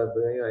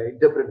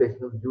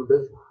 interpretation of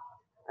Judas.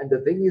 And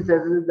the thing he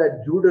says is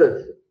that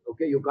Judas,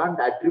 okay, you can't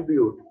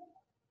attribute.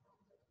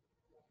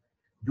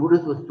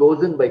 Judas was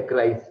chosen by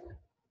Christ.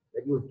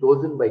 That he was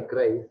chosen by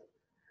Christ.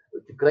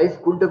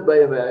 Christ couldn't have,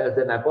 as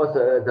an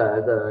apostle, as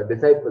a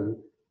disciple,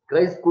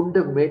 Christ couldn't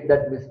have made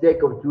that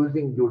mistake of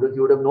choosing Judas. He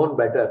would have known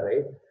better,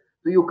 right?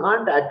 So you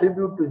can't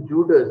attribute to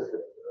Judas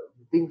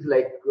things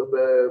like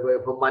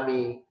for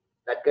money,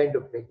 that kind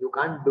of thing. You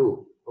can't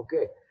do.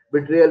 Okay,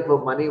 betrayal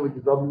for money, which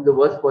is probably the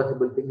worst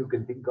possible thing you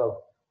can think of.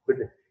 But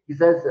he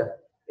says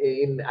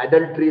in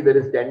adultery there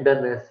is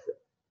tenderness.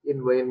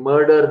 In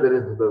murder there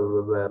is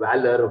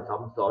valor of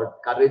some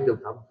sort, courage of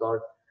some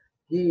sort.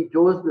 He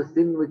chose the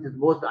sin which is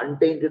most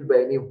untainted by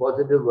any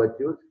positive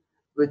virtues,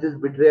 which is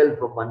betrayal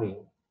for money.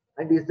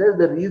 And he says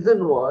the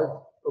reason was,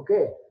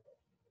 okay,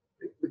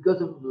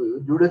 because of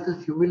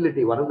Judas's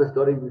humility. One of the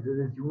stories is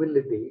his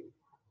humility.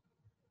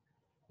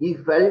 He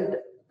felt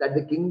that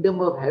the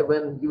kingdom of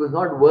heaven, he was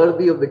not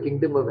worthy of the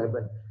kingdom of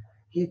heaven.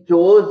 He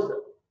chose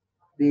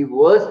the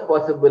worst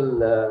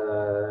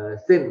possible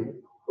sin.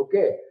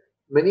 Okay,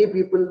 many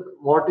people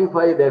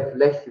mortify their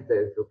flesh, he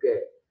says, okay,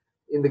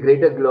 in the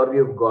greater glory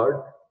of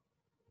God.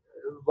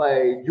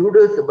 By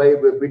Judas, by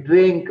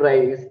betraying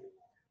Christ,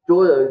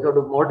 sort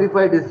of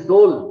mortified his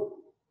soul.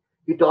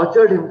 He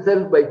tortured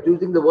himself by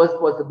choosing the worst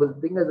possible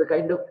thing as a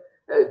kind of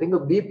thing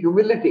of deep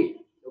humility.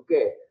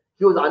 Okay,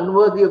 he was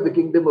unworthy of the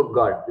kingdom of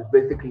God. It's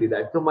basically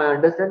that. So my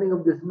understanding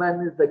of this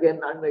man is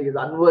again, he's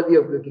unworthy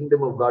of the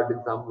kingdom of God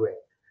in some way.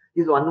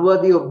 He's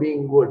unworthy of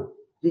being good.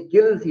 He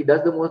kills. He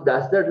does the most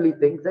dastardly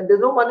things, and there's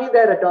no money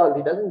there at all.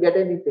 He doesn't get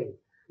anything.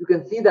 You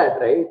can see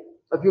that, right?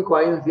 A few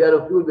coins here,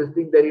 a few this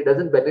thing there. He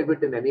doesn't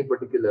benefit in any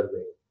particular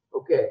way.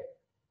 Okay,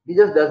 he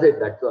just does it.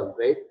 That's all,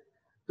 right?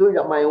 So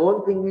yeah, my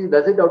own thing is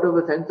does it out of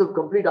a sense of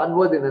complete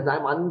unworthiness.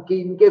 I'm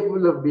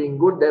incapable of being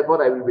good,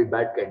 therefore I will be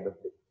bad, kind of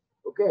thing.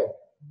 Okay,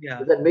 Yeah.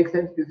 does that make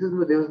sense? This is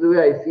the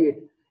way I see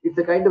it. It's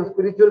a kind of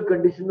spiritual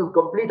condition of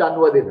complete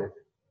unworthiness.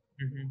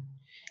 Mm-hmm.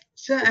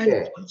 So, and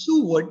Okay,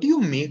 also, what do you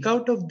make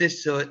out of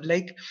this, sir?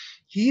 Like,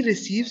 he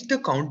receives the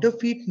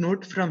counterfeit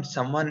note from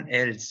someone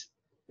else,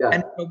 and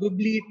yeah,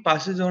 probably it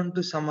passes on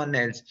to someone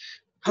else.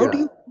 How do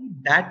yeah. you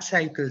that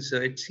cycle,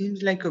 sir? It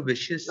seems like a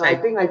vicious No, I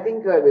cycle.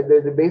 think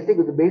the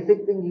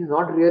basic thing. He's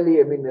not really.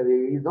 I mean,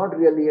 he's not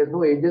really. He has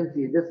no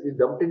agency. He's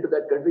dumped into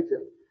that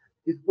condition.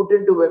 He's put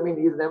into. I mean,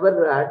 he's never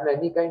had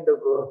any kind of.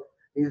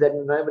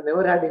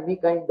 Never had any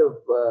kind of.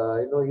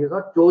 He's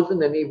not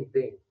chosen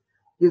anything.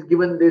 He's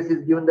given this.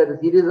 He's given that. A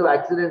series of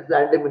accidents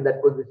land him in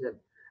that position.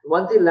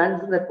 Once he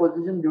lands in that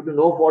position due to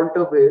no fault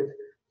of his,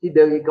 he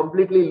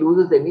completely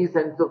loses any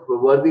sense of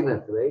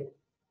worthiness. Right.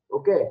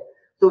 Okay.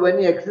 So when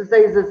he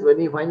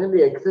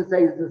finally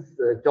exercises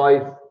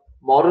choice,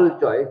 moral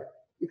choice,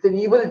 it's an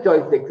evil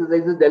choice.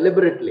 Exercises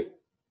deliberately.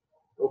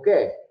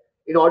 Okay,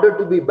 in order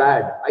to be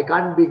bad, I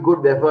can't be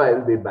good, therefore I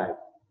will be bad.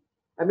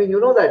 I mean, you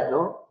know that,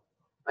 no?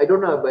 I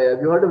don't know.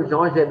 Have you heard of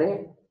Jean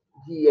Genet?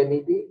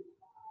 Genet?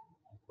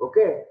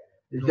 Okay,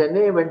 No.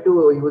 Genet went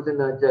to. He was in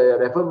a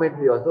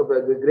reformatory also,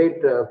 a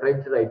great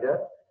French writer.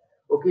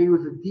 Okay, he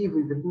was a thief.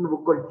 He's written a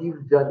book called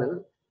Thief's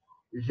Journal.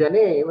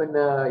 Genet, when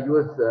he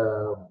was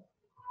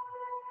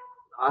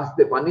asked,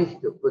 they punished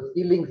for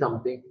stealing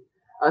something.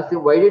 Asked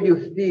him, why did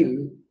you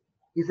steal?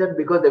 He said,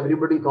 because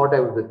everybody thought I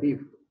was a thief.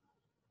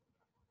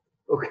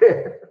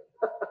 Okay.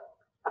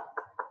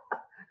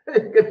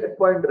 You get that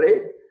point,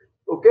 right?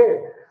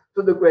 Okay.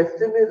 So the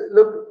question is,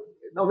 look,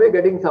 now we're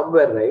getting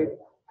somewhere, right?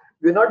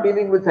 We're not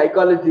dealing with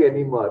psychology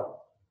anymore.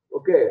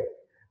 Okay.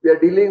 We are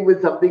dealing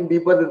with something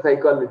deeper than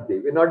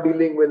psychology. We're not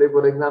dealing with, like,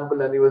 for example,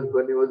 when he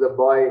was a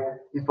boy,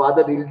 his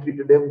father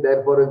ill-treated him.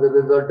 Therefore, as a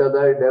result of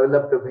that, he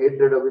developed a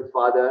hatred of his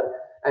father,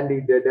 and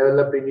he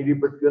developed an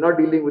Oedipus. We're not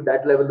dealing with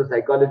that level of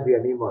psychology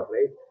anymore,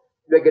 right?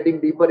 We are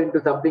getting deeper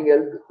into something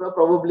else,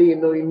 probably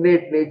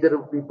innate nature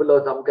of people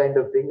or some kind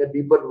of thing, a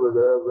deeper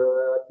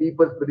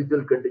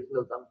spiritual condition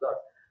of some sort.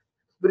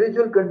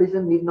 Spiritual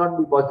condition need not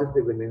be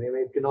positive in any way;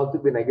 it can also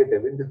be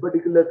negative. In this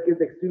particular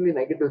case, extremely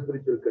negative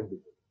spiritual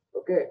condition.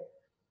 Okay,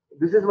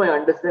 this is my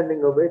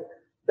understanding of it.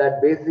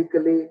 That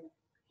basically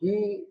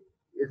he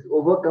is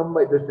overcome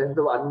by the sense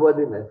of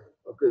unworthiness,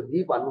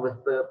 okay,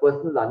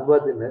 personal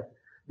unworthiness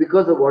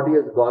because of what he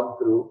has gone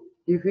through.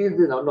 He feels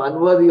he's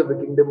unworthy of the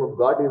kingdom of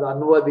God. He's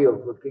unworthy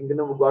of the kingdom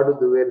of God, is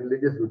the way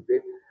religious would say.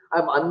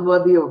 I'm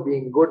unworthy of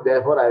being good,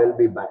 therefore I will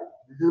be bad.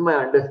 This is my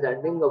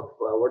understanding of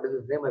what is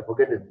his name? I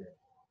forget his name.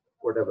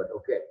 Whatever.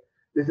 Okay.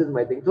 This is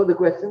my thing. So the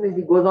question is,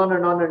 he goes on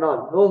and on and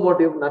on. No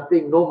motive,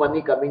 nothing, no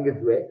money coming his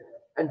way.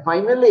 And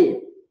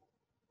finally,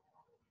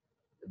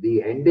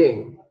 the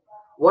ending,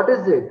 what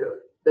is it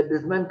that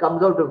this man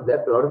comes out of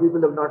that? A lot of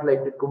people have not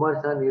liked it.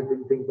 Kumar San, he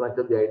didn't think much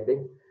of the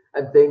ending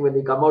and saying when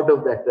he come out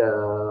of that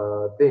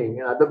thing,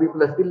 and other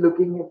people are still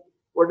looking at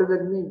what does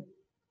that mean?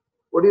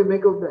 What do you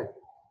make of that?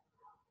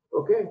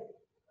 Okay.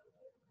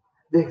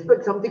 They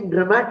expect something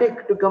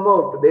dramatic to come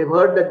out. They've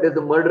heard that there's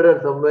a murderer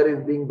somewhere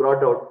is being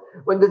brought out.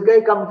 When this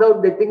guy comes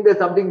out, they think there's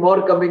something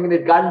more coming in.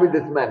 It can't be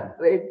this man,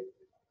 right?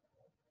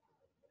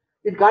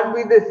 It can't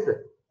be this.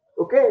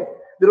 Okay?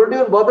 They don't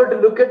even bother to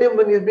look at him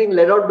when he's being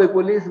led out by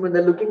police, when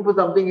they're looking for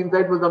something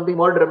inside, for something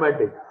more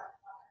dramatic.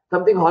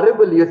 Something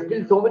horrible. He has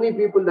killed so many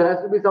people. There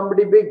has to be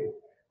somebody big,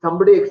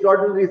 somebody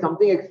extraordinary,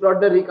 something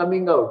extraordinary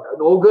coming out. An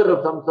ogre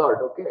of some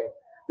sort. Okay?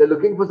 They're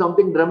looking for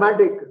something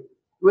dramatic.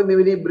 When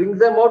he brings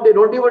them out, they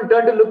don't even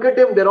turn to look at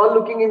him. They're all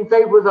looking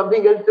inside for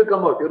something else to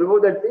come out. You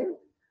remember that scene?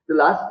 The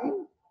last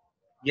scene?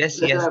 Yes,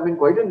 That, yes. I mean,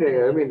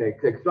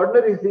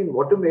 extraordinary scene.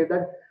 What to make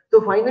that?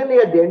 So finally,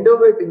 at the end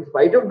of it, in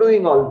spite of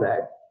doing all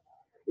that,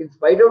 in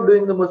spite of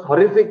doing the most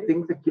horrific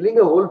things, killing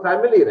a whole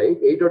family, right?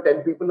 8 or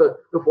 10 people, or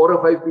 4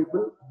 or 5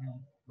 people,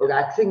 or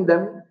axing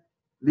them,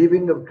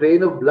 leaving a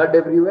train of blood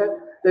everywhere.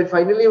 Then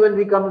finally, when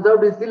he comes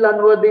out, he's still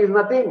unworthy. He's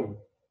nothing.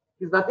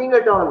 He's nothing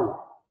at all.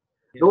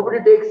 Yeah.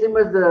 Nobody takes him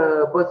as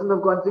a person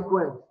of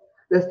consequence.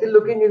 They're still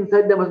looking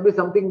inside. There must be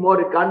something more.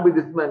 It can't be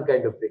this man,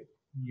 kind of thing.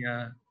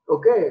 Yeah.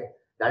 Okay,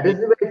 that is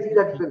Makes the way I see me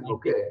that film.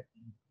 romantic. Okay,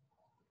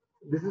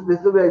 this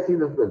is the way I see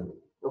the film.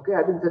 Okay,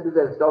 having said this,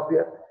 I'll stop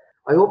here.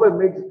 I hope I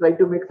try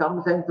to make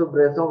some sense of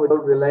Bresson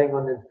without relying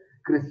on his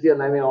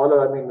Christian. I mean,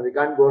 we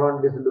can't go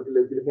around this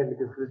looking at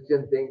this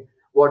Christian thing.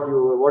 What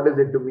is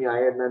it to me?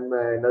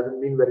 It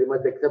doesn't mean very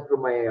much except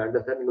from my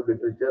understanding of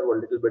literature, what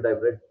little bit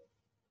I've read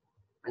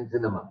and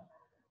cinema.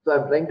 So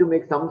I'm trying to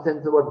make some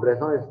sense of what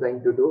Bresson is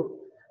trying to do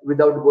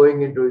without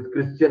going into his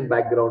Christian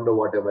background or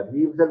whatever.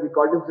 He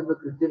called himself a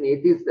Christian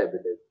atheist, I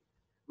believe,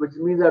 which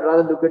means I'd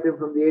rather look at him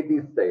from the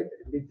atheist side.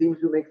 It seems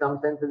to make some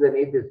sense as an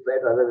atheist,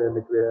 right, rather than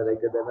a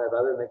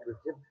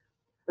Christian.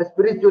 A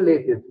spiritual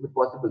atheist is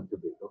possible to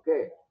be,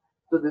 okay?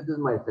 So this is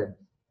my sense.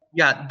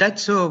 Yeah,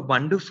 that's a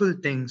wonderful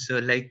thing, sir.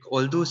 Like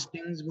all those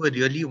things were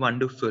really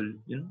wonderful,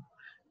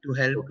 to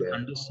help Okay,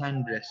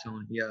 understand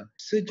Bresson. Yeah.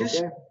 So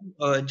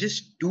okay,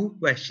 just two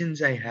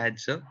questions I had,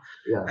 sir,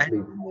 yeah,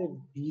 and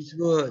please.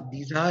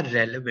 these are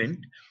relevant.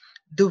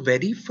 The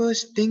very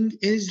first thing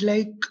is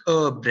like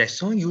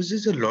Bresson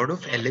uses a lot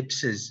of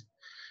ellipses,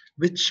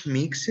 which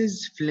makes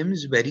his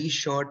films very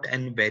short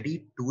and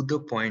very to the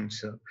point,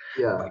 sir.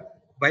 Why, Yeah.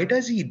 why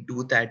does he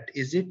do that?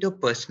 Is it a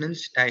personal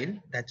style?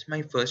 That's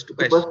my first It's a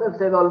question. personal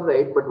style, all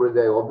right, but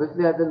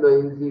obviously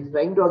he's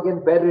trying to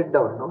again pare it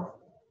down, no?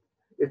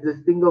 It's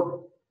this thing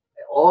of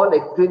all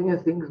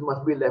extraneous things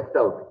must be left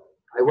out.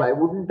 I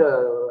wouldn't,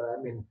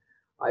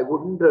 I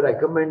wouldn't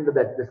recommend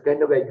that this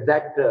kind of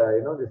exact,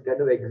 this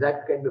kind of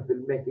exact kind of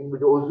filmmaking,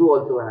 which Ozu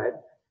also had.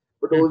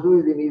 But Mm, Ozu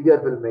is an easier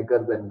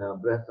filmmaker than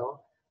Bresson.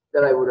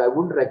 That I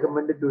wouldn't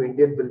recommend it to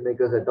Indian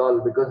filmmakers at all,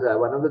 because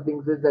one of the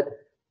things is that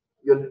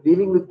you're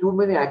dealing with too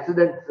many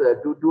accidents,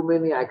 too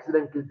many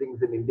accidental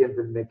things in Indian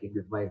filmmaking.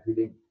 Is my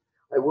feeling.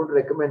 I wouldn't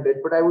recommend it,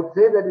 but I would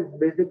say that it's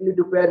basically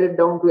to pare it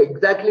down to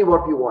exactly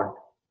what you want.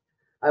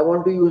 I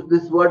want to use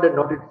this word and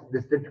not its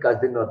distant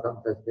cousin or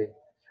some such thing.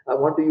 I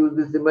want to use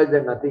this image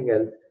and nothing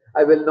else.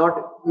 I will not,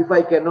 if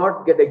I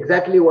cannot get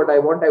exactly what I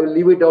want, I will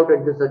leave it out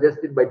and just suggest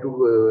it by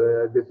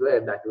two, this way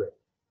and that way.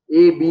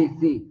 A, B,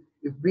 C.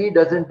 If B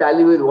doesn't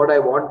tally with what I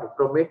want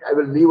from it, I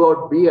will leave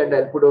out B and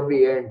I'll put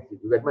only A and C.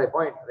 You get my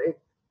point, right?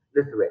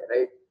 This way,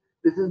 right?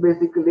 This is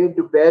basically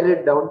to pare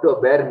it down to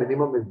a bare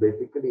minimum is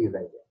basically his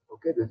idea.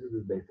 Okay, this is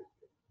his basic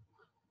thing.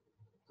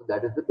 So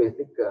that is the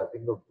basic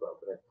thing of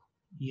Brett.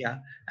 yeah.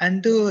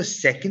 And the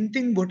second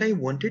thing, what I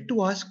wanted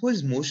to ask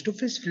was most of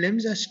his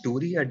films are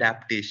story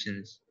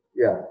adaptations.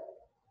 Yeah.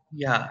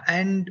 Yeah.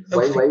 And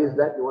Why is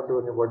that? You want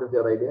to? What is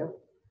your idea?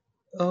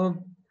 uh,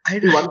 I,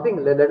 See, one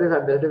thing. Let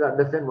us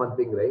understand one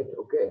thing, right?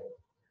 Okay.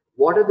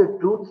 What are the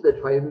truths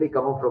that finally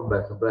come up from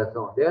Bresson?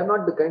 They are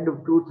not the kind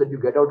of truths that you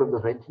get out of the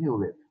French New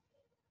Wave.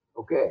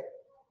 Okay.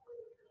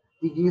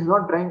 See, he is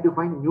not trying to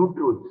find new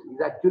truths.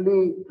 He's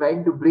actually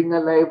trying to bring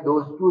alive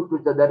those truths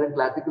which are there in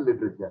classical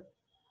literature.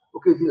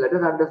 Okay, see, let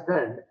us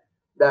understand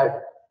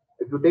that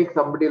if you take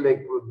somebody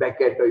like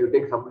Beckett or you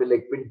take somebody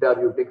like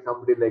Pinter, you take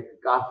somebody like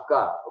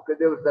Kafka, okay,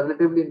 there was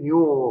relatively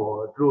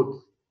new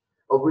truths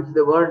of which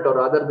they weren't, or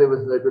rather they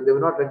were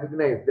not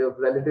recognized. They were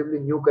relatively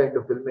new kind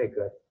of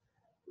filmmakers,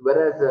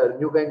 whereas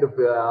new kind of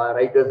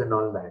writers and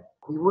all that.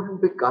 You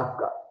wouldn't pick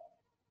Kafka.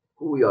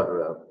 Who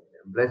your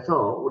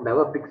Bresson would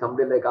never pick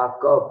somebody like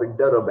Kafka or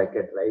Pinter or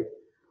Beckett, right?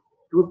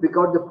 He would pick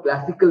out the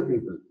classical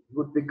people. He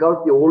would pick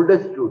out the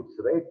oldest truths,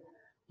 right?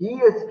 He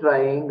is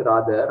trying,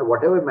 rather,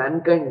 whatever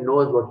mankind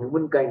knows, what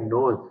humankind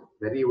knows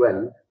very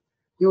well,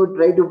 he would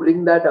try to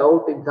bring that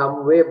out in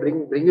some way,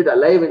 bring it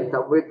alive in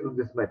some way through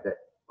this method.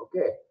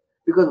 Okay?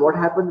 Because what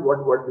happens, what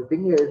the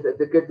thing is, as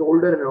it gets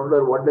older and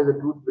older, what does the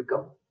truth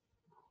become?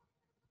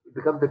 It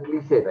becomes a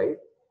cliche, right?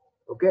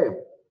 Okay?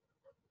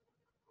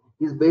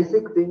 His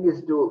basic thing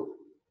is to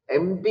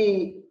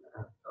empty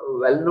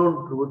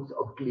well-known truths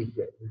of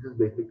cliche. This is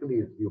basically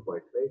his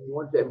viewpoint, right? He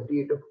wants to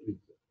empty it of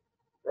cliche,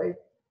 right?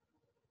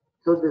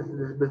 So this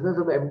business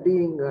of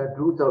emptying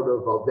truths out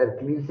of their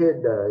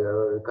cliched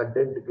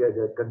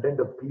content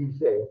of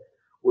cliche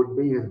would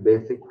be his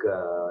basic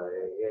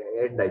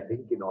end, I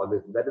think, in all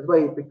this. That is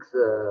why he picks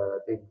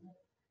things.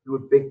 He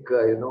would pick,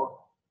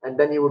 and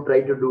then he would try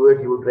to do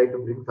it. He would try to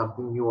bring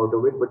something new out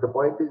of it. But the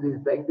point is,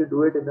 he's trying to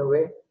do it in a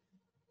way,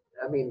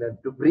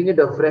 to bring it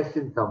afresh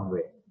in some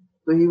way.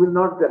 So he will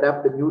not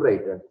adapt a new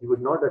writer. He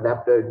would not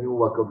adapt a new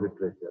work of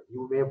literature.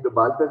 You may have to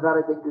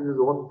Balthazar, I think, is his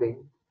own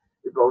thing.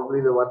 He's probably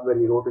the one where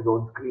he wrote his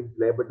own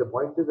screenplay. But the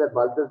point is that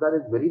Balthazar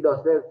is very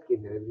Dostoevsky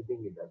in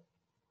everything he does.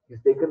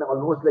 He's taken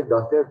almost like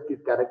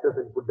Dostoevsky's characters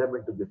and put them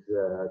into this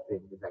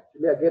thing. It's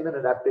actually again an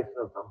adaptation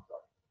of some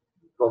sort.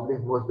 Probably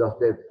his most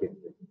Dostoevsky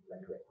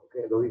that way.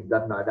 Okay, though he's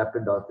done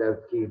adapted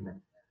Dostoevsky in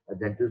A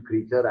Gentle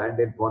Creature and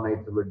in Four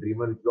Nights of a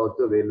Dreamer, which is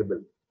also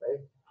available. Right?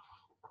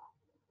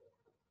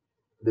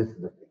 This is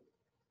the thing.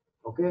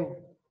 Okay.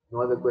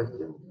 No other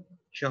questions?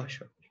 sure,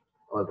 sure.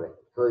 All right.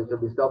 So shall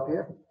we stop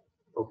here?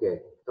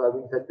 Okay. So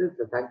having said this,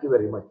 thank you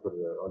very much for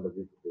all of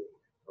this.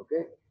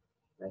 Okay.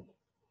 Thank you.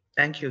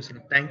 Thank you,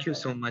 sir. Thank you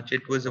so much.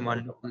 It was a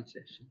wonderful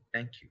session.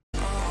 Thank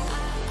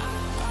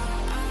you.